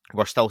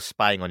 We're still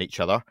spying on each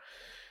other.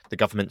 The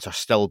governments are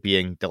still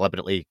being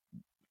deliberately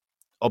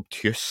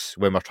obtuse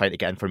when we're trying to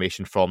get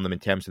information from them in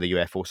terms of the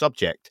UFO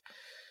subject.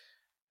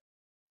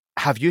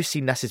 Have you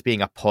seen this as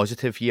being a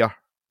positive year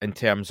in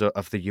terms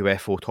of the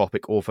UFO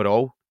topic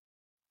overall?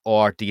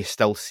 Or do you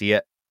still see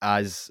it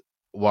as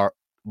we're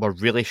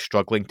really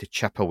struggling to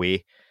chip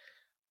away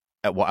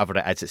at whatever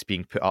it is that's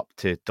being put up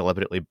to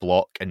deliberately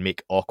block and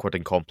make awkward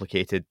and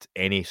complicated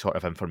any sort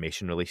of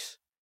information release?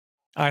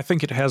 I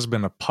think it has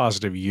been a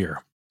positive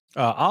year.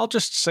 I'll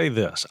just say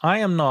this. I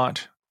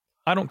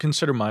don't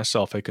consider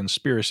myself a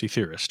conspiracy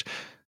theorist.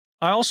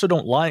 I also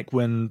don't like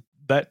when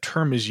that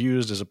term is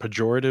used as a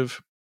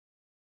pejorative.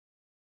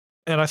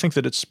 And I think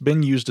that it's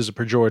been used as a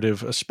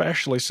pejorative,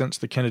 especially since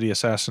the Kennedy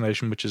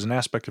assassination, which is an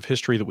aspect of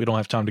history that we don't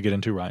have time to get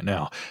into right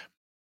now.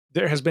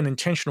 There has been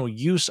intentional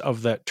use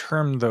of that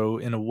term, though,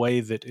 in a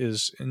way that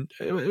is,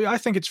 I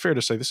think it's fair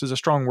to say, this is a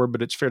strong word,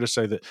 but it's fair to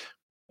say that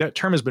that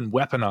term has been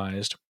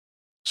weaponized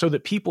so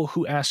that people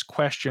who ask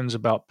questions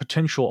about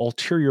potential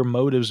ulterior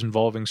motives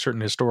involving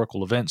certain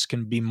historical events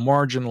can be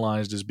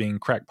marginalized as being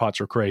crackpots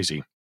or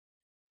crazy.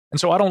 And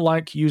so I don't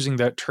like using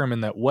that term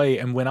in that way.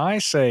 And when I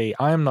say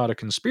I am not a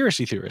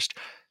conspiracy theorist,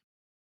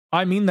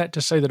 I mean that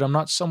to say that I'm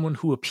not someone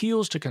who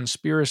appeals to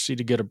conspiracy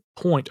to get a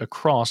point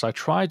across. I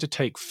try to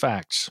take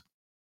facts.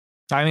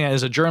 I mean,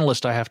 as a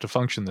journalist, I have to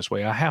function this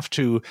way. I have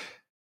to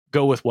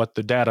go with what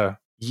the data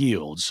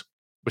yields,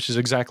 which is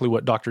exactly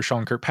what Dr.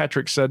 Sean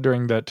Kirkpatrick said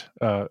during that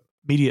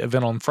media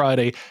event on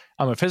Friday.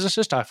 I'm a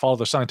physicist. I follow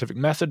the scientific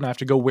method, and I have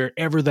to go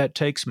wherever that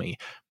takes me.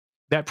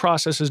 That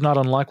process is not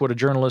unlike what a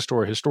journalist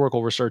or a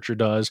historical researcher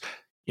does.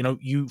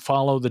 You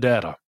follow the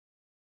data.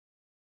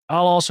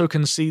 I'll also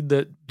concede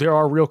that there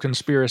are real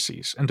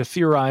conspiracies, and to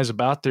theorize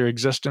about their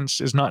existence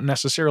is not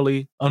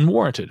necessarily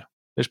unwarranted.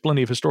 There's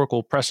plenty of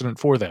historical precedent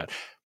for that.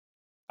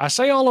 I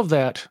say all of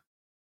that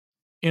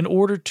in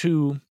order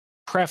to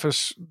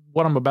preface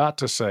what I'm about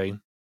to say.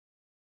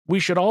 We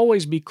should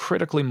always be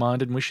critically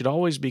minded, and we should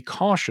always be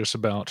cautious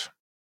about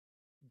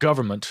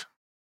government.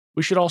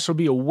 We should also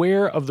be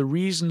aware of the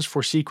reasons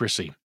for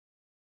secrecy.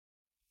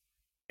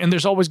 And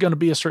there's always going to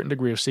be a certain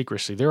degree of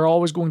secrecy. There are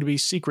always going to be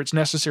secrets,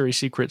 necessary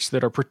secrets,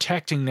 that are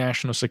protecting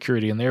national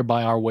security and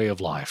thereby our way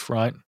of life,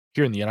 right?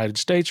 Here in the United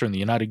States or in the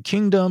United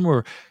Kingdom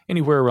or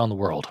anywhere around the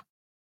world.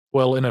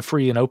 Well, in a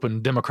free and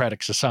open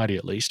democratic society,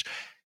 at least.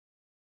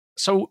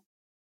 So,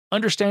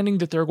 understanding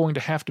that there are going to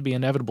have to be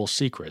inevitable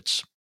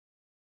secrets,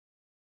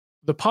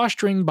 the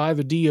posturing by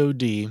the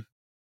DoD,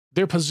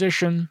 their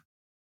position,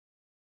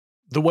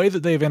 the way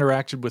that they've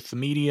interacted with the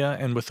media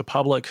and with the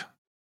public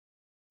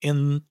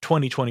in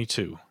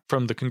 2022,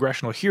 from the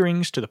congressional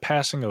hearings to the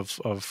passing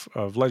of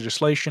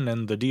legislation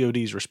and the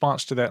DoD's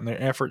response to that and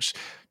their efforts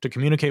to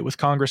communicate with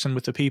Congress and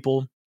with the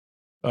people,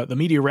 the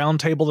media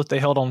roundtable that they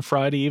held on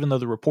Friday, even though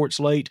the report's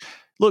late.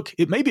 Look,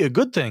 it may be a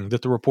good thing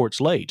that the report's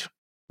late,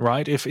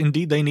 right? If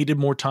indeed they needed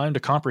more time to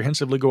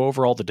comprehensively go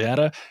over all the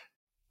data.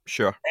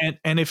 Sure.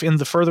 And if in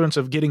the furtherance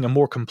of getting a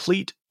more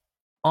complete,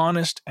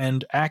 honest,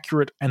 and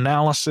accurate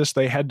analysis,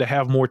 they had to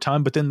have more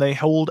time, but then they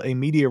hold a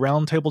media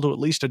roundtable to at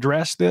least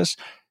address this.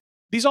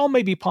 These all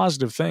may be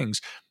positive things.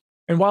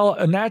 And while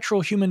a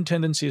natural human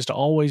tendency is to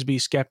always be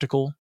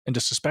skeptical and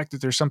to suspect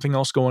that there's something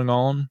else going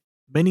on,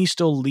 many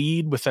still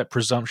lead with that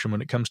presumption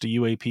when it comes to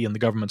UAP and the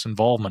government's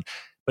involvement.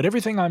 But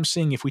everything I'm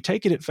seeing, if we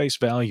take it at face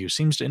value,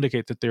 seems to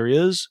indicate that there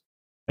is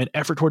an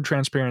effort toward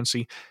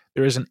transparency.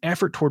 There is an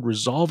effort toward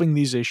resolving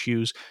these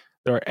issues.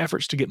 There are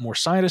efforts to get more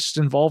scientists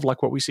involved,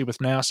 like what we see with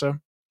NASA.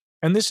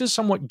 And this is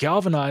somewhat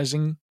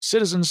galvanizing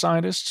citizen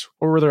scientists,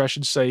 or rather I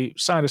should say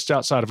scientists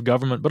outside of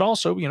government, but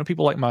also,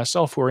 people like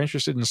myself who are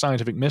interested in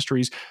scientific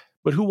mysteries,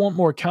 but who want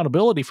more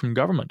accountability from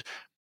government.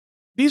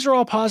 These are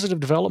all positive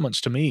developments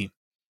to me.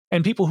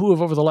 And people who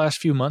have over the last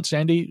few months,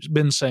 Andy,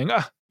 been saying,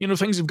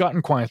 things have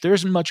gotten quiet. There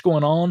isn't much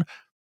going on.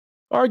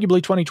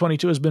 Arguably,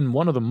 2022 has been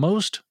one of the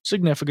most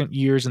significant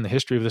years in the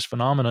history of this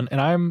phenomenon,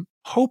 and I'm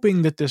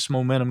hoping that this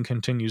momentum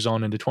continues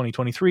on into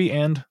 2023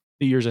 and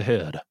the years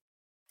ahead.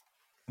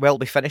 Well,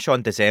 we finish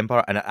on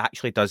December, and it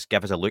actually does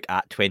give us a look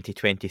at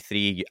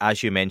 2023.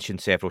 As you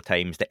mentioned several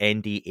times, the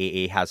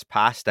NDAA has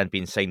passed and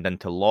been signed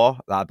into law.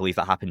 I believe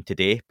that happened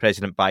today.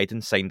 President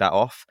Biden signed that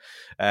off.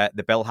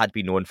 The bill had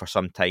been known for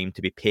some time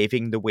to be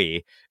paving the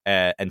way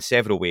in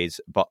several ways,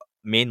 but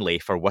mainly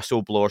for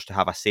whistleblowers to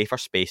have a safer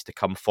space to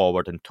come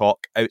forward and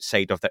talk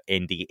outside of their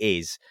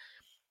NDAs.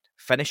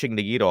 Finishing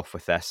the year off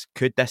with this,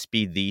 could this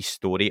be the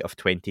story of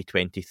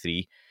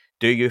 2023?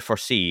 Do you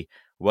foresee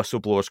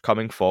whistleblowers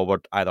coming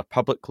forward either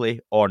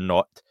publicly or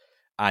not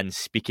and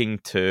speaking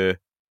to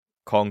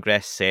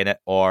Congress, Senate,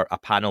 or a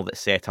panel that's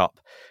set up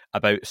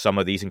about some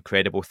of these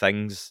incredible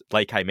things,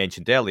 like I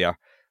mentioned earlier,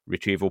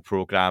 retrieval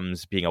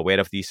programs, being aware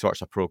of these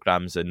sorts of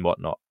programs and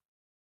whatnot?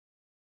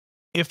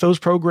 If those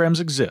programs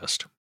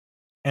exist,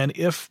 and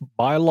if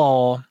by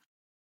law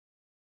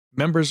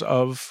members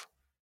of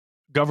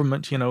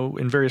government,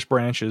 in various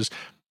branches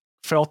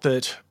felt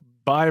that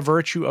by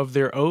virtue of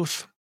their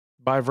oath,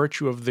 by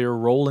virtue of their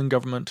role in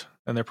government,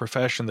 and their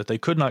profession that they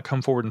could not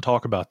come forward and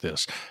talk about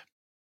this.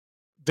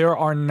 There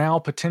are now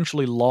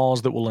potentially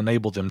laws that will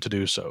enable them to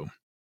do so.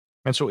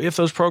 And so if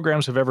those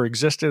programs have ever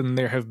existed and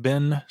there have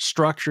been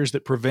structures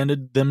that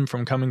prevented them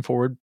from coming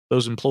forward,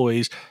 those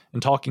employees,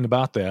 and talking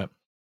about that,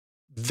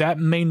 that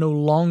may no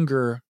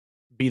longer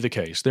be the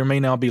case. There may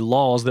now be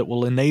laws that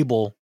will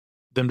enable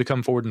them to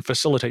come forward and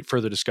facilitate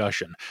further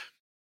discussion.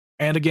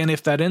 And again,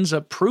 if that ends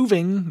up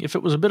proving, if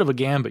it was a bit of a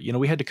gambit,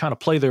 we had to kind of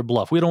play their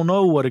bluff. We don't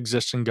know what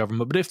exists in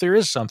government, but if there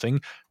is something,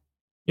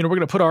 we're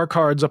going to put our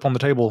cards up on the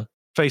table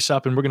face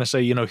up and we're going to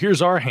say,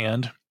 here's our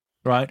hand,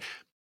 right?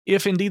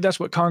 If indeed that's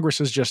what Congress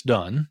has just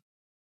done,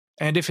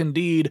 and if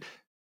indeed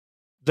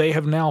they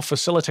have now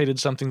facilitated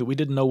something that we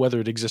didn't know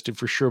whether it existed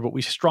for sure, but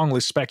we strongly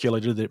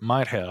speculated that it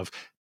might have,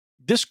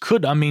 this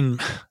could, I'm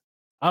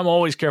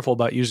always careful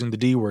about using the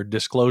D word,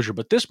 disclosure,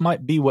 but this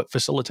might be what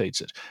facilitates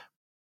it,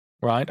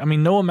 right?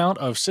 No amount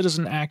of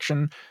citizen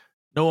action,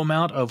 no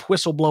amount of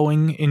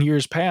whistleblowing in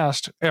years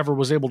past ever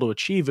was able to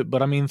achieve it,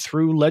 but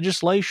through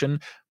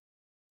legislation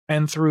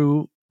and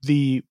through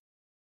the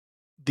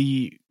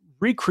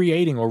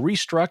recreating or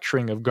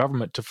restructuring of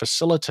government to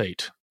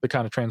facilitate the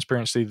kind of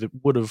transparency that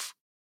would have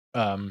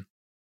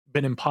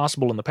been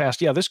impossible in the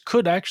past. Yeah, this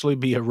could actually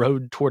be a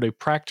road toward a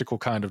practical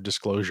kind of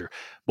disclosure,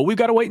 but we've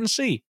got to wait and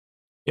see.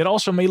 It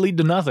also may lead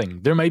to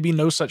nothing. There may be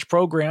no such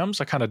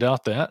programs. I kind of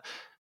doubt that.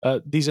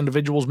 These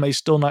individuals may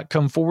still not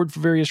come forward for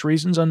various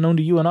reasons unknown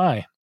to you and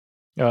I.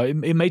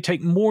 It may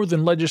take more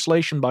than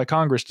legislation by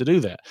Congress to do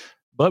that,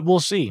 but we'll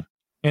see.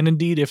 And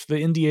indeed, if the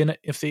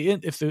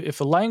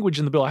language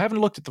in the bill, I haven't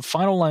looked at the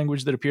final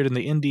language that appeared in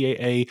the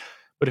NDAA,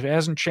 but if it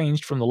hasn't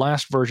changed from the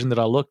last version that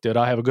I looked at,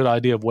 I have a good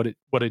idea of what it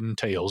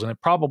entails, and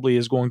it probably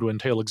is going to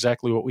entail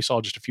exactly what we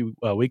saw just a few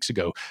weeks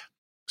ago.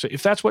 So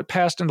if that's what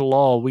passed into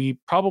law, we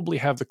probably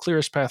have the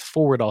clearest path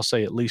forward, I'll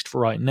say, at least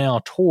for right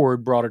now,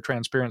 toward broader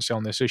transparency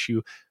on this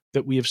issue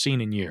that we have seen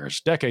in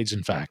years, decades,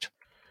 in fact.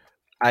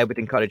 I would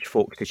encourage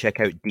folks to check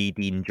out D.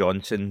 Dean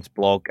Johnson's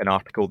blog, an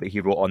article that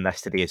he wrote on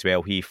this today as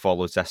well. He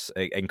follows this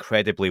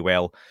incredibly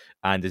well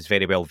and is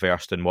very well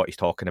versed in what he's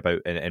talking about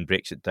and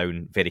breaks it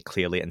down very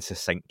clearly and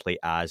succinctly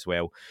as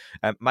well.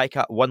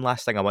 Micah, one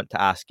last thing I want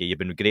to ask you. You've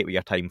been great with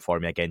your time for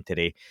me again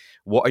today.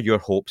 What are your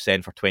hopes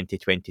then for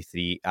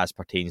 2023 as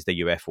pertains to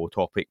the UFO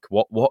topic?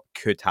 What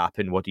could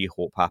happen? What do you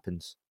hope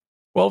happens?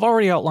 Well, I've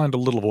already outlined a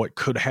little of what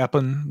could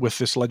happen with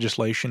this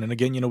legislation. And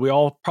again, we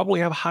all probably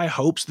have high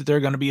hopes that there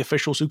are going to be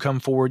officials who come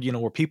forward,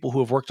 or people who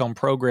have worked on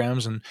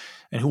programs and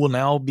who will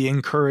now be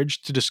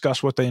encouraged to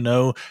discuss what they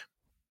know.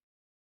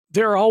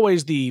 There are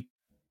always the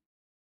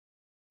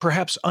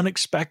perhaps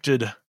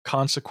unexpected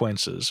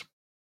consequences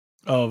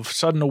of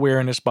sudden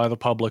awareness by the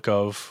public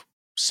of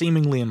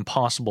seemingly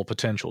impossible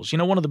potentials.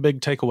 One of the big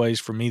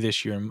takeaways for me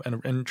this year,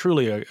 and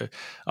truly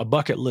a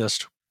bucket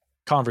list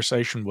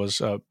conversation, was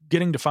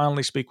getting to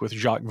finally speak with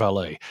Jacques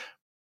Vallée.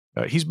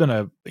 He's been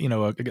a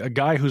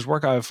guy whose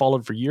work I've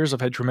followed for years.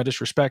 I've had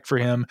tremendous respect for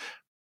him.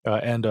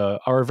 And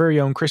our very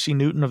own Chrissy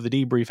Newton of the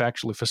Debrief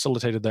actually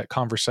facilitated that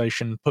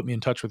conversation, put me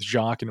in touch with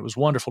Jacques, and it was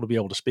wonderful to be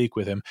able to speak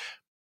with him.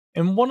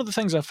 And one of the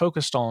things I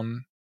focused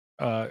on,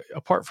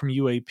 apart from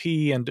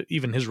UAP and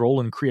even his role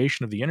in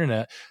creation of the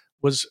internet,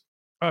 was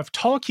a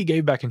talk he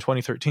gave back in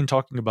 2013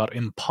 talking about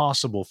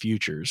impossible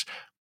futures.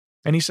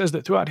 And he says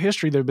that throughout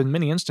history, there have been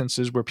many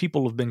instances where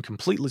people have been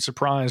completely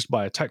surprised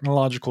by a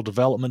technological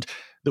development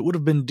that would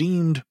have been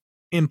deemed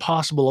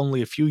impossible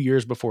only a few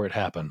years before it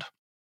happened.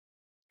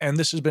 And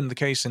this has been the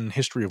case in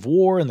history of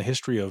war, in the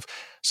history of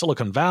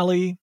Silicon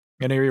Valley,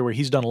 an area where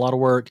he's done a lot of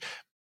work.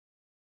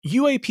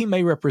 UAP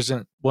may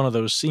represent one of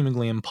those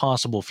seemingly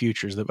impossible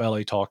futures that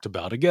Vallée talked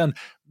about. Again,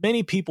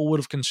 many people would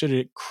have considered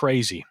it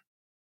crazy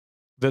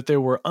that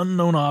there were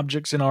unknown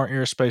objects in our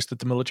airspace that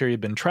the military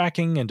had been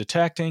tracking and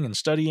detecting and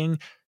studying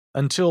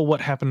until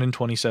what happened in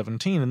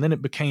 2017. And then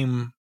it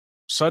became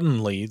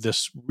suddenly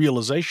this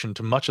realization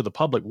to much of the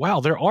public, wow,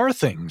 there are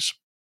things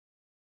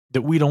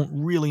that we don't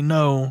really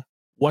know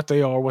what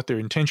they are, what their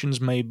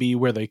intentions may be,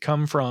 where they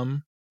come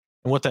from,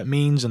 and what that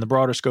means in the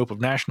broader scope of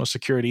national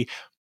security.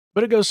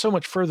 But it goes so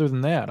much further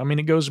than that.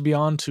 It goes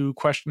beyond to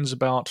questions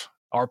about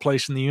our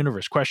place in the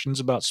universe,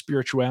 questions about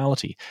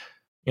spirituality.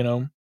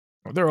 There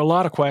are a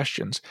lot of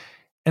questions.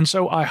 And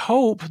so I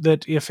hope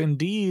that if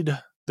indeed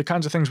the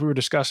kinds of things we were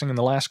discussing in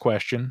the last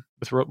question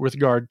with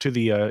regard to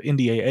the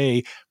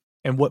NDAA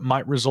and what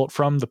might result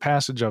from the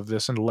passage of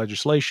this into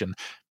legislation,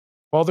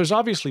 while there's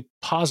obviously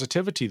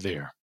positivity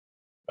there,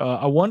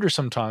 I wonder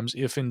sometimes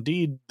if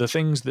indeed the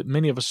things that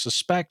many of us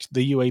suspect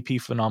the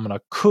UAP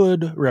phenomena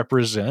could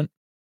represent,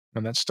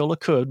 and that's still a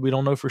could, we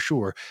don't know for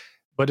sure,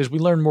 but as we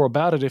learn more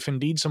about it, if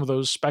indeed some of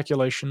those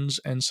speculations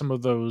and some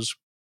of those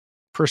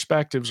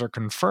perspectives are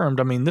confirmed,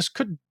 this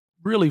could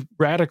really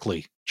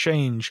radically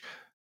change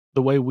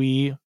the way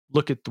we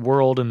look at the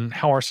world and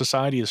how our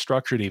society is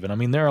structured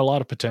even. There are a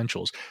lot of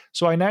potentials.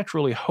 So I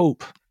naturally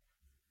hope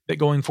that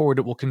going forward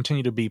it will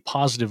continue to be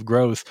positive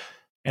growth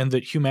and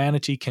that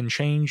humanity can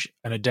change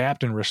and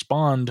adapt and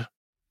respond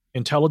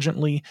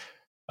intelligently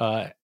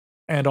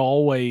and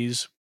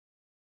always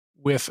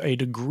with a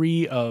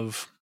degree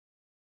of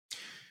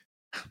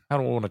I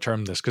don't want to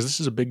term this because this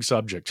is a big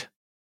subject.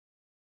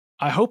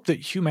 I hope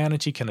that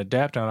humanity can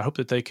adapt, and I hope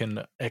that they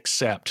can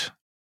accept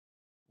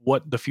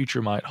what the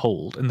future might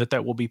hold, and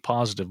that will be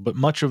positive. But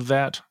much of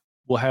that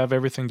will have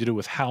everything to do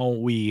with how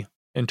we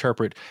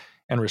interpret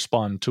and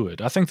respond to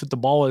it. I think that the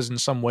ball is in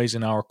some ways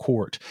in our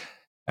court,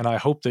 and I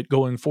hope that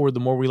going forward, the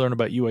more we learn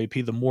about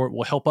UAP, the more it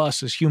will help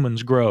us as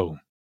humans grow,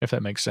 if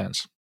that makes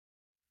sense.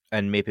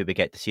 And maybe we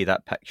get to see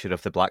that picture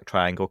of the black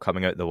triangle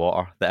coming out of the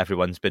water that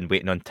everyone's been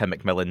waiting on Tim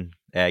McMillan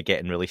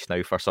getting released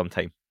now for some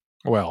time.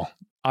 Well,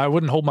 I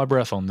wouldn't hold my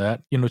breath on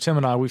that. Tim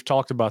and I, we've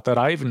talked about that.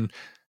 I even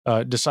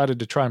decided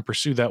to try and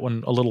pursue that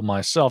one a little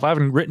myself. I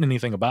haven't written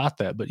anything about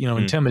that, but,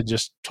 and Tim had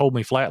just told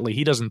me flatly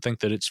he doesn't think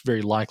that it's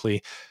very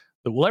likely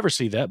that we'll ever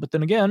see that. But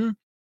then again,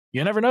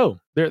 you never know.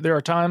 There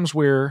are times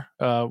where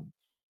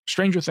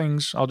stranger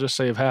things, I'll just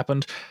say, have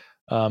happened.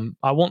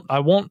 I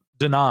won't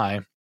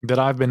deny that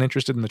I've been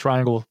interested in the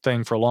triangle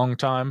thing for a long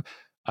time.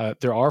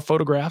 There are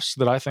photographs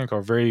that I think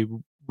are very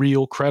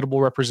real,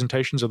 credible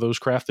representations of those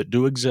craft that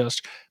do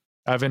exist.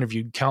 I've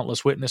interviewed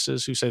countless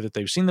witnesses who say that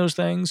they've seen those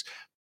things.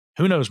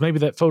 Who knows? Maybe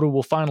that photo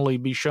will finally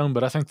be shown,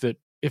 but I think that,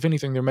 if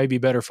anything, there may be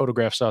better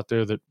photographs out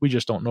there that we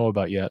just don't know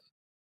about yet.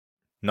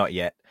 Not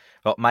yet.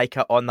 Well,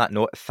 Micah, on that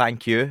note,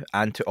 thank you,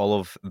 and to all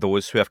of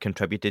those who have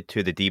contributed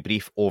to the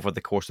debrief over the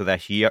course of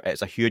this year.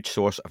 It's a huge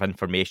source of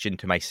information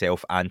to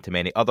myself and to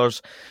many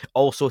others.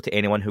 Also, to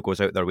anyone who goes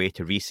out their way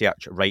to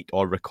research, write,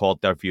 or record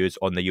their views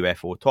on the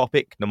UFO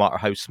topic, no matter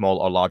how small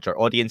or large our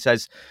audience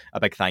is, a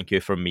big thank you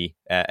from me.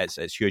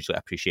 It's hugely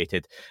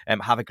appreciated.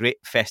 Have a great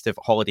festive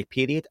holiday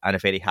period and a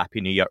very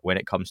happy new year when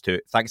it comes to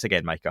it. Thanks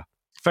again, Micah.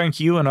 Thank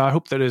you, and I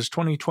hope that as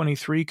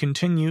 2023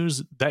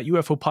 continues, that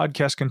UFO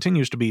podcast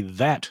continues to be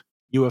that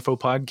UFO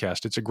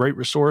podcast. It's a great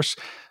resource.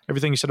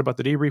 Everything you said about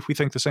the debrief, we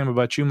think the same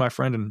about you, my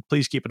friend, and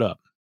please keep it up.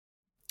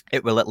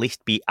 It will at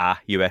least be a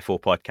UFO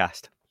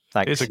podcast.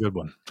 Thanks. It's a good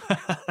one.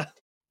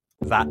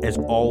 That is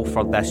all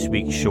for this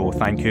week's show.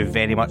 Thank you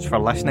very much for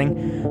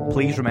listening.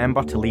 Please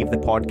remember to leave the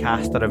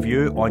podcast a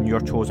review on your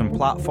chosen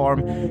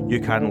platform.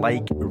 You can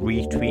like,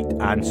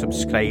 retweet, and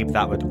subscribe.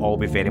 That would all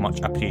be very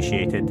much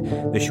appreciated.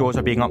 The shows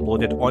are being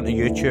uploaded onto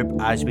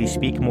YouTube as we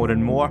speak more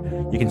and more.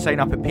 You can sign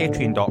up at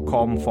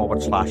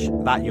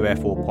patreon.com/That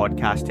UFO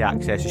podcast to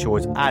access the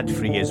shows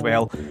ad-free as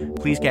well.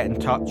 Please get in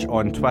touch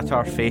on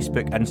Twitter,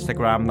 Facebook,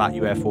 Instagram, That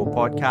UFO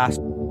podcast.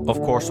 Of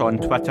course, on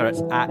Twitter,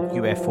 it's at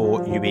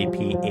UFO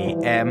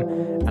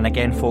UAPAM. And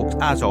again, folks,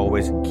 as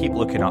always, keep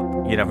looking up.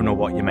 You never know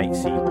what you might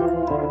see.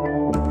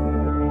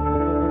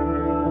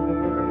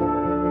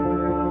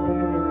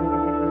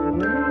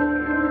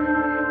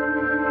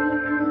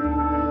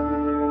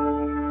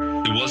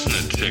 It wasn't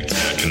a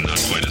tic-tac and not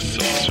quite a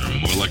saucer,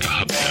 more like a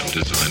hubcap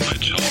designed by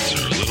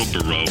Chaucer, a little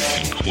Baroque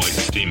and quite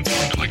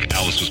steampunk, like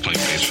Alice was playing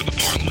bass for the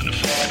Parliament of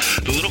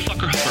Folk. The little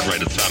fucker hovered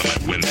right outside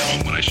of my window,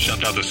 and when I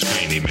shoved out the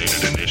screen, he made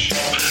it an issue.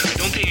 I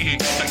don't think he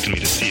expected me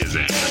to see his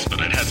ass, but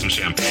I'd had some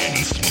champagne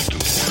and smoked a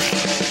little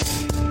grass.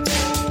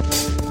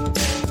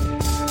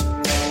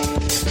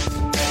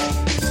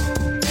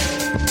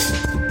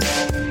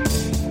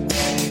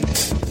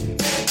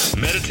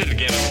 Meditative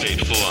game of state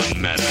full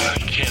on meta. I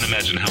can't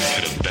imagine how it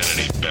could have been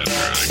any better.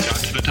 I got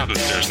to the top of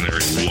the stairs and there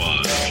he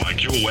was.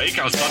 Like, you awake?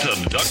 I was about to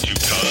abduct you,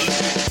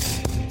 cuz.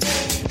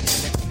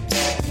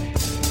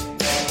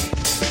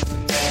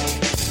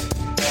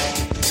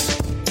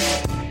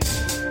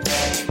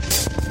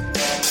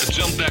 I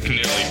jumped back and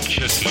nearly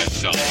kissed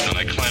myself, and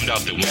I climbed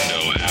out the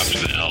window after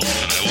the elf,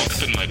 and I woke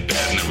up in my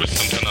bed and there was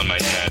something on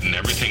my head, and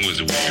everything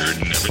was weird,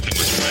 and everything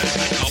was red.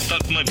 And I called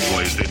out to my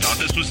boys. They thought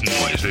this was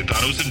noise. They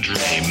thought it was a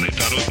dream. They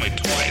thought it was my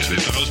toys. They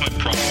thought it was my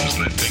problems,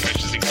 and they think I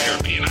should seek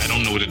therapy, and I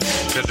don't know what to do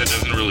because it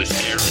doesn't really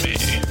scare me.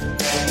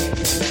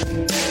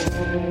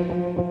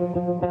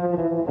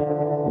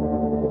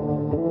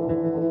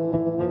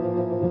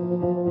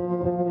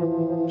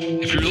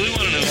 If you really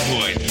want to know who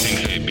I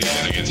think I be, I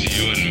think it's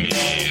you and me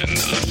and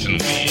us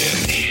and we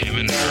and him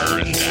and her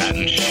and that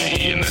and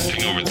she and that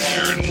thing over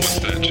there and what's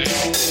that, Jake?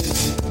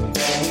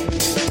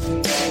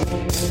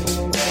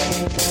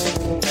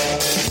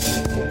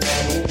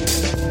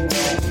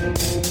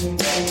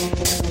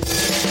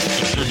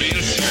 But for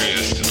being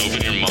serious,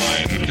 open your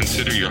mind,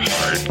 consider your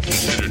heart,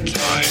 consider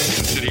time,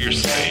 consider your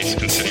space,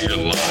 consider your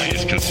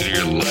lies, consider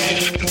your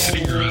life, consider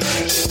your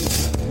eyes.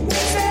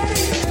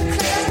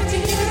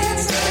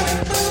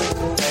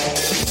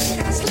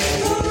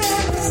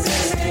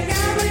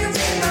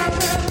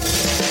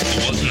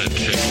 It wasn't a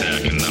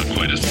tic-tac and not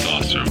quite a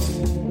saucer.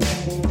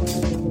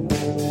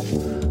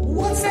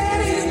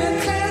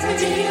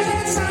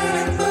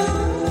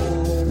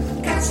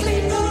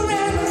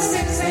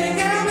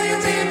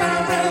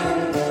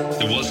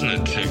 It wasn't a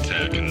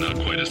tic-tac and not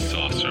quite a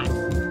saucer.